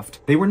life raft,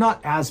 they were not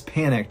as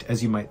panicked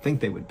as you might think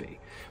they would be,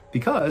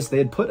 because they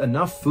had put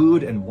enough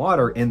food and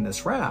water in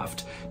this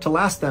raft to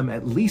last them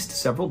at least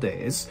several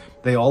days.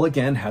 They all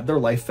again had their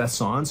life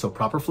vests on, so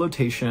proper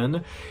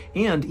flotation,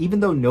 and even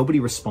though nobody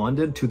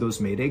responded to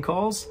those Mayday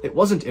calls, it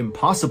wasn't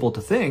impossible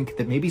to think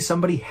that maybe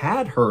somebody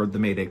had heard the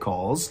Mayday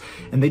calls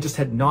and they just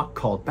had not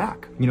called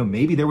back.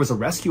 Maybe there was a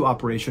rescue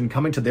operation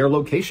coming to their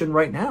location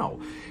right now.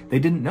 They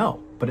didn't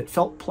know, but it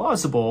felt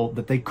plausible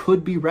that they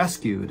could be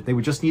rescued. They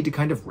would just need to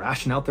kind of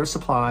ration out their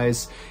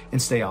supplies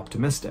and stay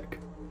optimistic.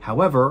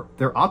 However,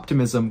 their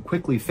optimism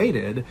quickly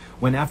faded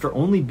when, after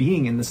only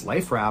being in this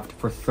life raft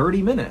for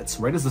 30 minutes,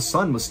 right as the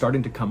sun was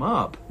starting to come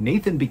up,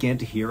 Nathan began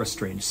to hear a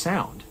strange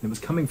sound. It was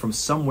coming from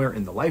somewhere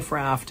in the life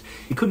raft.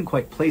 He couldn't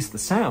quite place the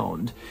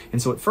sound,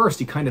 and so at first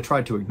he kind of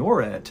tried to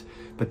ignore it,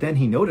 but then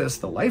he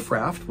noticed the life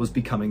raft was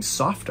becoming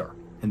softer,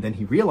 and then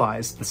he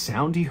realized the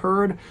sound he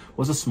heard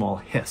was a small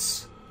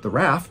hiss. The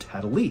raft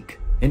had a leak.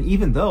 And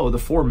even though the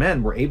four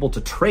men were able to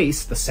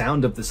trace the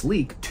sound of this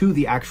leak to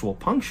the actual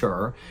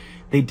puncture,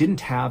 they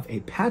didn't have a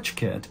patch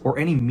kit or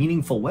any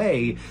meaningful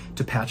way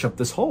to patch up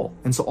this hole.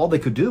 And so all they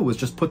could do was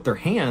just put their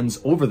hands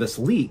over this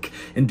leak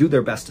and do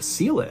their best to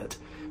seal it.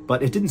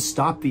 But it didn't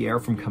stop the air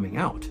from coming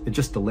out. It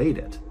just delayed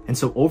it. And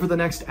so over the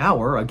next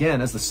hour,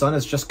 again, as the sun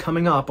is just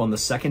coming up on the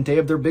second day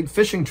of their big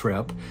fishing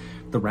trip,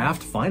 the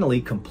raft finally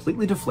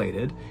completely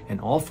deflated,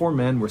 and all four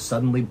men were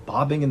suddenly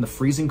bobbing in the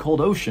freezing cold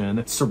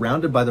ocean,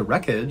 surrounded by the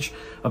wreckage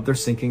of their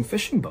sinking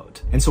fishing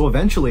boat. And so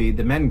eventually,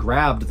 the men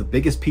grabbed the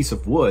biggest piece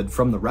of wood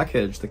from the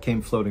wreckage that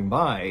came floating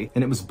by,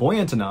 and it was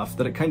buoyant enough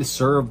that it kind of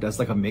served as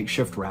like a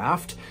makeshift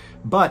raft,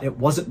 but it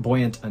wasn't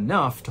buoyant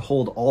enough to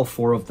hold all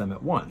 4 of them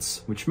at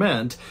once, which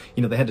meant,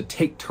 they had to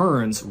take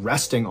turns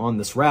resting on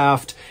this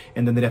raft,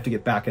 and then they'd have to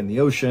get back in the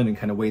ocean and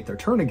kind of wait their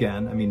turn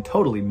again. I mean,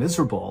 totally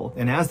miserable.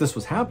 And as this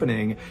was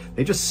happening,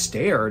 they just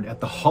stared at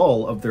the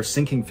hull of their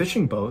sinking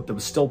fishing boat that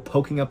was still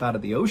poking up out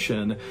of the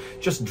ocean,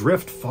 just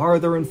drift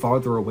farther and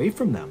farther away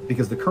from them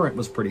because the current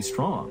was pretty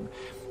strong.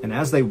 And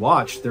as they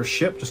watched their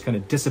ship just kind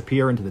of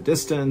disappear into the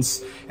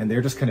distance, and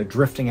they're just kind of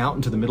drifting out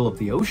into the middle of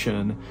the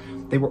ocean,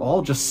 they were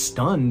all just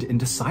stunned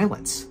into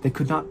silence. They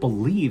could not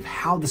believe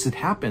how this had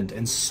happened,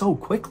 and so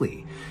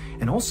quickly.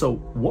 And also,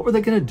 what were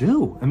they going to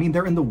do? I mean,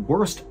 they're in the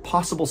worst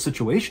possible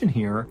situation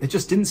here. It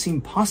just didn't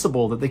seem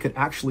possible that they could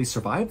actually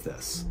survive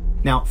this.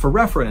 Now, for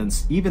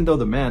reference, even though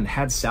the men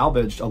had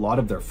salvaged a lot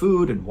of their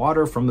food and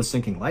water from the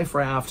sinking life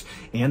raft,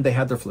 and they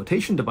had their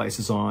flotation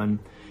devices on,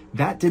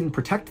 that didn't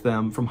protect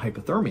them from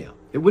hypothermia.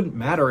 It wouldn't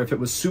matter if it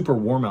was super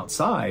warm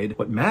outside.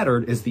 What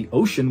mattered is the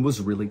ocean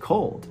was really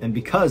cold. And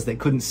because they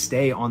couldn't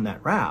stay on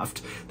that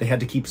raft, they had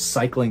to keep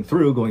cycling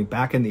through, going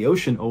back in the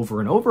ocean over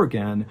and over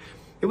again.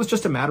 It was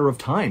just a matter of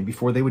time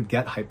before they would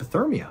get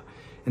hypothermia.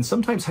 And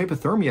sometimes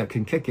hypothermia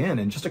can kick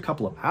in just a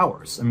couple of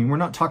hours. I mean, we're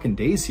not talking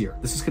days here.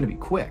 This is going to be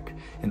quick.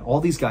 And all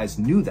these guys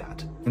knew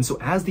that. And so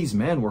as these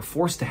men were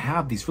forced to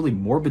have these really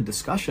morbid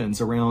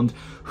discussions around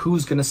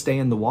who's going to stay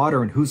in the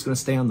water and who's going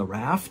to stay on the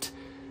raft,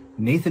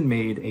 Nathan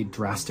made a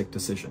drastic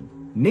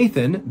decision.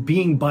 Nathan,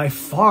 being by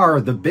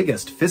far the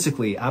biggest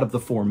physically out of the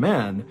 4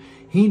 men,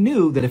 he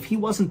knew that if he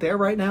wasn't there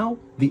right now,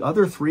 the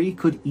other 3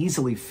 could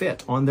easily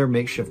fit on their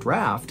makeshift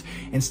raft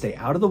and stay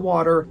out of the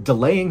water,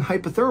 delaying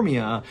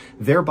hypothermia,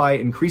 thereby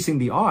increasing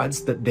the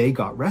odds that they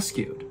got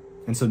rescued.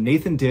 And so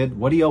Nathan did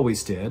what he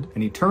always did,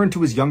 and he turned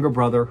to his younger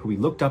brother, who he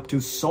looked up to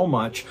so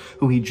much,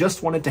 who he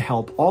just wanted to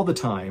help all the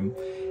time,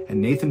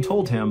 and Nathan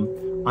told him,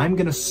 I'm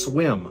going to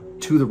swim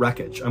to the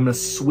wreckage. I'm going to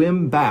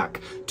swim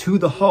back to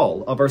the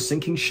hull of our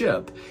sinking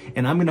ship,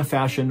 and I'm going to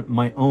fashion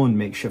my own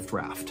makeshift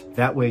raft.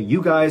 That way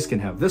you guys can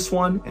have this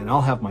one, and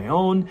I'll have my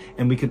own,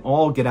 and we can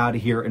all get out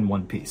of here in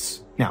one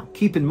piece. Now,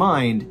 keep in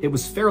mind, it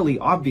was fairly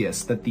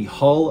obvious that the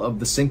hull of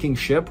the sinking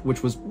ship,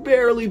 which was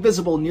barely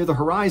visible near the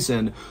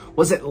horizon,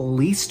 was at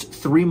least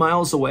 3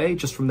 miles away,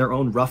 just from their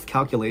own rough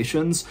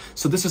calculations.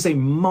 So this is a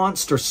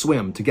monster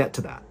swim to get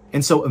to that.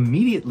 And so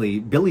immediately,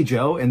 Billy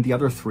Joe and the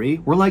other 3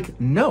 were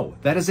like, no,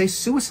 that is a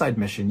suicide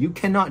mission. You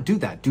cannot do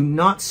that. Do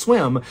not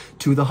swim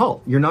to the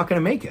hull. You're not going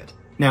to make it.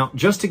 Now,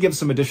 just to give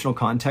some additional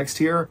context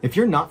here, if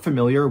you're not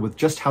familiar with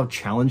just how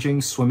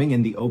challenging swimming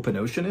in the open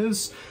ocean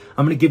is,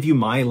 I'm going to give you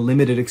my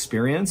limited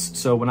experience.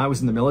 So when I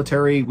was in the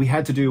military, we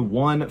had to do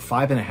 1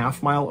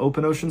 5.5-mile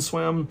open ocean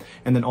swim.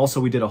 And then also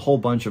we did a whole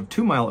bunch of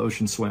 2-mile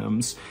ocean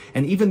swims.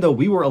 And even though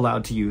we were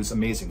allowed to use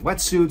amazing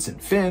wetsuits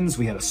and fins,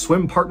 we had a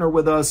swim partner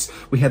with us.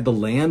 We had the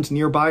land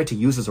nearby to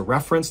use as a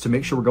reference to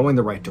make sure we're going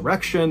the right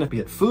direction. We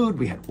had food,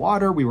 we had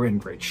water, we were in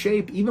great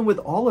shape. Even with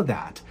all of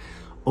that,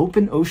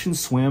 open ocean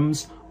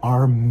swims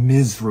are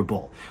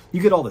miserable.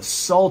 You get all the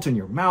salt in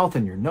your mouth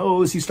and your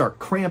nose, you start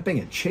cramping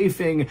and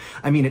chafing.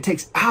 I mean, it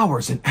takes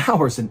hours and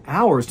hours and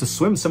hours to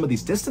swim some of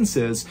these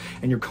distances,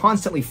 and you're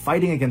constantly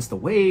fighting against the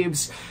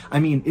waves. I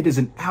mean, it is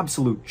an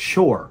absolute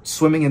chore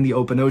swimming in the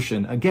open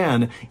ocean,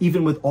 again,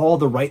 even with all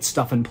the right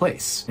stuff in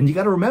place. And you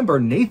gotta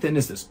remember, Nathan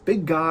is this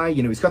big guy,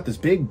 he's got this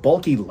big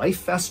bulky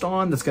life vest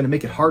on that's gonna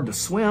make it hard to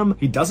swim.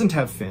 He doesn't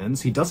have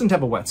fins, he doesn't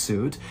have a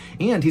wetsuit,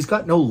 and he's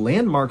got no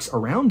landmarks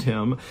around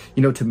him,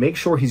 to make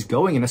sure he's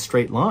going in a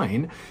straight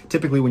line.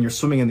 Typically when you're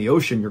swimming in the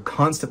ocean, you're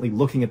constantly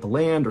looking at the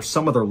land or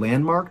some other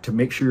landmark to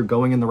make sure you're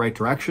going in the right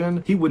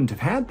direction. He wouldn't have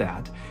had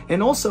that.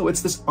 And also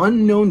it's this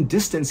unknown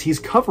distance he's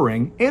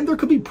covering, and there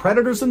could be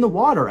predators in the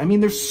water. I mean,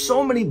 there's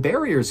so many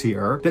barriers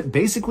here that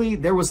basically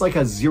there was like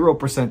a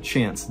 0%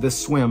 chance this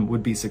swim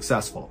would be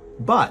successful.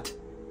 But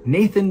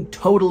Nathan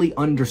totally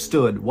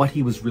understood what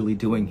he was really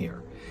doing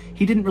here.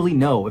 He didn't really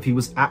know if he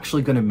was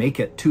actually going to make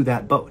it to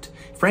that boat.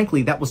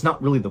 Frankly, that was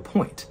not really the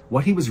point.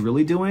 What he was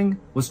really doing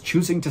was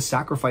choosing to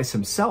sacrifice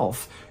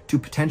himself to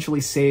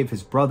potentially save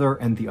his brother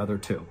and the other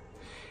 2.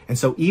 And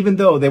so even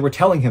though they were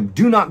telling him,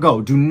 do not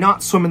go, do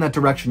not swim in that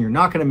direction, you're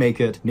not going to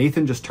make it,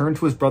 Nathan just turned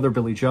to his brother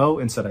Billy Joe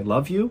and said, I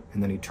love you.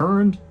 And then he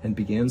turned and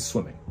began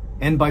swimming.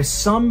 And by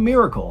some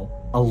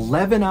miracle,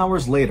 11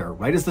 hours later,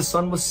 right as the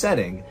sun was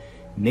setting,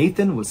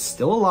 Nathan was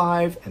still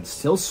alive and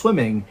still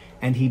swimming,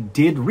 and he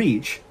did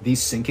reach the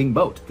sinking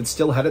boat that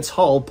still had its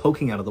hull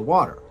poking out of the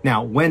water.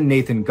 Now, when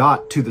Nathan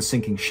got to the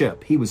sinking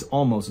ship, he was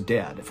almost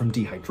dead from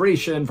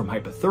dehydration, from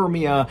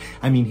hypothermia.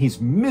 I mean, he's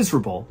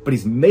miserable, but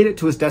he's made it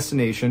to his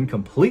destination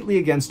completely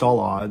against all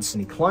odds,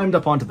 and he climbed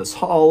up onto this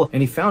hull,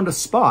 and he found a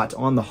spot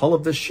on the hull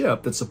of the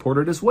ship that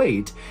supported his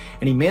weight,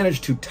 and he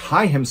managed to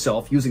tie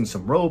himself using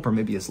some rope or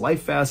maybe his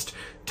life vest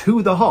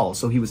to the hull,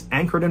 so he was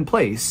anchored in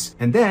place.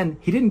 And then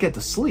he didn't get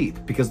to sleep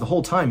because the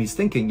whole time he's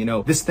thinking,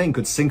 this thing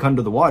could sink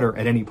under the water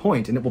at any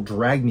point and it will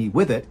drag me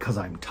with it because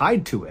I'm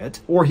tied to it,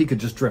 or he could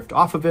just drift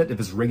off of it if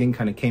his rigging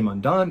kind of came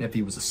undone, if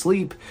he was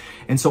asleep.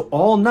 And so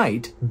all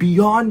night,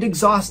 beyond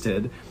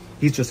exhausted,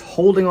 he's just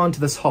holding on to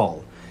this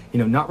hull,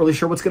 not really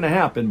sure what's going to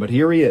happen, but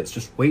here he is,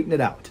 just waiting it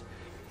out.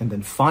 And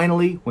then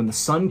finally, when the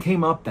sun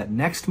came up that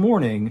next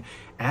morning,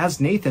 as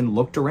Nathan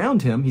looked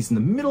around him, he's in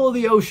the middle of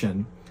the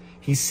ocean,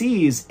 he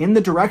sees in the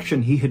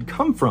direction he had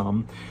come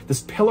from,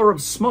 this pillar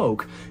of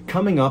smoke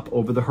coming up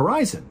over the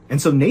horizon.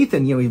 And so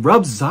Nathan, he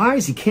rubs his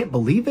eyes, he can't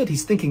believe it.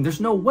 He's thinking, there's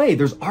no way,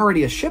 there's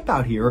already a ship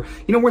out here.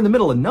 We're in the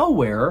middle of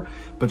nowhere.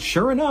 But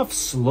sure enough,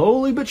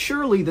 slowly but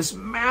surely, this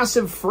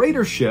massive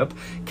freighter ship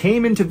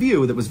came into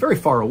view that was very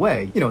far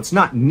away. It's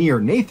not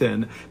near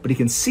Nathan, but he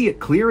can see it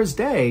clear as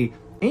day.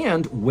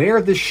 And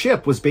where this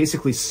ship was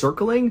basically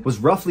circling was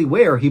roughly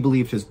where he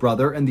believed his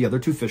brother and the other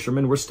two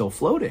fishermen were still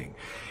floating.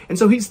 And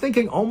so he's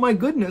thinking, oh my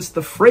goodness,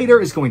 the freighter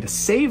is going to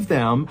save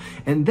them,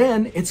 and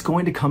then it's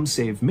going to come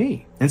save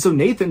me. And so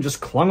Nathan just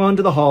clung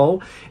onto the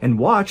hull and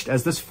watched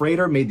as this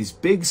freighter made these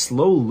big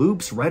slow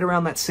loops right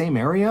around that same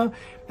area.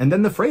 And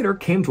then the freighter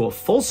came to a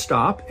full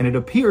stop, and it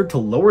appeared to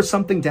lower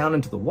something down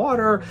into the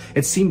water.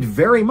 It seemed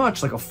very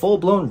much like a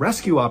full-blown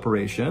rescue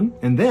operation.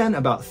 And then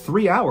about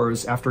 3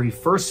 hours after he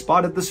first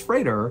spotted this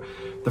freighter,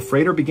 the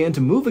freighter began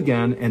to move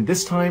again, and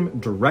this time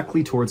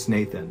directly towards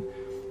Nathan.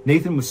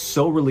 Nathan was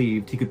so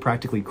relieved he could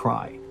practically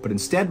cry. But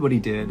instead what he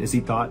did is he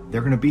thought,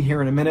 they're going to be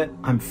here in a minute.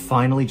 I'm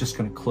finally just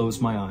going to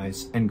close my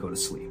eyes and go to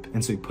sleep.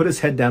 And so he put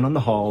his head down on the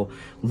hull,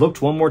 looked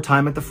one more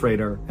time at the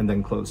freighter, and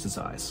then closed his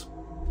eyes.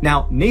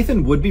 Now,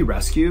 Nathan would be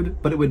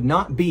rescued, but it would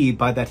not be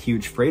by that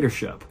huge freighter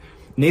ship.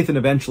 Nathan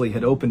eventually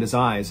had opened his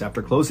eyes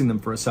after closing them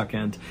for a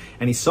second,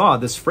 and he saw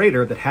this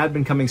freighter that had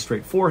been coming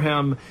straight for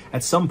him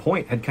at some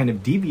point had kind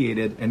of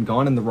deviated and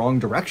gone in the wrong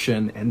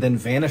direction and then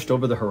vanished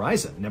over the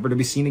horizon, never to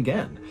be seen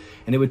again.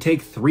 And it would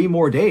take 3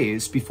 more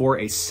days before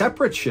a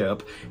separate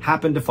ship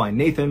happened to find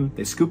Nathan.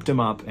 They scooped him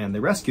up and they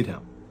rescued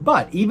him.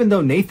 But even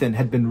though Nathan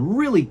had been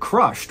really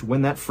crushed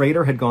when that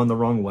freighter had gone the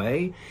wrong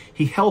way,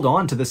 he held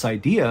on to this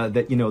idea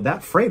that,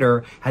 that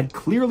freighter had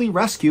clearly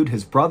rescued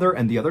his brother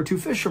and the other two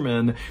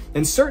fishermen.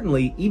 And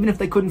certainly, even if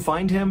they couldn't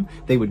find him,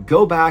 they would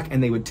go back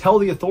and they would tell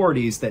the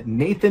authorities that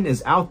Nathan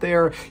is out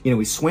there.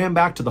 He swam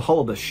back to the hull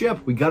of the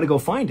ship. We got to go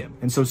find him.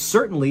 And so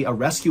certainly a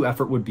rescue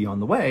effort would be on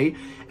the way.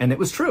 And it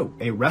was true.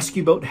 A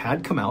rescue boat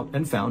had come out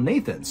and found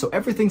Nathan. So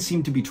everything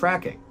seemed to be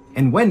tracking.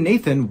 And when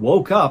Nathan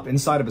woke up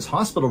inside of his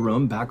hospital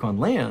room back on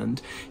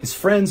land, his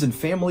friends and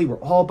family were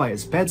all by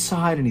his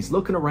bedside, and he's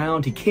looking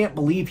around. He can't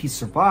believe he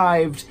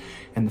survived.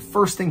 And the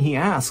first thing he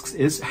asks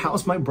is,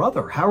 how's my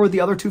brother? How are the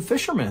other two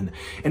fishermen?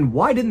 And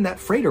why didn't that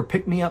freighter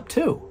pick me up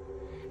too?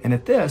 And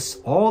at this,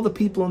 all the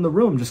people in the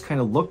room just kind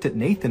of looked at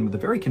Nathan with a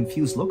very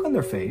confused look on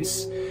their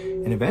face.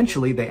 And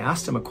eventually they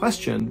asked him a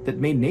question that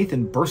made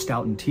Nathan burst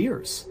out in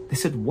tears. They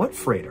said, what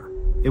freighter?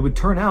 It would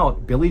turn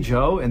out Billy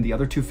Joe and the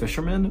other two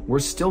fishermen were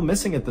still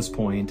missing at this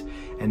point,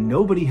 and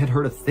nobody had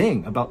heard a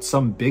thing about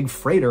some big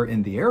freighter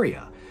in the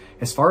area.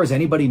 As far as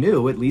anybody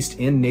knew, at least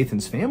in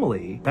Nathan's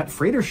family, that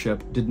freighter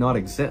ship did not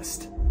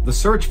exist. The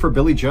search for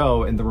Billy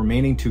Joe and the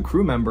remaining 2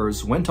 crew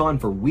members went on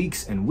for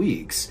weeks and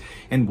weeks,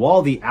 and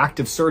while the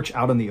active search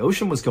out on the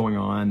ocean was going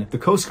on, the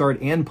Coast Guard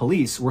and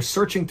police were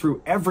searching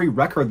through every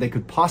record they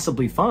could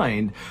possibly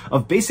find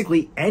of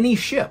basically any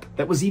ship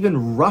that was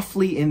even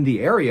roughly in the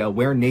area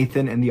where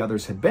Nathan and the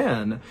others had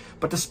been.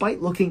 But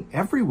despite looking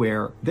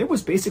everywhere, there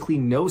was basically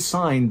no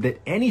sign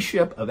that any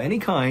ship of any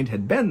kind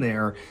had been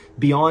there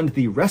beyond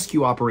the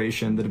rescue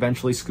operation that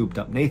eventually scooped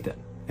up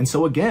Nathan. And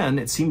so again,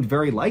 it seemed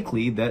very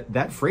likely that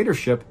that freighter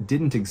ship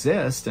didn't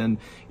exist. And,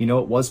 it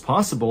was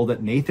possible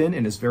that Nathan,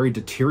 in his very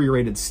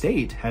deteriorated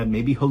state, had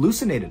maybe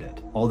hallucinated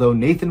it. Although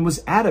Nathan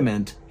was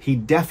adamant, he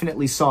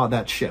definitely saw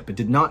that ship. It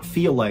did not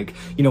feel like,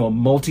 a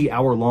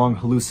multi-hour long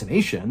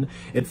hallucination.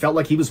 It felt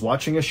like he was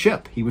watching a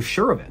ship. He was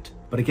sure of it.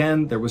 But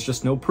again, there was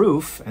just no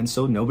proof, and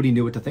so nobody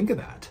knew what to think of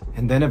that.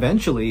 And then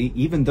eventually,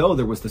 even though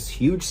there was this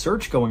huge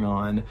search going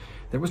on,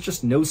 there was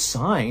just no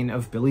sign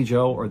of Billy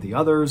Joe or the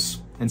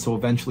others, and so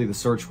eventually the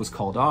search was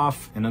called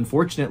off, and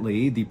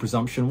unfortunately, the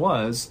presumption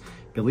was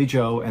Billy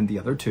Joe and the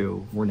other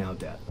 2 were now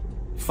dead.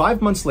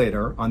 5 months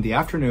later, on the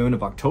afternoon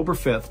of October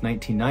 5th,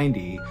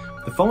 1990,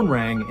 the phone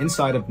rang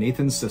inside of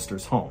Nathan's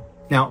sister's home.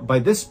 Now, by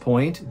this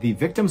point, the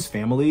victims'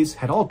 families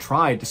had all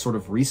tried to sort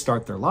of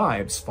restart their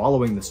lives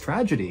following this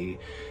tragedy,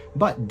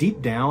 but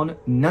deep down,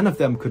 none of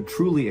them could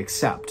truly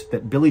accept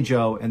that Billy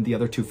Joe and the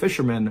other 2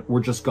 fishermen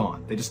were just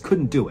gone. They just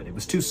couldn't do it. It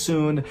was too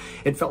soon.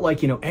 It felt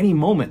like, any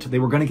moment they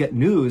were going to get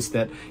news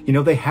that,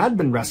 they had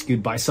been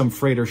rescued by some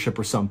freighter ship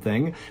or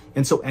something.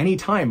 And so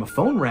anytime a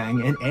phone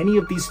rang in any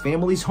of these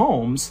families'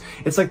 homes,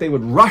 it's like they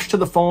would rush to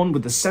the phone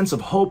with the sense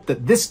of hope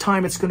that this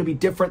time it's going to be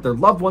different. Their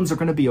loved ones are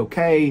going to be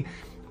okay,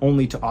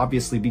 only to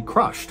obviously be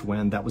crushed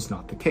when that was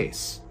not the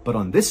case. But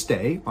on this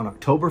day, on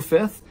October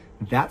 5th,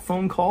 that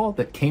phone call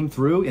that came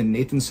through in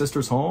Nathan's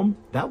sister's home,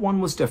 that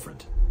one was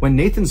different. When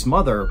Nathan's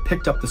mother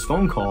picked up this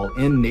phone call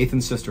in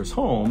Nathan's sister's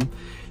home,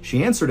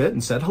 she answered it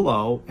and said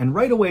hello, and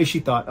right away she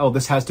thought, oh,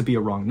 this has to be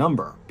a wrong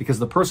number, because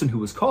the person who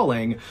was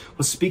calling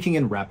was speaking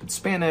in rapid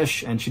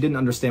Spanish, and she didn't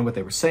understand what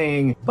they were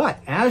saying.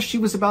 But as she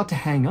was about to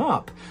hang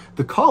up,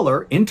 the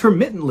caller,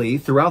 intermittently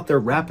throughout their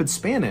rapid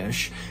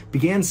Spanish,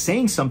 began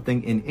saying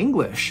something in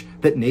English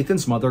that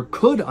Nathan's mother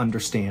could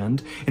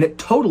understand, and it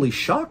totally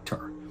shocked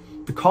her.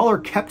 The caller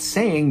kept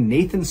saying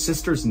Nathan's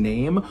sister's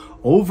name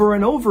over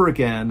and over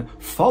again,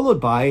 followed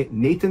by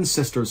Nathan's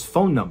sister's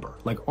phone number,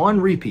 like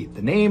on repeat,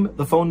 the name,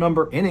 the phone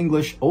number in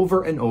English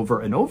over and over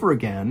and over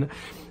again.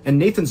 And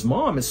Nathan's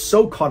mom is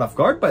so caught off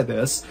guard by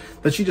this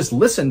that she just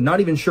listened, not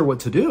even sure what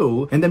to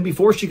do. And then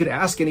before she could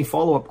ask any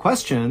follow-up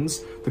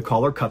questions, the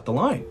caller cut the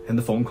line and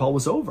the phone call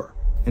was over.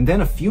 And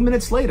then a few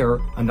minutes later,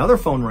 another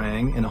phone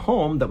rang in a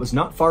home that was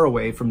not far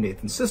away from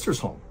Nathan's sister's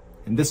home.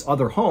 And this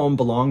other home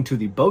belonged to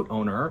the boat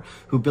owner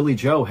who Billy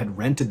Joe had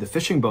rented the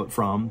fishing boat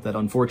from that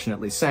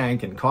unfortunately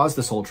sank and caused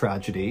this whole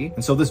tragedy.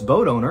 And so this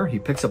boat owner, he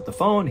picks up the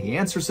phone, he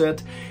answers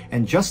it,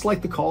 and just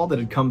like the call that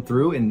had come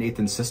through in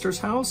Nathan's sister's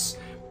house,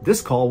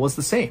 this call was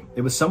the same.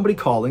 It was somebody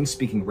calling,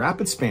 speaking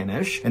rapid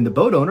Spanish, and the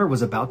boat owner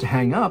was about to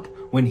hang up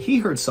when he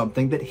heard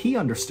something that he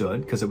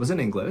understood because it was in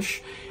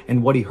English.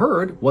 And what he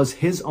heard was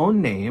his own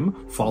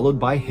name followed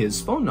by his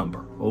phone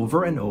number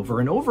over and over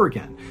and over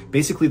again.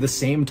 Basically the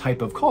same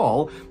type of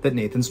call that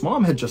Nathan's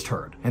mom had just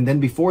heard. And then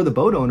before the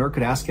boat owner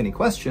could ask any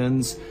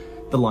questions,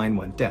 the line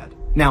went dead.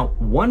 Now,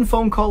 one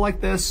phone call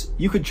like this,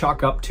 you could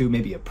chalk up to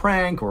maybe a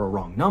prank or a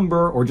wrong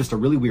number or just a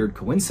really weird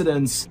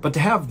coincidence. But to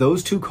have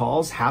those two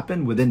calls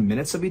happen within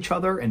minutes of each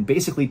other and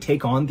basically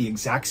take on the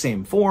exact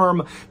same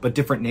form, but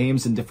different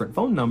names and different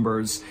phone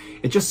numbers,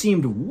 it just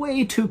seemed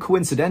way too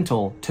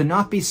coincidental to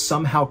not be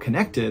somehow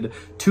connected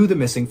to the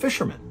missing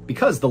fisherman.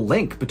 Because the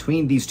link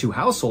between these two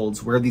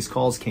households where these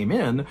calls came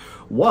in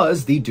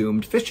was the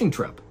doomed fishing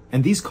trip.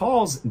 And these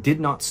calls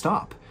did not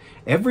stop.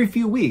 Every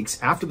few weeks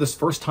after this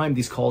first time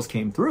these calls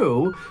came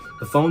through,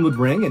 the phone would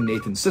ring in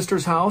Nathan's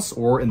sister's house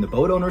or in the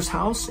boat owner's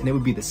house, and it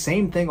would be the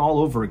same thing all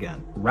over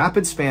again.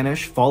 Rapid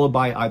Spanish followed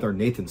by either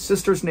Nathan's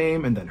sister's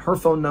name and then her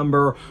phone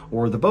number,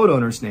 or the boat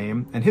owner's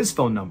name and his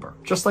phone number.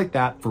 Just like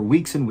that for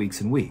weeks and weeks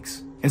and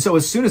weeks. And so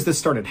as soon as this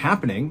started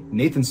happening,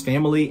 Nathan's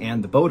family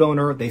and the boat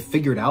owner, they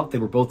figured out they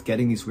were both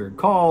getting these weird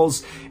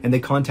calls, and they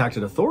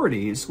contacted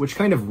authorities, which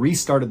kind of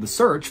restarted the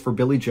search for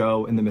Billy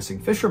Joe and the missing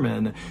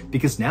fisherman,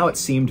 because now it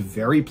seemed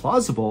very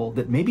plausible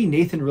that maybe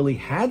Nathan really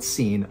had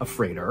seen a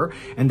freighter,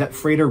 and that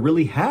freighter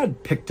really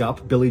had picked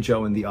up Billy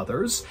Joe and the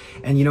others,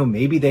 and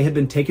maybe they had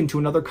been taken to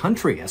another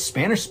country, a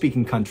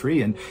Spanish-speaking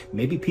country, and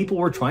maybe people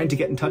were trying to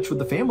get in touch with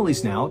the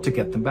families now to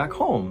get them back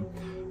home.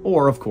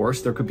 Or, of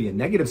course, there could be a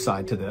negative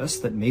side to this,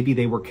 that maybe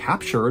they were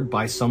captured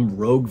by some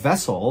rogue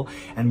vessel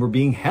and were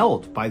being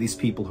held by these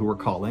people who were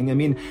calling. I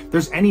mean,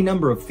 there's any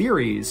number of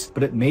theories,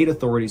 but it made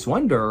authorities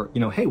wonder,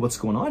 hey, what's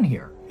going on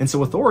here? And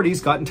so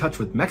authorities got in touch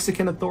with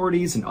Mexican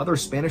authorities and other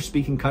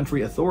Spanish-speaking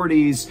country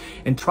authorities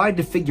and tried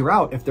to figure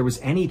out if there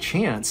was any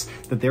chance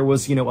that there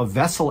was, a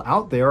vessel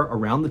out there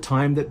around the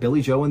time that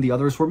Billy Joe and the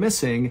others were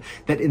missing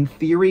that in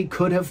theory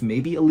could have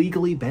maybe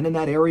illegally been in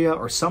that area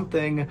or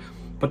something.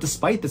 But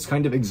despite this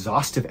kind of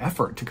exhaustive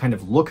effort to kind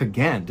of look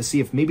again to see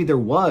if maybe there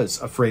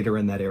was a freighter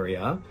in that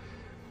area,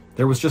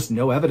 there was just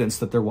no evidence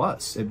that there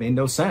was. It made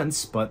no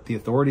sense, but the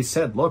authorities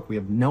said, look, we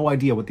have no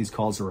idea what these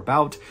calls are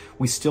about.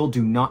 We still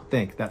do not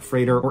think that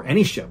freighter or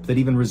any ship that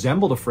even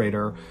resembled a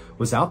freighter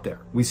was out there.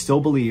 We still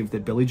believe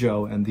that Billy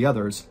Joe and the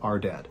others are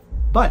dead.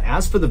 But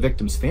as for the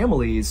victims'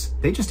 families,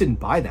 they just didn't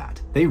buy that.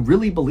 They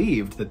really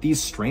believed that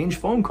these strange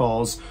phone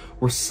calls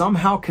were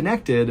somehow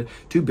connected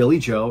to Billy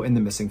Joe and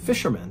the missing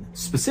fisherman.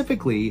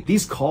 Specifically,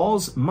 these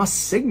calls must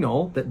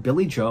signal that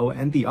Billy Joe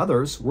and the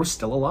others were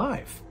still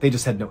alive. They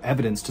just had no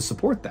evidence to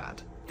support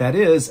that. That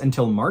is,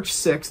 until March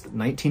 6th,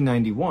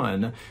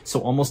 1991, so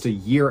almost a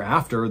year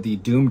after the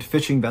doomed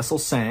fishing vessel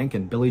sank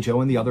and Billy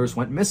Joe and the others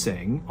went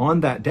missing.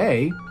 On that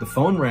day, the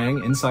phone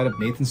rang inside of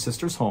Nathan's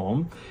sister's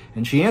home,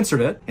 and she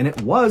answered it, and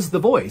it was the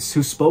voice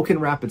who spoke in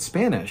rapid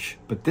Spanish,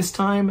 but this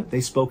time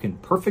they spoke in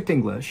perfect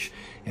English,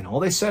 and all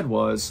they said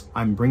was,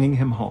 "I'm bringing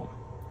him home."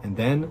 And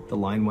then the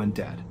line went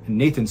dead. And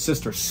Nathan's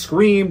sister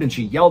screamed and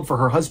she yelled for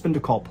her husband to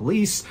call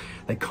police.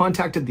 They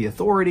contacted the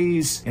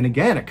authorities. And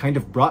again, it kind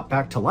of brought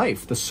back to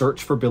life the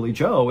search for Billy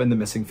Joe and the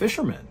missing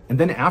fisherman. And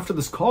then after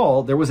this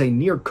call, there was a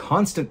near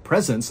constant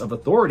presence of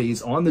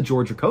authorities on the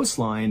Georgia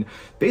coastline,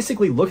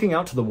 basically looking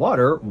out to the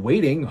water,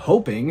 waiting,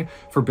 hoping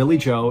for Billy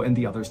Joe and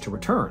the others to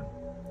return.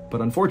 But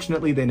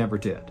unfortunately, they never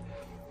did.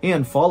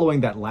 And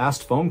following that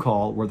last phone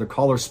call where the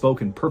caller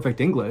spoke in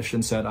perfect English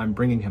and said, "I'm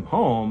bringing him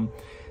home,"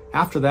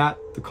 after that,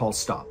 the call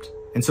stopped.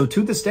 And so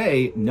to this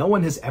day, no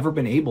one has ever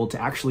been able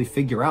to actually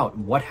figure out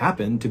what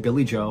happened to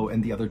Billy Joe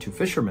and the other two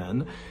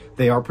fishermen.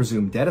 They are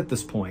presumed dead at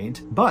this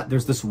point, but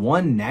there's this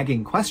one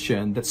nagging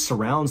question that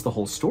surrounds the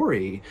whole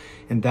story,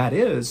 and that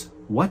is,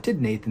 what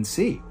did Nathan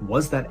see?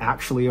 Was that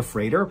actually a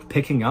freighter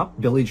picking up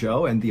Billy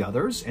Joe and the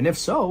others? And if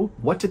so,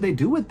 what did they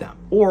do with them?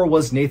 Or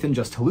was Nathan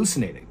just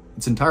hallucinating?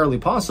 It's entirely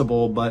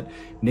possible, but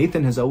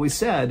Nathan has always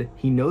said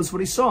he knows what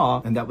he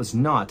saw, and that was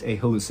not a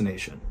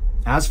hallucination.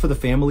 As for the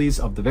families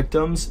of the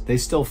victims, they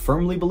still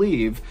firmly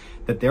believe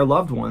that their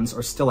loved ones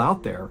are still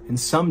out there, and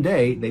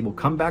someday they will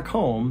come back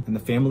home, and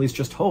the families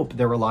just hope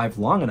they're alive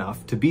long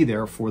enough to be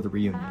there for the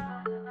reunion.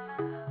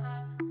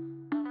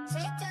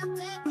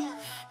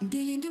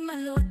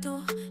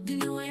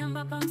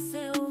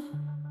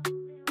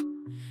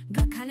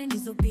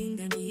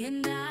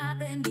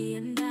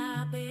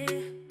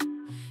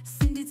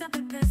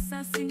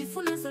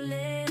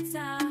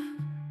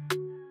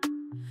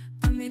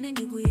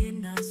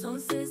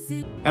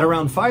 At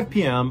around 5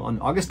 p.m. on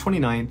August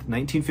 29,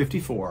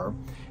 1954,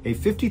 a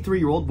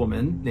 53-year-old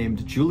woman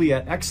named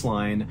Juliet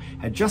Exline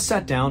had just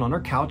sat down on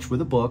her couch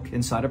with a book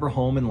inside of her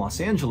home in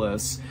Los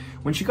Angeles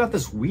when she got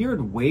this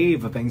weird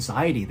wave of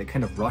anxiety that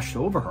kind of rushed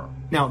over her.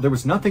 Now, there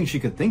was nothing she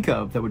could think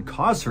of that would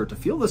cause her to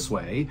feel this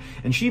way,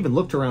 and she even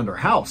looked around her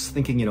house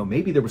thinking,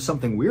 maybe there was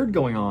something weird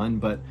going on,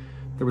 but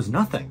there was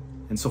nothing.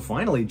 And so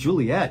finally,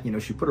 Juliet,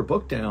 she put her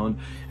book down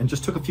and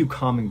just took a few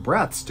calming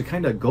breaths to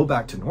kind of go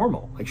back to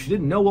normal. Like, she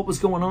didn't know what was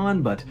going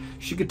on, but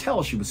she could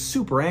tell she was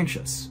super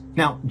anxious.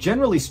 Now,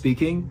 generally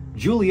speaking,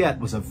 Juliet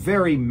was a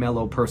very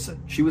mellow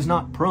person. She was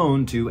not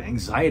prone to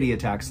anxiety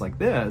attacks like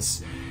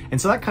this,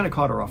 and so that kind of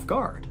caught her off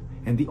guard.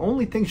 And the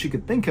only thing she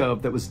could think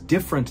of that was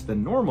different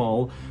than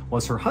normal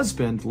was her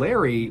husband,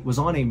 Larry, was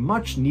on a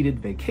much needed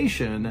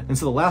vacation. And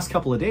so the last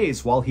couple of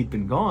days while he'd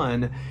been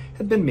gone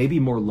had been maybe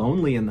more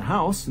lonely in the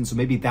house. And so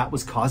maybe that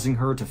was causing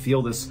her to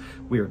feel this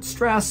weird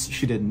stress.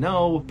 She didn't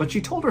know, but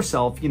she told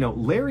herself,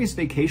 Larry's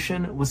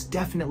vacation was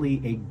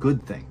definitely a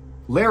good thing.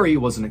 Larry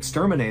was an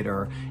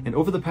exterminator, and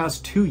over the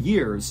past 2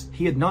 years,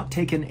 he had not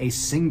taken a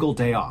single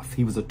day off.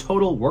 He was a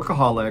total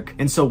workaholic,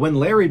 and so when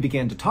Larry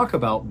began to talk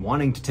about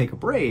wanting to take a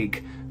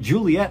break,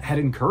 Juliet had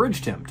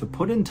encouraged him to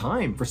put in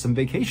time for some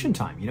vacation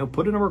time,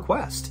 put in a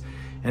request.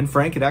 And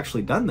Frank had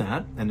actually done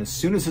that, and as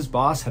soon as his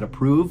boss had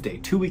approved a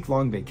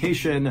 2-week-long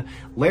vacation,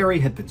 Larry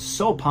had been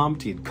so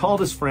pumped, he had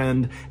called his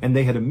friend, and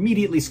they had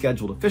immediately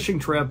scheduled a fishing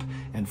trip,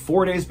 and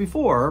 4 days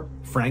before,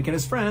 Frank and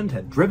his friend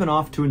had driven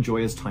off to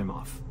enjoy his time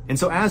off. And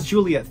so as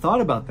Juliet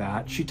thought about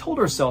that, she told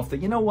herself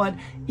that,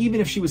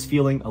 even if she was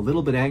feeling a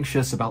little bit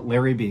anxious about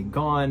Larry being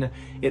gone,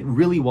 it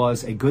really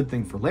was a good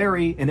thing for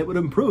Larry, and it would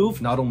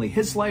improve not only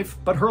his life,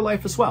 but her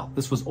life as well.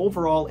 This was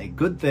overall a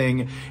good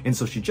thing, and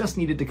so she just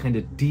needed to kind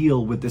of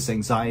deal with this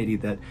anxiety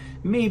that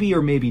maybe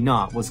or maybe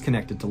not was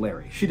connected to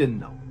Larry. She didn't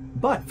know.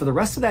 But for the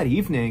rest of that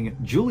evening,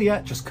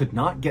 Juliet just could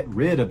not get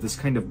rid of this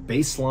kind of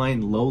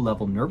baseline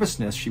low-level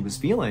nervousness she was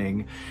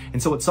feeling.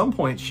 And so at some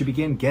point, she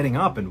began getting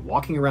up and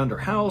walking around her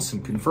house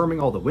and confirming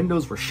all the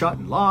windows were shut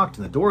and locked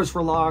and the doors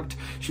were locked.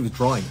 She was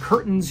drawing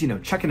curtains,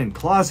 checking in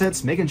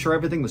closets, making sure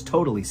everything was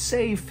totally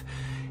safe.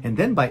 And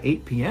then by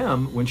 8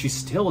 p.m., when she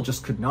still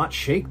just could not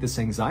shake this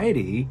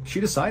anxiety, she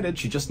decided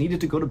she just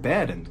needed to go to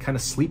bed and kind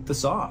of sleep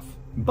this off.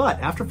 But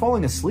after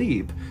falling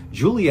asleep,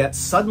 Juliet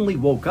suddenly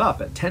woke up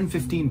at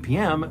 10:15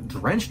 p.m.,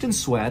 drenched in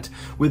sweat,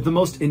 with the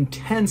most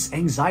intense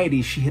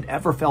anxiety she had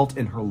ever felt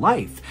in her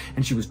life.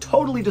 And she was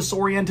totally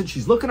disoriented.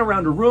 She's looking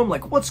around her room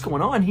like, what's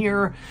going on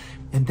here?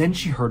 And then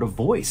she heard a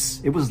voice.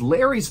 It was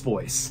Larry's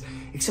voice,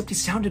 except he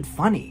sounded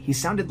funny. He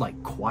sounded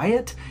like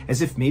quiet,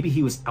 as if maybe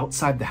he was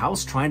outside the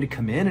house trying to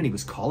come in and he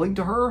was calling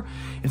to her.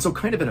 And so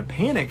kind of in a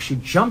panic, she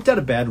jumped out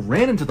of bed,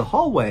 ran into the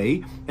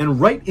hallway, and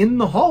right in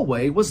the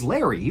hallway was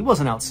Larry. He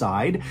wasn't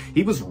outside.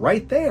 He was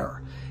right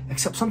there.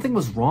 Except something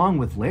was wrong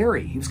with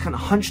Larry. He was kind of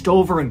hunched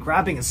over and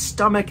grabbing his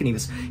stomach, and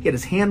he had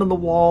his hand on the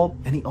wall,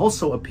 and he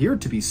also appeared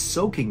to be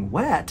soaking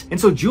wet. And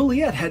so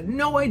Juliet had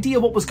no idea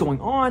what was going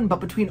on, but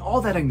between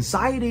all that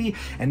anxiety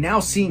and now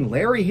seeing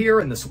Larry here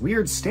in this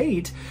weird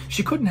state,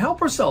 she couldn't help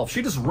herself.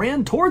 She just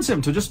ran towards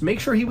him to just make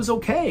sure he was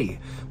okay.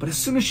 But as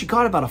soon as she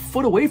got about a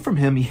foot away from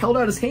him, he held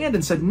out his hand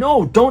and said,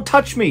 "No, don't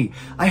touch me.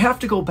 I have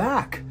to go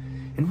back."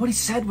 And what he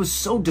said was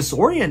so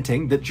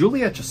disorienting that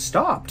Juliet just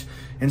stopped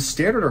and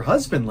stared at her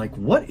husband like,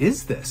 what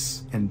is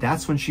this? And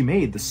that's when she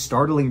made the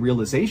startling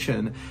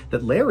realization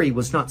that Larry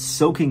was not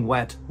soaking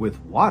wet with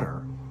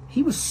water.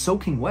 He was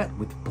soaking wet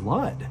with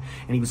blood,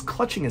 and he was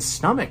clutching his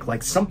stomach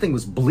like something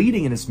was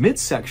bleeding in his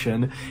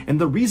midsection. And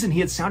the reason he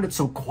had sounded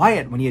so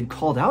quiet when he had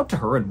called out to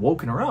her and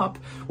woken her up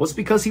was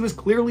because he was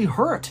clearly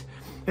hurt.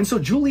 And so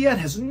Juliet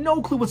has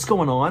no clue what's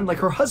going on. Like,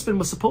 her husband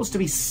was supposed to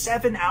be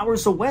 7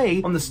 hours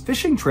away on this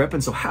fishing trip.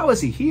 And so how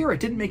is he here? It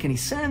didn't make any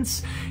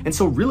sense. And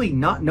so really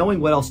not knowing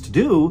what else to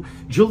do,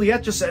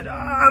 Juliet just said,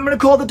 I'm going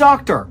to call the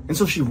doctor. And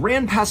so she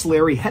ran past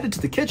Larry, headed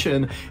to the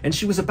kitchen, and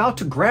she was about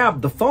to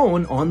grab the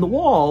phone on the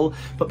wall.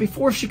 But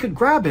before she could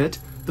grab it,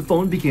 the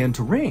phone began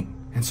to ring.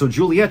 And so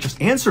Juliet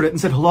just answered it and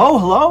said, hello,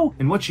 hello.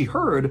 And what she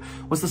heard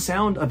was the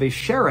sound of a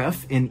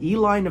sheriff in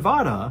Ely,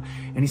 Nevada.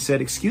 And he said,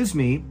 excuse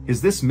me,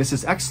 is this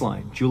Mrs.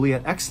 Exline,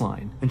 Juliet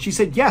Exline? And she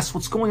said, yes,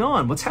 what's going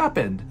on? What's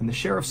happened? And the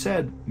sheriff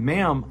said,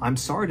 ma'am, I'm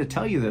sorry to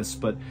tell you this,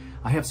 but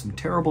I have some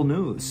terrible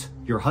news.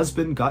 Your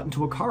husband got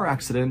into a car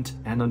accident,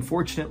 and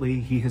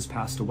unfortunately, he has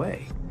passed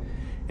away.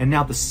 And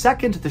now the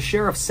second the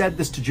sheriff said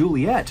this to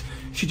Juliet,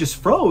 she just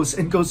froze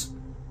and goes,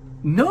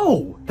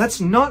 no, that's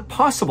not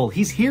possible.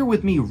 He's here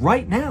with me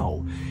right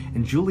now.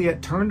 And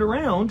Juliet turned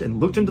around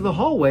and looked into the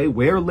hallway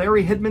where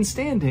Larry had been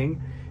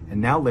standing, and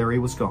now Larry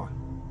was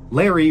gone.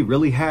 Larry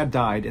really had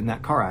died in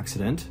that car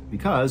accident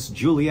because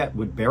Juliet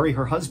would bury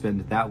her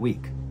husband that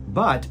week.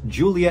 But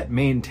Juliet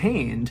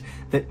maintained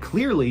that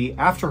clearly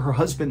after her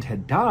husband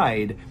had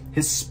died,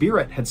 his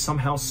spirit had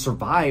somehow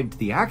survived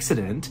the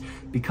accident,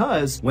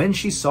 because when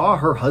she saw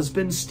her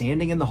husband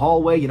standing in the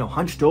hallway,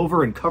 hunched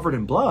over and covered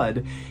in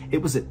blood,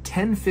 it was at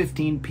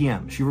 10:15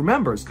 p.m. She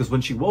remembers because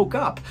when she woke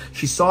up,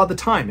 she saw the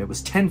time. It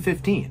was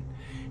 10:15.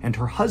 And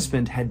her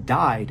husband had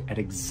died at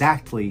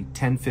exactly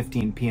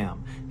 10:15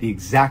 p.m., the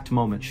exact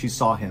moment she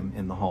saw him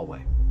in the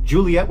hallway.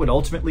 Juliet would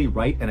ultimately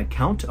write an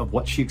account of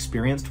what she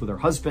experienced with her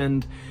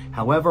husband.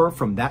 However,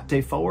 from that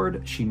day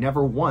forward, she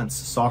never once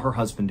saw her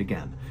husband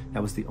again.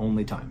 That was the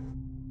only time.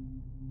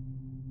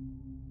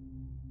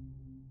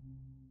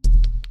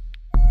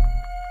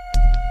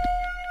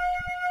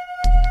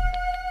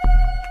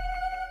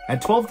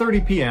 At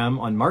 12:30 p.m.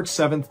 on March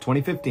 7th,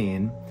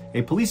 2015,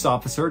 a police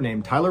officer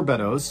named Tyler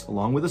Beddoes,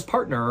 along with his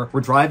partner,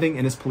 were driving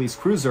in his police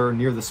cruiser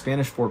near the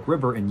Spanish Fork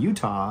River in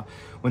Utah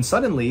when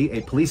suddenly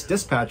a police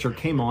dispatcher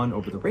came on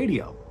over the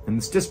radio. And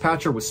this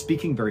dispatcher was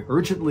speaking very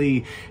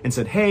urgently and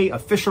said, "Hey, a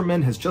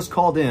fisherman has just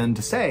called in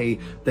to say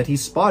that he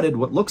spotted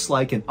what looks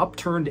like an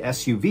upturned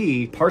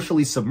SUV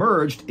partially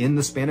submerged in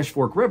the Spanish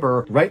Fork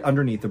River right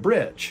underneath the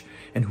bridge.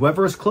 And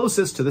whoever is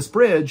closest to this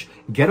bridge,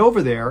 get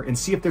over there and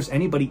see if there's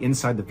anybody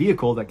inside the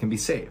vehicle that can be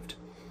saved."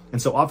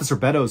 And so Officer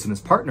Beddoes and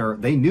his partner,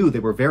 they knew they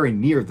were very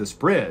near this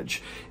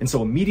bridge. And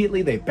so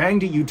immediately they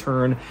banged a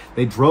U-turn,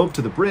 they drove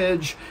to the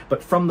bridge,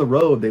 but from the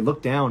road, they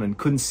looked down and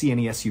couldn't see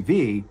any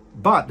SUV.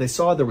 But they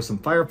saw there were some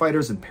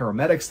firefighters and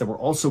paramedics that were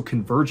also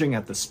converging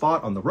at the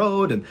spot on the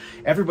road, and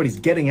everybody's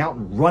getting out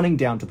and running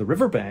down to the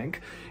riverbank.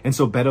 And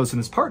so Beddoes and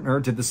his partner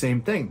did the same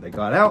thing. They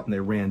got out and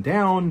they ran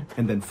down.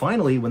 And then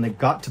finally, when they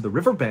got to the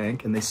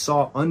riverbank and they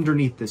saw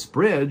underneath this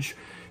bridge,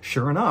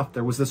 sure enough,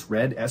 there was this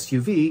red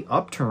SUV,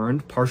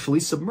 upturned, partially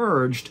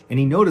submerged, and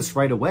he noticed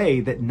right away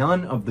that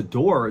none of the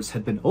doors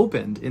had been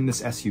opened in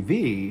this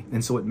SUV,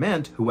 and so it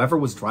meant whoever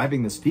was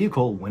driving this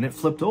vehicle when it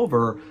flipped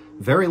over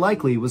very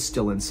likely was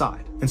still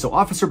inside. And so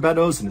Officer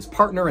Beddoes and his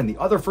partner and the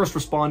other first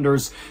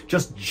responders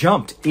just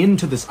jumped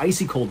into this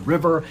icy cold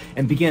river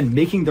and began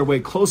making their way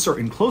closer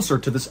and closer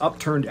to this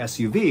upturned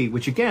SUV,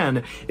 which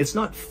again, it's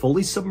not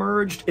fully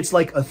submerged. It's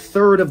like a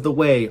third of the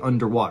way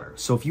underwater.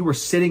 So if you were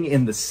sitting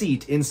in the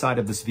seat inside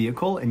of this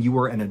vehicle and you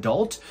were an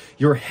adult,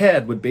 your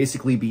head would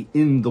basically be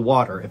in the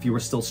water if you were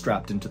still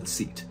strapped into the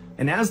seat.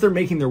 And as they're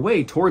making their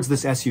way towards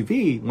this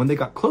SUV, when they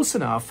got close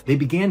enough, they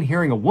began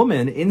hearing a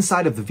woman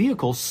inside of the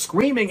vehicle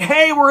screaming,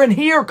 "Hey, we're in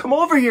here! Come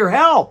over here,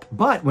 help!"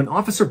 But when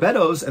Officer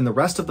Beddoes and the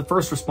rest of the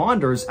first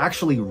responders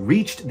actually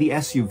reached the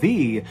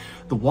SUV,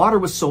 the water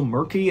was so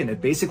murky and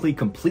it basically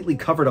completely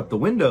covered up the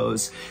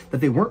windows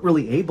that they weren't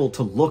really able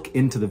to look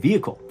into the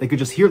vehicle. They could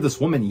just hear this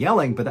woman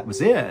yelling, but that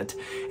was it.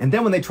 And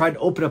then when they tried to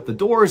open up the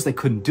doors, they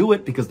couldn't do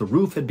it because the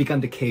roof had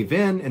begun to cave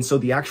in, and so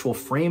the actual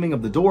framing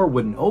of the door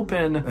wouldn't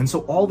open. And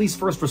so all these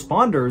first responders,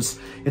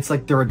 it's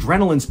like their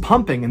adrenaline's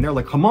pumping and they're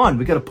like, "Come on,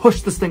 we got to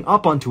push this thing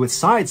up onto its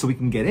side so we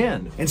can get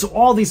in." And so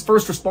all these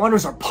first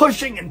responders are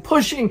pushing and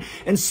pushing,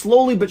 and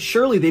slowly but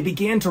surely they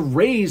began to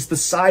raise the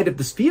side of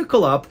this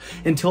vehicle up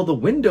until the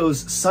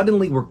windows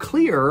suddenly were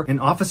clear,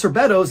 and Officer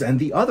Beddoes and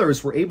the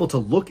others were able to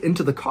look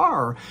into the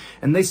car,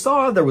 and they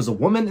saw there was a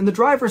woman in the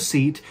driver's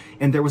seat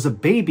and there was a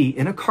baby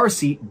in a car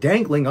seat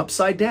dangling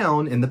upside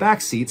down in the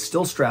back seat,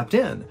 still strapped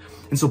in.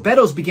 And so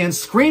Beddoes began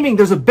screaming,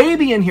 "There's a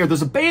baby in here,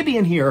 there's a baby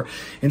in here."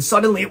 And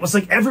suddenly it was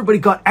like everybody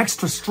got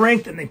extra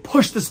strength and they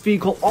pushed this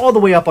vehicle all the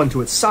way up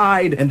onto its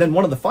side. And then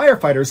one of the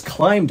firefighters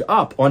climbed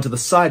up onto the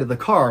side of the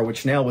car,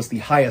 which now was the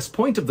highest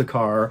point of the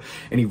car.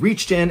 And he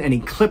reached in and he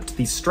clipped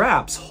these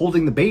straps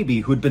holding the baby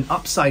who had been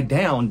upside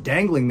down,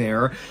 dangling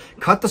there,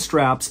 cut the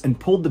straps and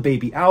pulled the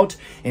baby out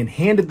and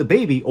handed the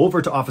baby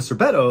over to Officer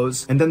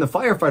Beddoes. And then the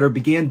firefighter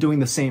began doing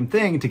the same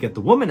thing to get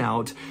the woman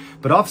out.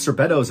 But Officer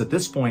Beddoes at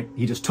this point,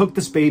 he just took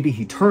this baby,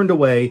 he turned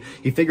away,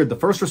 he figured the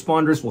first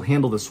responders will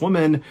handle this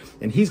woman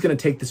and he's going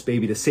to take this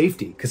baby to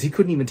safety because he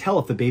couldn't even tell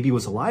if the baby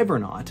was alive or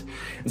not.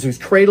 And so he's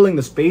cradling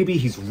this baby,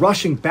 he's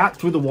rushing back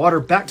through the water,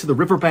 back to the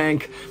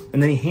riverbank,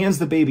 and then he hands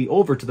the baby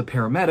over to the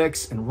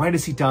paramedics. And right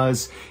as he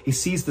does, he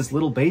sees this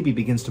little baby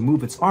begins to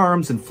move its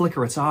arms and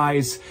flicker its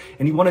eyes,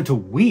 and he wanted to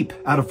weep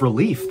out of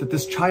relief that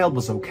this child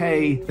was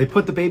okay. They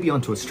put the baby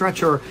onto a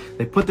stretcher,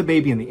 they put the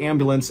baby in the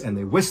ambulance, and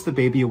they whisked the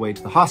baby away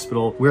to the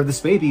hospital where this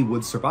baby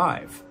would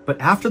survive.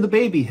 But after the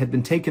baby had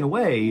been taken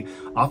away,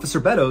 Officer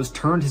Beddoes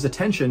turned his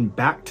attention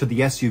back to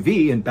the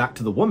SUV and back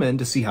to the woman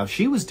to see how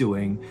she was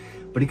doing.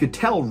 But he could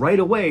tell right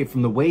away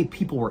from the way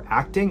people were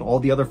acting, all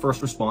the other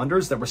first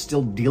responders that were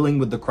still dealing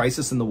with the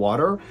crisis in the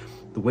water,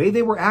 the way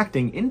they were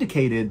acting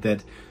indicated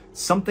that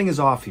something is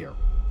off here.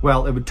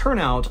 Well, it would turn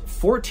out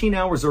 14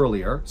 hours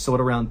earlier, so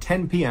at around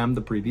 10 p.m.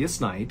 the previous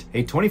night,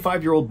 a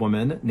 25-year-old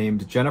woman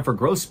named Jennifer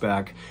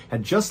Grossbeck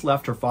had just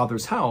left her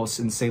father's house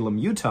in Salem,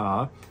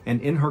 Utah,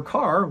 and in her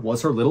car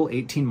was her little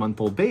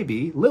 18-month-old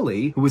baby,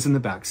 Lily, who was in the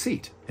back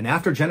seat. And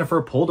after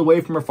Jennifer pulled away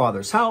from her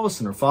father's house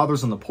and her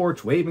father's on the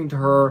porch waving to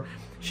her,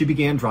 she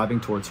began driving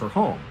towards her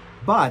home.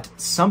 But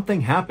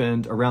something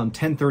happened around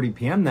 10:30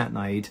 p.m. that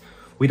night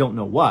We don't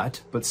know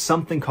what, but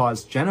something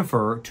caused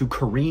Jennifer to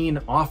careen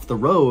off the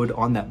road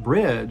on that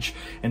bridge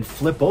and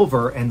flip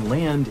over and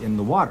land in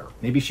the water.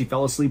 Maybe she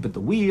fell asleep at the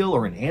wheel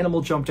or an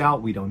animal jumped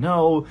out, we don't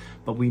know,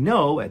 but we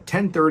know at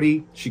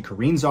 10:30 she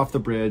careens off the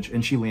bridge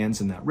and she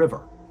lands in that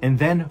river. And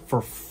then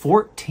for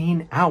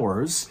 14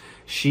 hours,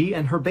 she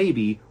and her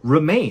baby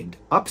remained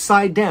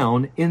upside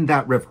down in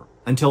that river.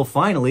 Until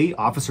finally,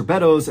 Officer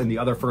Beddoes and the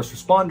other first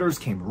responders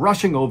came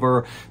rushing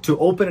over to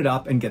open it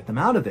up and get them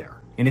out of there.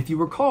 And if you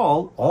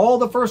recall, all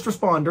the first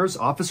responders,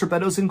 Officer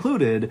Beddoes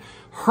included,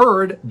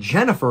 heard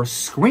Jennifer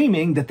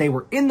screaming that they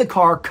were in the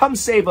car, come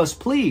save us,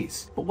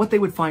 please. But what they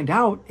would find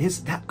out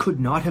is that could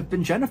not have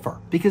been Jennifer,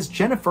 because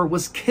Jennifer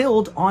was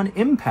killed on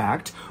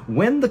impact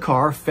when the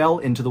car fell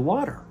into the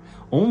water.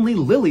 Only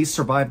Lily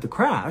survived the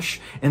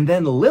crash, and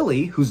then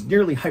Lily, who's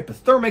nearly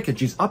hypothermic and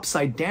she's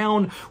upside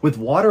down with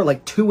water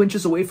like 2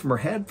 inches away from her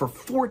head, for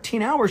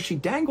 14 hours she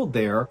dangled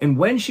there, and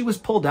when she was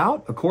pulled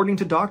out, according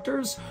to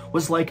doctors,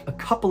 was like a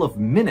couple of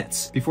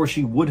minutes before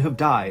she would have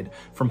died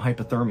from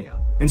hypothermia.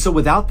 And so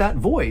without that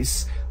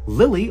voice,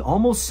 Lily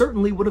almost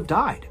certainly would have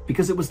died,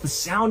 because it was the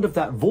sound of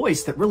that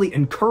voice that really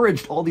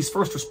encouraged all these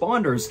first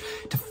responders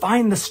to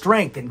find the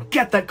strength and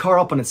get that car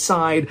up on its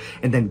side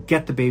and then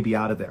get the baby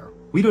out of there.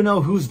 We don't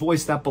know whose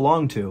voice that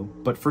belonged to,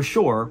 but for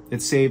sure,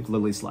 it saved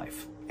Lily's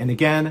life. And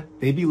again,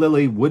 baby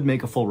Lily would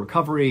make a full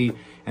recovery,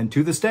 and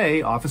to this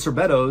day, Officer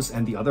Beddoes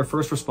and the other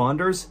first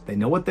responders, they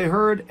know what they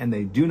heard, and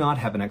they do not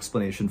have an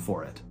explanation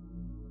for it.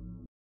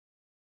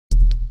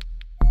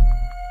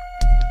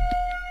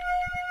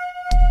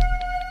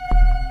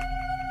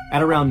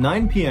 At around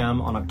 9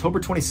 p.m. on October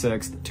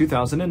 26,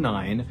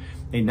 2009,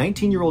 a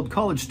 19-year-old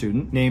college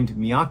student named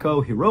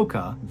Miyako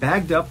Hiroka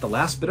bagged up the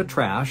last bit of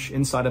trash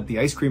inside of the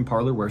ice cream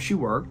parlor where she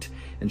worked,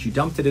 and she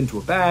dumped it into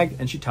a bag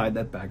and she tied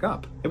that bag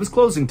up. It was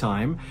closing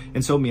time,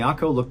 and so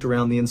Miyako looked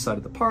around the inside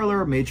of the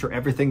parlor, made sure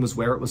everything was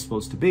where it was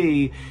supposed to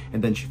be,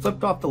 and then she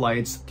flipped off the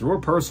lights, threw her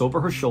purse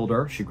over her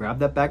shoulder, she grabbed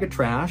that bag of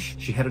trash,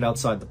 she headed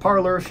outside the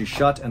parlor, she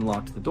shut and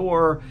locked the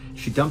door,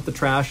 she dumped the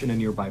trash in a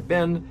nearby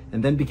bin,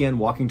 and then began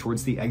walking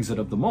towards the exit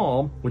of the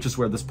mall, which is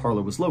where this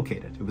parlor was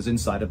located. It was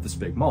inside of this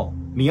big mall.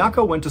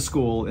 Miyako went to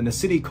school in a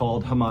city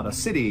called Hamada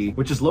City,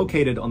 which is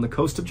located on the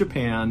coast of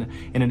Japan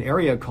in an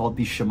area called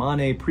the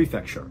Shimane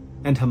Prefecture.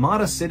 And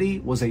Hamada City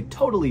was a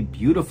totally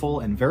beautiful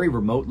and very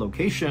remote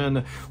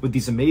location with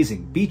these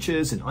amazing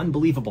beaches and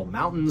unbelievable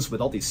mountains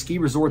with all these ski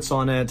resorts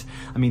on it.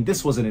 I mean,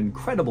 this was an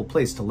incredible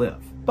place to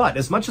live. But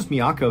as much as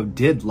Miyako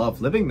did love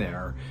living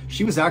there,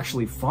 she was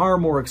actually far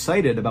more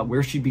excited about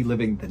where she'd be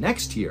living the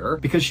next year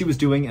because she was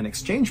doing an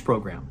exchange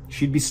program.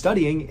 She'd be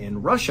studying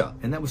in Russia,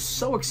 and that was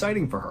so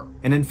exciting for her.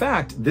 And in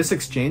fact, this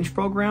exchange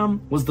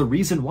program was the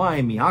reason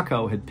why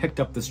Miyako had picked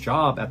up this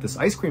job at this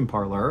ice cream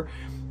parlor,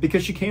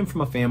 because she came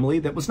from a family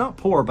that was not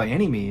poor by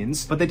any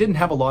means, but they didn't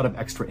have a lot of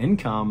extra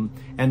income,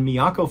 and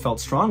Miyako felt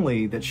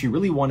strongly that she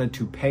really wanted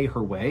to pay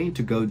her way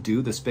to go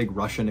do this big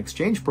Russian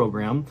exchange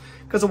program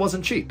because it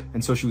wasn't cheap,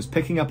 and so she was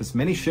picking up as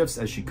many shifts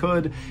as she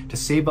could to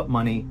save up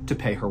money to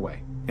pay her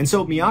way. And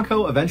so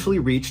Miyako eventually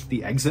reached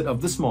the exit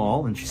of this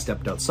mall, and she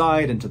stepped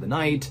outside into the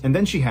night, and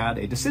then she had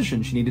a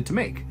decision she needed to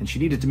make, and she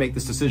needed to make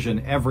this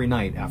decision every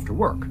night after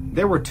work.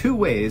 There were two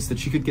ways that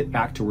she could get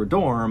back to her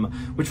dorm,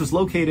 which was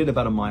located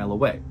about a mile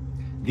away.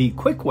 The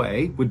quick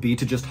way would be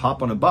to just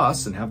hop on a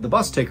bus and have the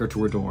bus take her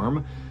to her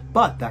dorm,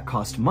 but that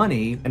cost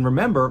money, and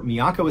remember,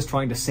 Miyako is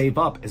trying to save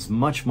up as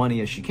much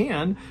money as she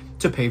can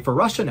to pay for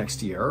Russia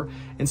next year,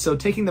 and so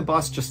taking the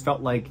bus just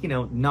felt like,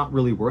 not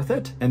really worth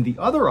it. And the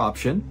other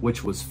option,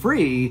 which was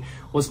free,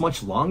 was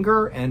much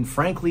longer and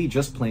frankly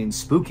just plain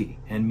spooky,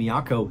 and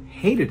Miyako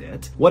hated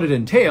it. What it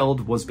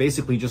entailed was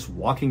basically just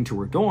walking to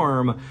her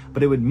dorm,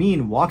 but it would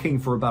mean walking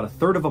for about a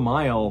third of a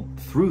mile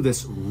through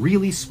this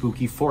really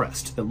spooky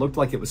forest that looked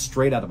like it was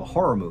straight out of a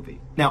horror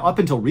movie. Now, up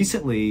until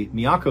recently,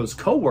 Miyako's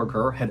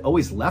coworker had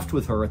always left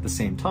with her at the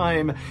same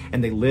time,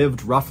 and they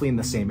lived roughly in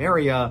the same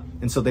area,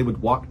 and so they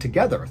would walk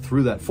together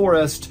through that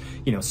forest,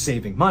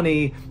 saving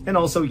money, and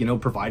also,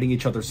 providing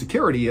each other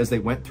security as they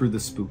went through the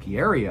spooky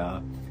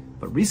area.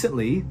 But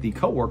recently, the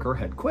coworker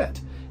had quit,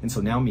 and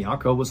so now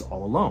Miyako was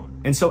all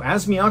alone. And so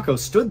as Miyako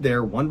stood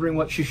there wondering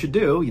what she should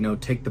do,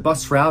 take the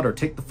bus route or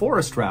take the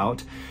forest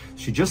route,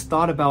 she just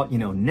thought about,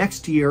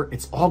 next year,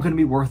 it's all going to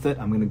be worth it.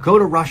 I'm going to go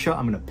to Russia.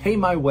 I'm going to pay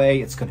my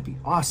way. It's going to be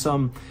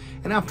awesome.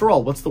 And after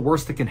all, what's the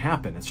worst that can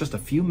happen? It's just a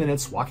few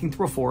minutes walking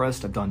through a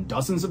forest I've done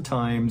dozens of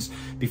times.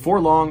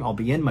 Before long, I'll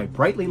be in my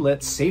brightly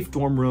lit, safe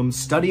dorm room,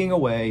 studying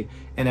away,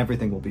 and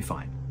everything will be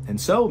fine. And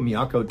so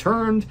Miyako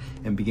turned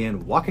and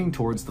began walking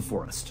towards the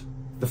forest.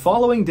 The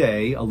following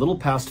day, a little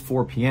past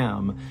 4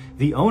 p.m.,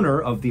 the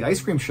owner of the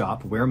ice cream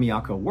shop where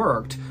Miyako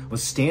worked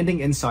was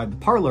standing inside the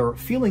parlor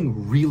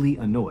feeling really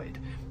annoyed,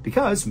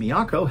 because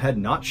Miyako had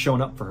not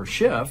shown up for her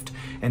shift,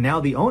 and now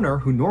the owner,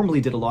 who normally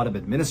did a lot of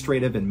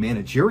administrative and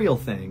managerial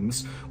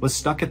things, was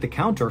stuck at the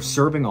counter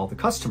serving all the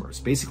customers,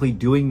 basically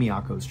doing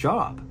Miyako's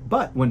job.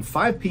 But when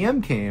 5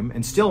 p.m. came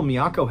and still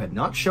Miyako had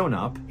not shown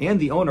up, and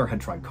the owner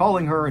had tried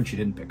calling her and she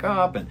didn't pick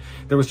up, and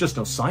there was just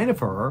no sign of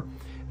her,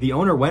 the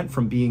owner went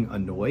from being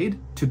annoyed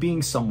to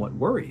being somewhat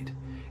worried.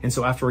 And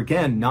so after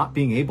again not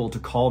being able to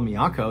call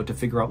Miyako to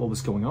figure out what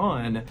was going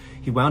on,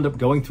 he wound up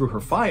going through her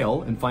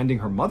file and finding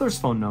her mother's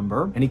phone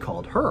number, and he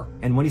called her.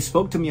 And when he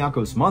spoke to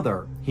Miyako's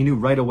mother, he knew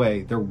right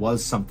away there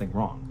was something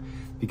wrong.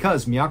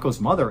 Because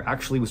Miyako's mother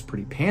actually was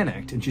pretty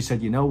panicked, and she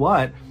said, you know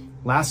what?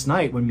 Last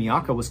night when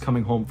Miyako was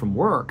coming home from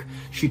work,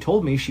 she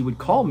told me she would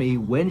call me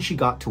when she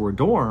got to her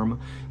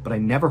dorm, but I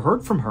never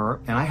heard from her,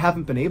 and I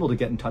haven't been able to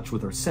get in touch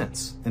with her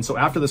since. And so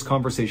after this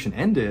conversation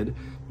ended,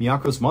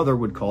 Miyako's mother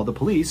would call the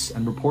police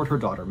and report her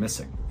daughter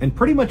missing. And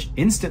pretty much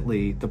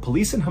instantly, the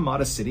police in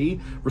Hamada City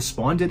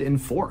responded in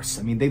force.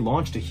 I mean, they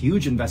launched a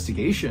huge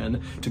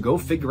investigation to go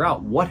figure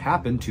out what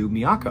happened to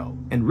Miyako.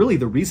 And really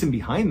the reason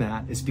behind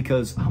that is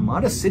because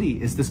Hamada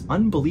City is this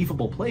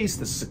unbelievable place,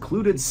 this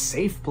secluded,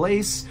 safe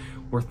place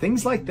where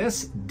things like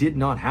this did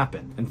not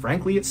happen. And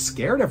frankly, it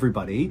scared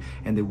everybody,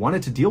 and they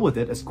wanted to deal with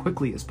it as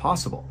quickly as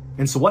possible.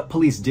 And so what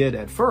police did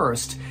at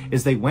first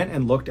is they went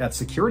and looked at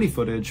security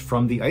footage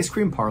from the ice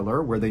cream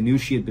parlor where they knew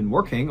she had been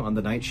working on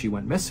the night she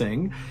went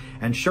missing.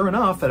 And sure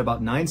enough, at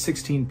about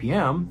 9:16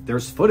 p.m.,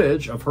 there's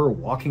footage of her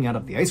walking out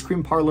of the ice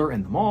cream parlor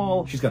in the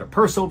mall. She's got a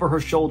purse over her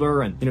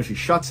shoulder, and she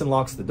shuts and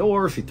locks the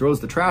door, she throws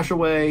the trash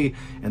away,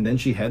 and then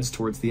she heads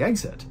towards the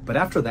exit. But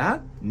after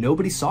that,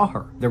 nobody saw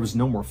her. There was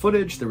no more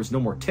footage, there was no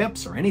more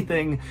tips or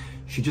anything.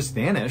 She just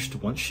vanished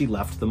once she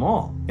left the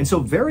mall. And so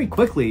very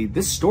quickly,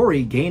 this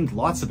story gained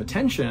lots of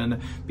attention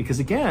because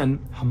again,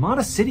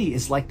 Hamada City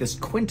is like this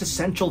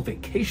quintessential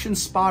vacation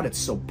spot. It's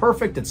so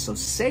perfect, it's so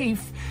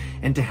safe.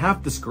 And to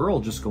have this girl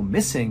just go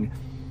missing,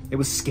 it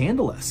was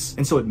scandalous.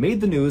 And so it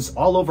made the news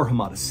all over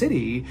Hamada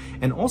City,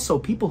 and also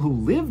people who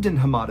lived in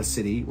Hamada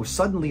City were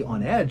suddenly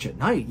on edge at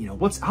night.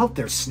 What's out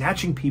there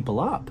snatching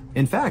people up?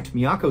 In fact,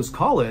 Miyako's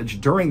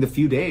college, during the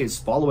few days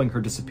following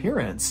her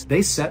disappearance,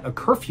 they set a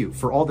curfew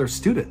for all their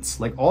students.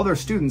 Like all their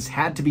students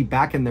had to be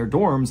back in their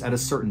dorms at a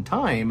certain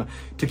time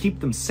to keep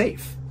them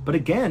safe. But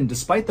again,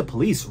 despite the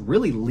police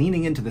really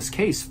leaning into this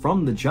case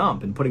from the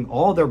jump and putting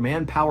all their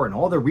manpower and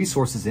all their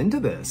resources into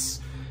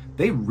this,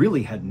 they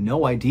really had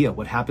no idea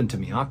what happened to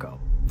Miyako.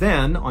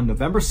 Then, on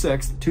November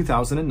 6th,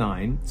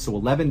 2009, so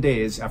 11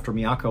 days after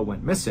Miyako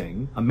went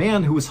missing, a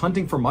man who was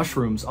hunting for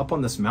mushrooms up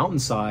on this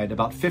mountainside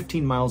about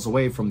 15 miles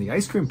away from the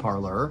ice cream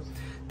parlor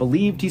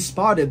believed he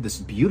spotted this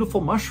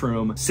beautiful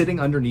mushroom sitting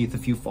underneath a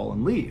few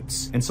fallen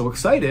leaves. And so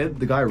excited,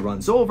 the guy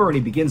runs over and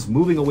he begins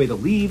moving away the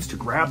leaves to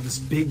grab this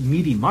big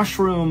meaty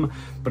mushroom.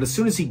 But as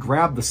soon as he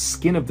grabbed the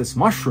skin of this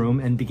mushroom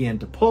and began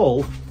to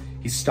pull,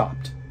 he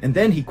stopped. And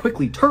then he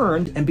quickly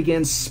turned and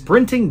began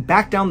sprinting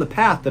back down the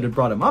path that had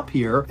brought him up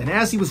here. And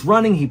as he was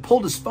running, he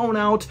pulled his phone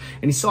out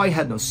and he saw he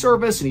had no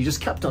service, and he just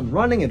kept on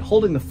running and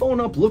holding the phone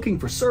up looking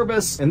for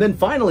service. And then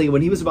finally,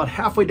 when he was about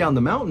halfway down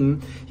the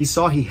mountain, he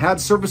saw he had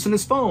service in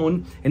his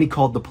phone and he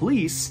called the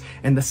police.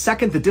 And the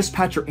second the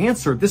dispatcher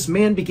answered, this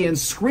man began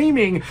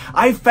screaming,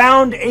 "I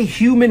found a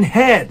human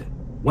head!"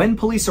 When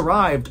police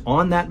arrived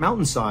on that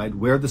mountainside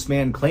where this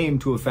man claimed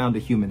to have found a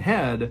human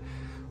head,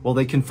 well,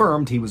 they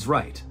confirmed he was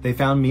right. They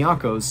found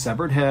Miyako's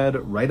severed head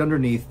right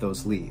underneath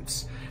those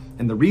leaves.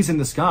 And the reason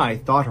this guy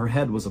thought her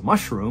head was a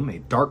mushroom, a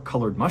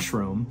dark-colored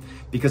mushroom,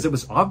 because it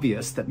was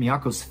obvious that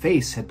Miyako's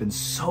face had been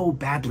so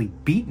badly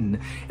beaten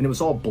and it was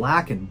all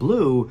black and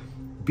blue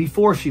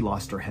before she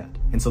lost her head.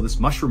 And so this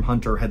mushroom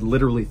hunter had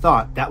literally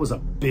thought that was a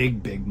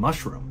big, big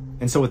mushroom.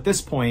 And so at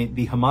this point,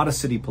 the Hamada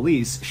City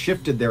police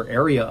shifted their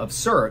area of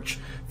search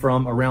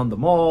from around the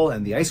mall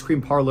and the ice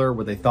cream parlor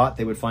where they thought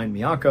they would find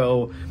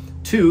Miyako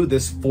to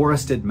this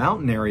forested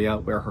mountain area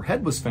where her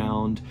head was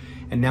found.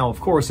 And now, of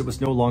course, it was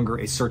no longer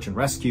a search and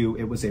rescue,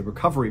 it was a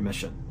recovery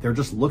mission. They're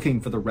just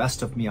looking for the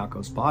rest of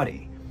Miyako's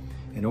body.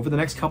 And over the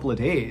next couple of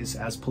days,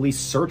 as police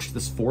searched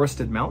this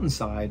forested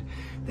mountainside,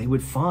 they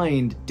would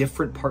find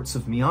different parts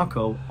of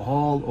Miyako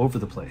all over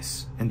the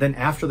place. And then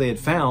after they had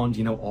found,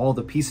 all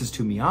the pieces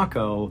to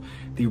Miyako,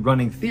 the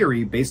running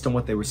theory based on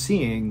what they were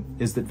seeing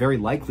is that very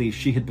likely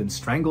she had been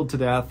strangled to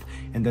death,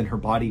 and then her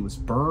body was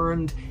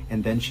burned,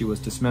 and then she was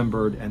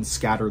dismembered and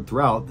scattered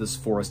throughout this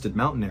forested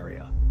mountain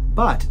area.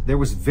 But there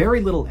was very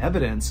little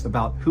evidence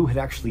about who had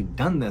actually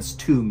done this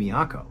to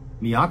Miyako.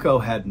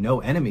 Miyako had no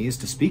enemies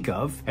to speak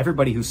of.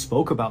 Everybody who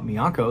spoke about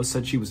Miyako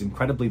said she was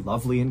incredibly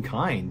lovely and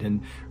kind,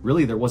 and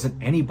really there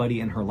wasn't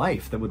anybody in her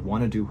life that would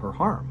want to do her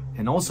harm.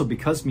 And also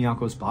because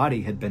Miyako's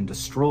body had been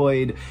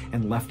destroyed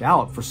and left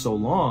out for so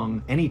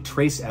long, any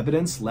trace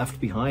evidence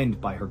left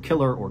behind by her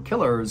killer or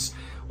killers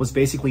was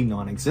basically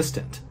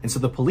non-existent. And so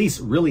the police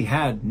really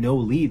had no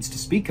leads to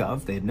speak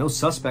of. They had no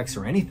suspects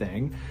or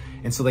anything.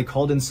 And so they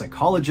called in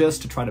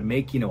psychologists to try to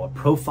make, a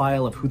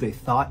profile of who they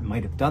thought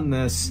might have done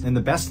this. And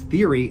the best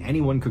theory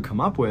anyone could come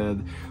up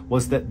with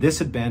was that this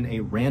had been a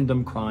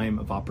random crime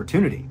of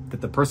opportunity, that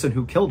the person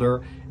who killed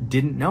her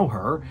didn't know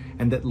her,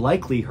 and that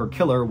likely her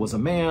killer was a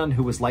man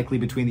who was likely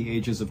between the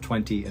ages of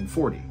 20 and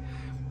 40.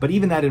 But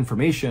even that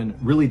information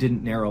really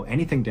didn't narrow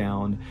anything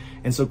down,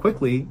 and so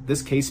quickly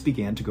this case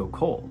began to go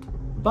cold.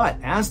 But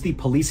as the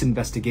police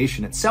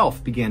investigation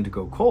itself began to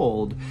go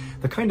cold,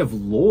 the kind of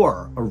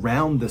lore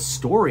around this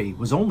story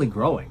was only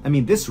growing. I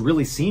mean, this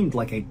really seemed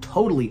like a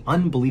totally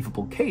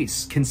unbelievable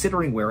case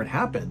considering where it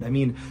happened. I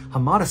mean,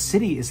 Hamada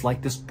City is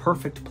like this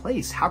perfect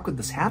place. How could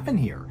this happen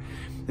here?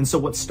 And so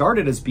what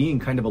started as being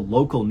kind of a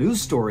local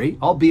news story,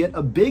 albeit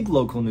a big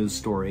local news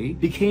story,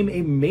 became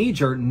a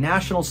major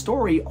national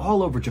story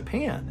all over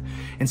Japan.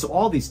 And so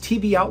all these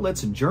TV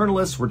outlets and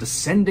journalists were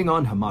descending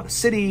on Hamada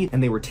City,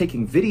 and they were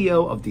taking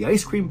video of the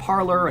ice cream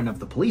parlor and of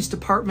the police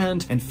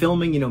department and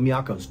filming,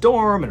 Miyako's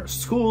dorm and her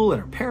school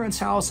and her parents'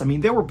 house. I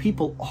mean, there were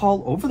people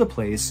all over the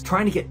place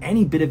trying to get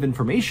any bit of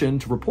information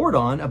to report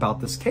on about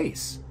this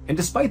case. And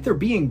despite there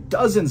being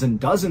dozens and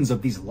dozens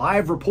of these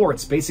live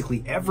reports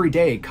basically every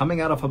day coming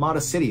out of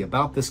Hamada City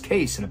about this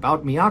case and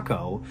about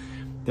Miyako,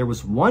 there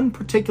was one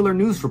particular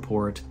news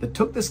report that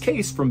took this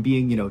case from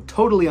being,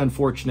 totally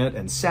unfortunate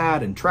and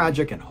sad and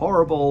tragic and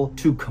horrible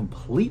to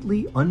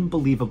completely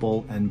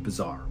unbelievable and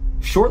bizarre.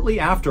 Shortly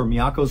after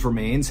Miyako's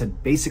remains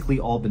had basically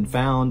all been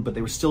found, but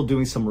they were still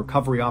doing some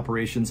recovery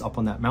operations up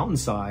on that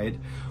mountainside,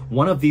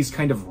 one of these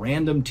kind of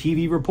random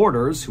TV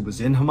reporters who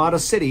was in Hamada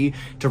City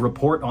to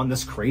report on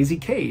this crazy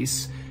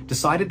case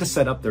decided to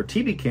set up their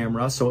TV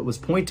camera so it was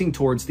pointing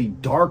towards the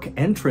dark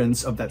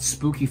entrance of that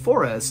spooky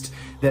forest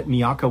that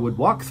Miyako would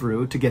walk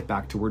through to get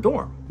back to her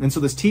dorm. And so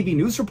this TV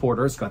news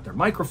reporter's got their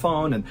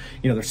microphone and,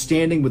 they're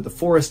standing with the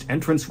forest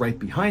entrance right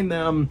behind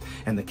them,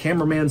 and the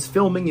cameraman's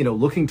filming,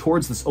 looking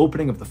towards this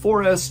opening of the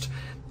forest.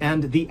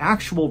 And the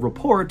actual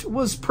report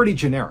was pretty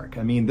generic.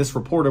 I mean, this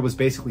reporter was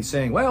basically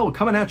saying, well,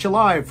 coming at you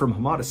live from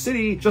Hamada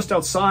City, just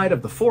outside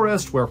of the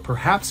forest where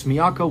perhaps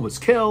Miyako was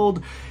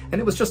killed. And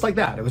it was just like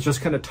that. It was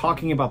just kind of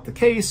talking about the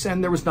case,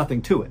 and there was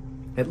nothing to it.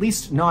 At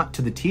least not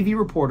to the TV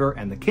reporter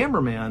and the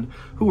cameraman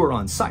who were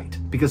on site.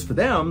 Because for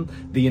them,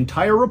 the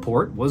entire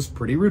report was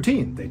pretty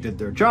routine. They did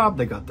their job,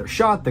 they got their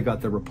shot, they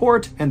got their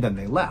report, and then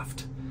they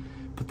left.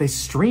 But they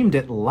streamed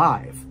it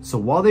live. So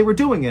while they were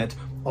doing it,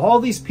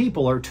 all these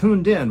people are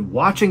tuned in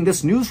watching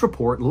this news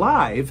report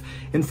live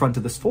in front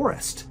of this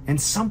forest. And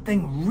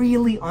something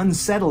really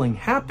unsettling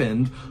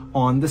happened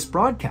on this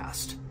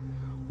broadcast.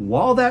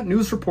 While that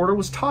news reporter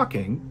was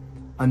talking,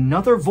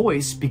 another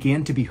voice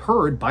began to be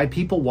heard by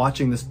people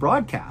watching this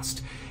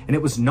broadcast. And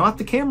it was not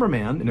the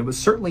cameraman, and it was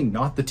certainly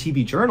not the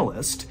TV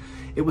journalist.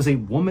 It was a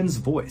woman's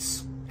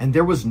voice. And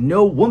there was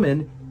no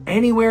woman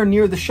anywhere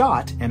near the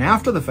shot. And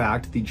after the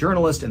fact, the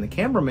journalist and the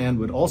cameraman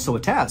would also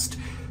attest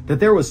that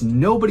there was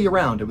nobody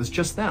around, it was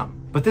just them.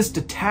 But this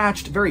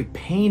detached, very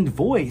pained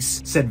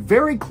voice said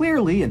very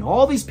clearly, and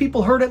all these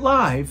people heard it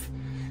live,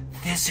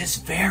 "This is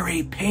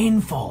very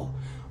painful.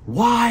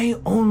 Why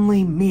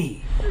only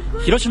me?"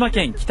 広島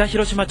県北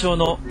広島町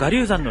の我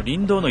流山の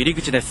林道の入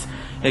り口です。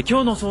今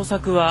日の捜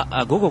索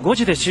は午後5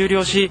時で終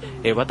了し、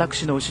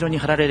私の後ろに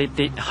張られ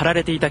て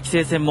いた規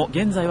制線も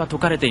現在は解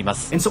かれていま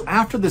す。And so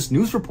after this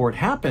news report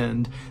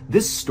happened,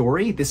 this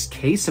story, this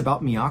case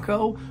about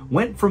Miyako,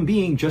 went from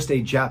being just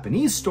a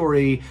Japanese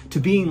story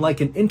to being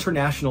like an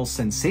international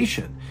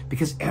sensation,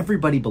 because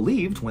everybody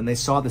believed when they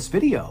saw this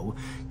video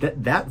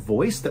that that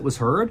voice that was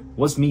heard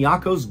was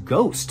Miyako's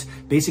ghost,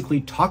 basically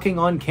talking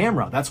on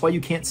camera. That's why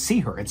you can't see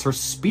her. It's her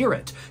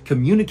spirit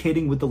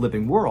communicating with the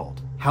living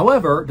world.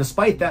 However,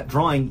 despite that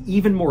drawing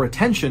even more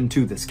attention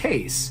to this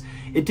case,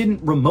 it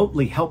didn't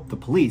remotely help the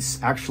police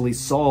actually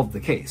solve the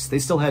case. They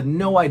still had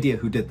no idea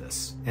who did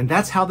this. And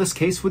that's how this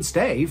case would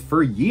stay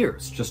for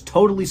years, just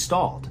totally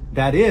stalled.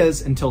 That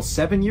is, until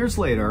 7 years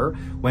later,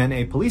 when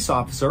a police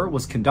officer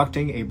was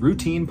conducting a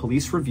routine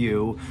police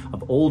review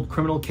of old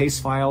criminal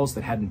case files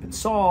that hadn't been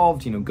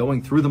solved,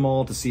 going through them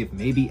all to see if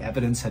maybe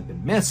evidence had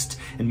been missed,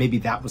 and maybe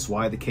that was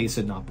why the case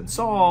had not been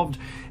solved.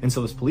 And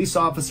so this police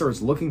officer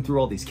is looking through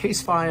all these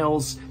case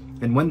files,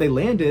 and when they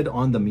landed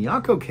on the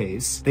Miyako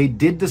case, they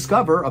did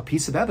discover a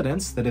piece of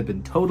evidence that had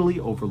been totally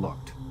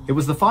overlooked. It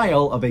was the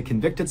file of a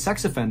convicted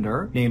sex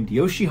offender named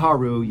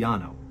Yoshiharu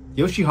Yano.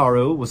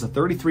 Yoshiharu was a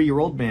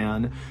 33-year-old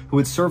man who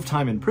had served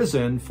time in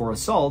prison for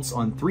assaults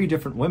on 3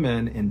 different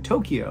women in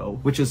Tokyo,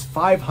 which is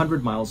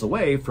 500 miles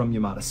away from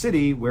Yamada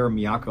City, where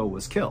Miyako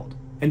was killed.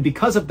 And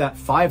because of that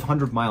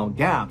 500-mile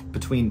gap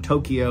between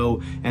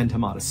Tokyo and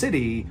Hamada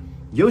City,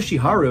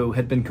 Yoshiharu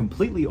had been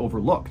completely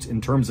overlooked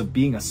in terms of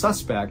being a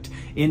suspect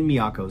in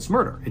Miyako's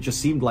murder. It just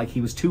seemed like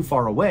he was too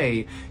far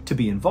away to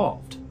be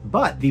involved.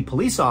 But the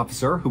police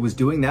officer who was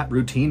doing that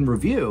routine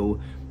review,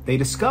 they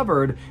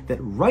discovered that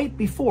right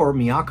before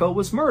Miyako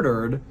was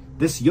murdered,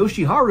 this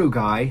Yoshiharu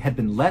guy had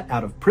been let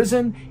out of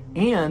prison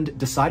and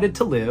decided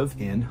to live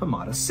in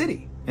Hamada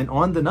City. And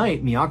on the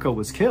night Miyako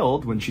was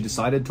killed, when she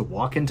decided to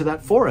walk into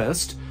that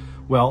forest,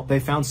 well, they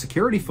found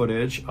security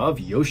footage of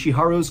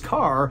Yoshiharu's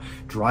car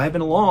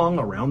driving along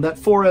around that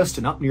forest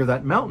and up near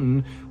that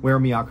mountain where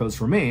Miyako's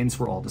remains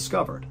were all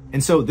discovered.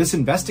 And so this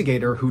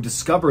investigator who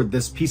discovered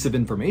this piece of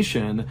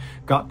information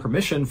got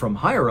permission from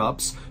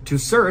higher-ups to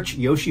search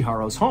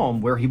Yoshiharu's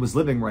home where he was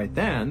living right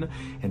then.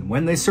 And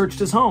when they searched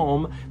his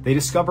home, they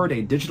discovered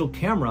a digital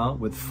camera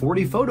with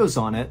 40 photos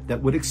on it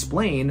that would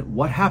explain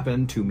what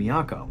happened to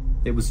Miyako.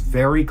 It was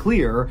very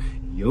clear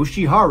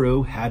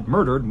Yoshiharu had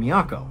murdered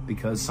Miyako,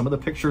 because some of the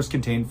pictures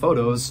contain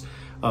photos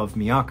of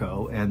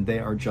Miyako and they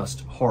are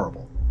just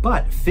horrible.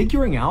 But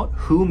figuring out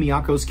who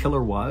Miyako's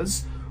killer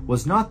was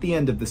not the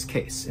end of this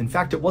case. In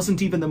fact, it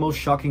wasn't even the most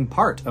shocking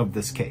part of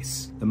this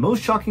case. The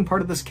most shocking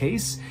part of this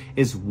case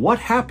is what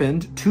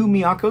happened to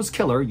Miyako's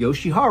killer,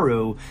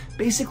 Yoshiharu,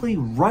 basically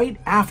right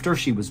after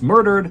she was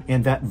murdered,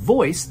 and that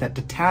voice, that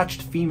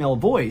detached female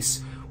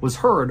voice, was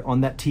heard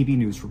on that TV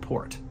news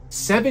report.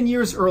 7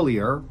 years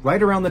earlier,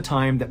 right around the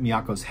time that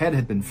Miyako's head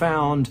had been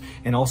found,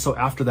 and also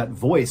after that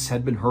voice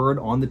had been heard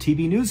on the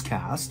TV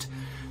newscast,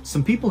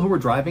 some people who were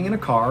driving in a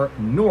car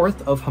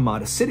north of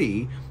Hamada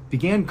City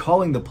began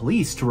calling the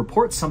police to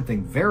report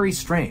something very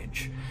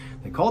strange.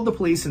 They called the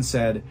police and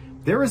said,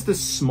 there is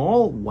this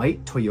small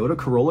white Toyota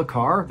Corolla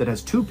car that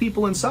has 2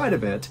 people inside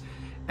of it,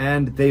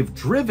 and they've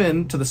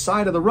driven to the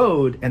side of the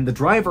road, and the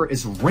driver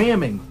is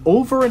ramming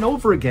over and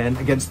over again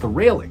against the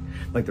railing.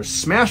 Like they're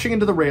smashing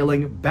into the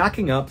railing,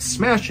 backing up,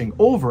 smashing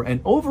over and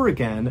over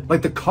again,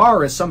 like the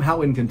car is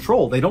somehow in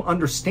control. They don't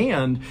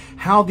understand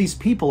how these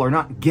people are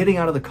not getting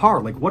out of the car.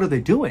 Like, what are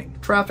they doing?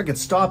 Traffic had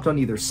stopped on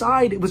either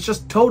side. It was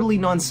just totally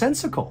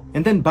nonsensical.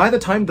 And then by the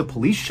time the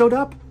police showed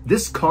up,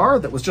 this car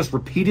that was just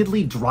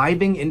repeatedly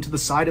driving into the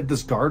side of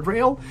this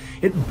guardrail,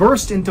 it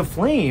burst into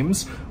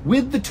flames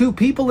with the 2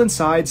 people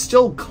inside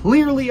still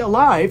clearly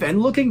alive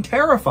and looking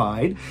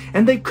terrified,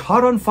 and they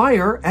caught on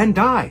fire and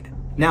died.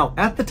 Now,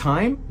 at the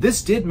time,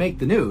 this did make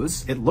the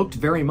news. It looked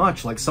very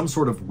much like some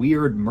sort of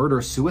weird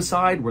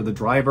murder-suicide where the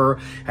driver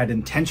had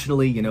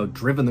intentionally,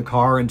 driven the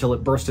car until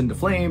it burst into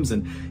flames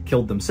and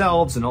killed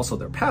themselves and also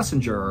their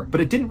passenger.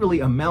 But it didn't really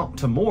amount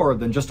to more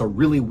than just a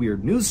really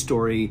weird news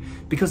story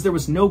because there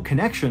was no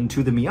connection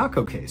to the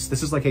Miyako case.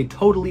 This is like a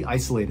totally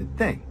isolated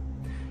thing.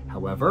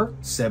 However,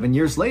 7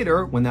 years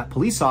later, when that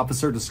police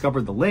officer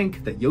discovered the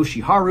link that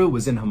Yoshiharu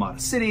was in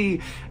Hamada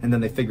City, and then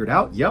they figured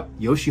out, yep,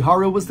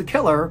 Yoshiharu was the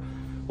killer,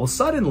 well,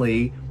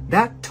 suddenly,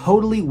 that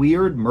totally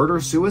weird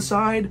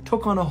murder-suicide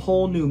took on a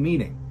whole new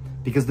meaning,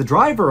 because the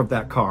driver of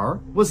that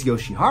car was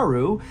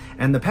Yoshiharu,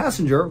 and the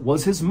passenger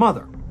was his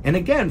mother. And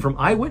again, from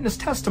eyewitness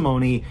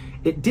testimony,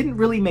 it didn't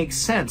really make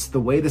sense the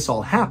way this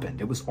all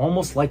happened. It was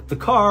almost like the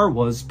car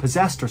was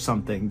possessed or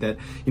something, that,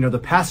 the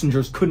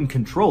passengers couldn't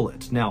control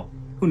it. Now,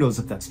 who knows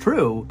if that's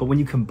true, but when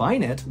you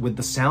combine it with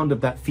the sound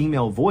of that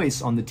female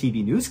voice on the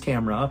TV news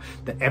camera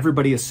that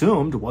everybody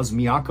assumed was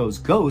Miyako's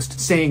ghost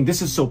saying,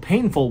 "This is so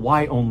painful,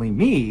 why only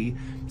me?"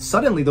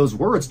 suddenly those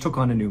words took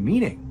on a new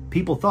meaning.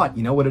 People thought,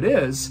 you know what it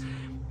is?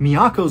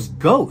 Miyako's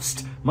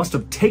ghost must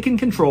have taken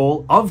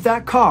control of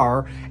that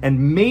car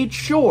and made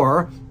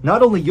sure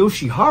not only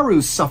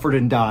Yoshiharu suffered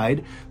and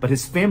died, but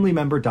his family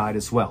member died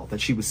as well,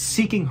 that she was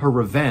seeking her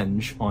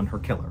revenge on her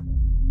killer.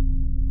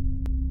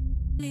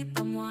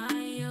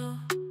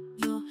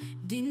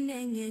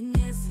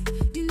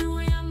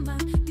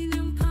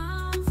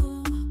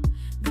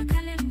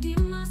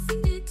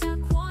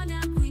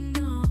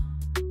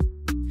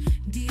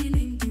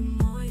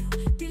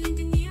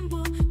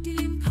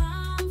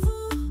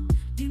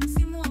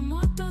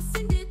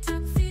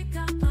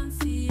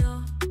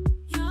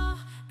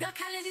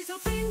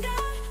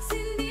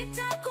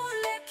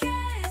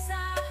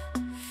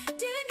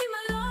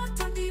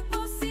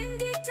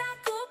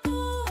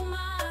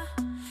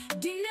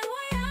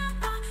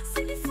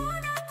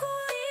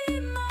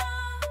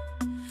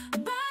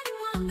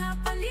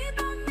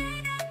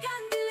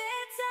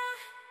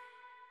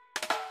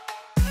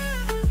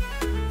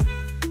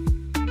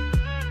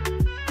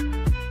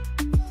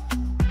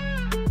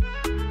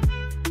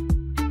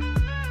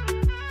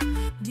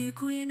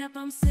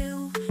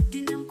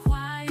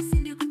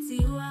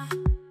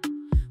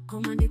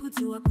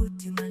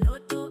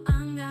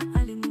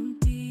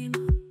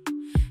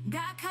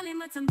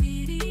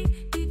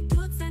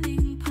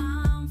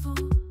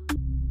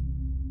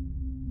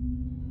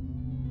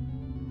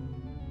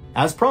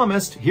 As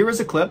promised, here is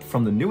a clip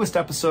from the newest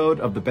episode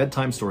of the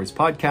Bedtime Stories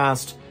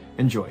podcast.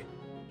 Enjoy.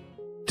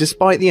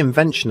 Despite the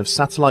invention of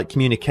satellite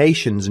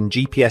communications and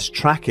GPS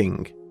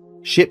tracking,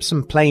 ships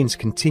and planes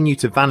continue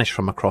to vanish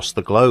from across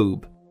the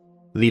globe,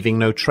 leaving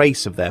no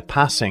trace of their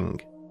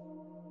passing.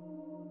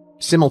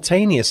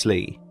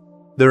 Simultaneously,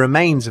 the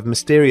remains of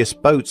mysterious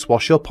boats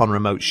wash up on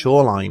remote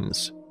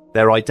shorelines,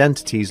 their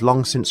identities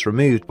long since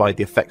removed by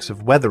the effects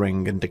of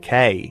weathering and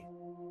decay.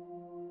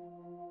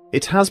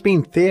 It has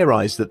been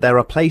theorized that there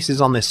are places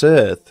on this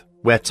earth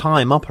where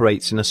time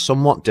operates in a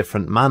somewhat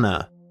different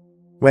manner,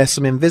 where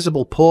some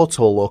invisible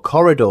portal or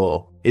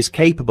corridor is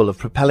capable of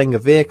propelling a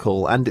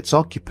vehicle and its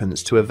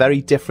occupants to a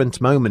very different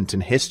moment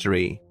in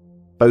history,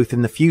 both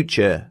in the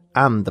future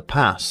and the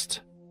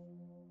past.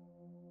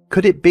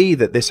 Could it be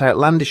that this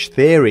outlandish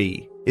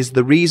theory is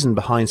the reason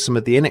behind some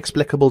of the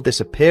inexplicable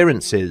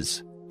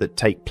disappearances that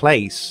take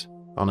place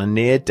on a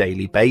near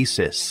daily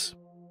basis?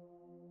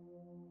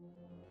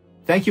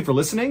 Thank you for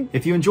listening.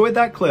 If you enjoyed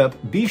that clip,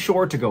 be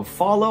sure to go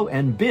follow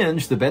and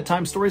binge the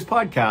Bedtime Stories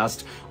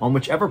podcast on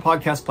whichever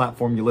podcast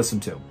platform you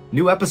listen to.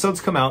 New episodes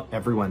come out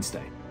every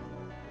Wednesday.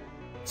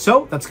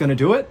 So that's going to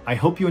do it. I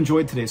hope you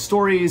enjoyed today's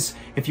stories.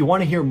 If you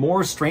want to hear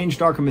more strange,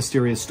 dark, and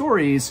mysterious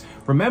stories,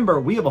 remember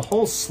we have a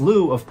whole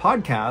slew of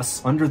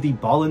podcasts under the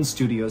Ballen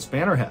Studios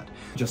bannerhead.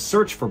 Just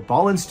search for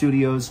Ballen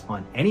Studios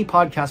on any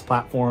podcast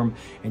platform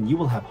and you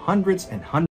will have hundreds and hundreds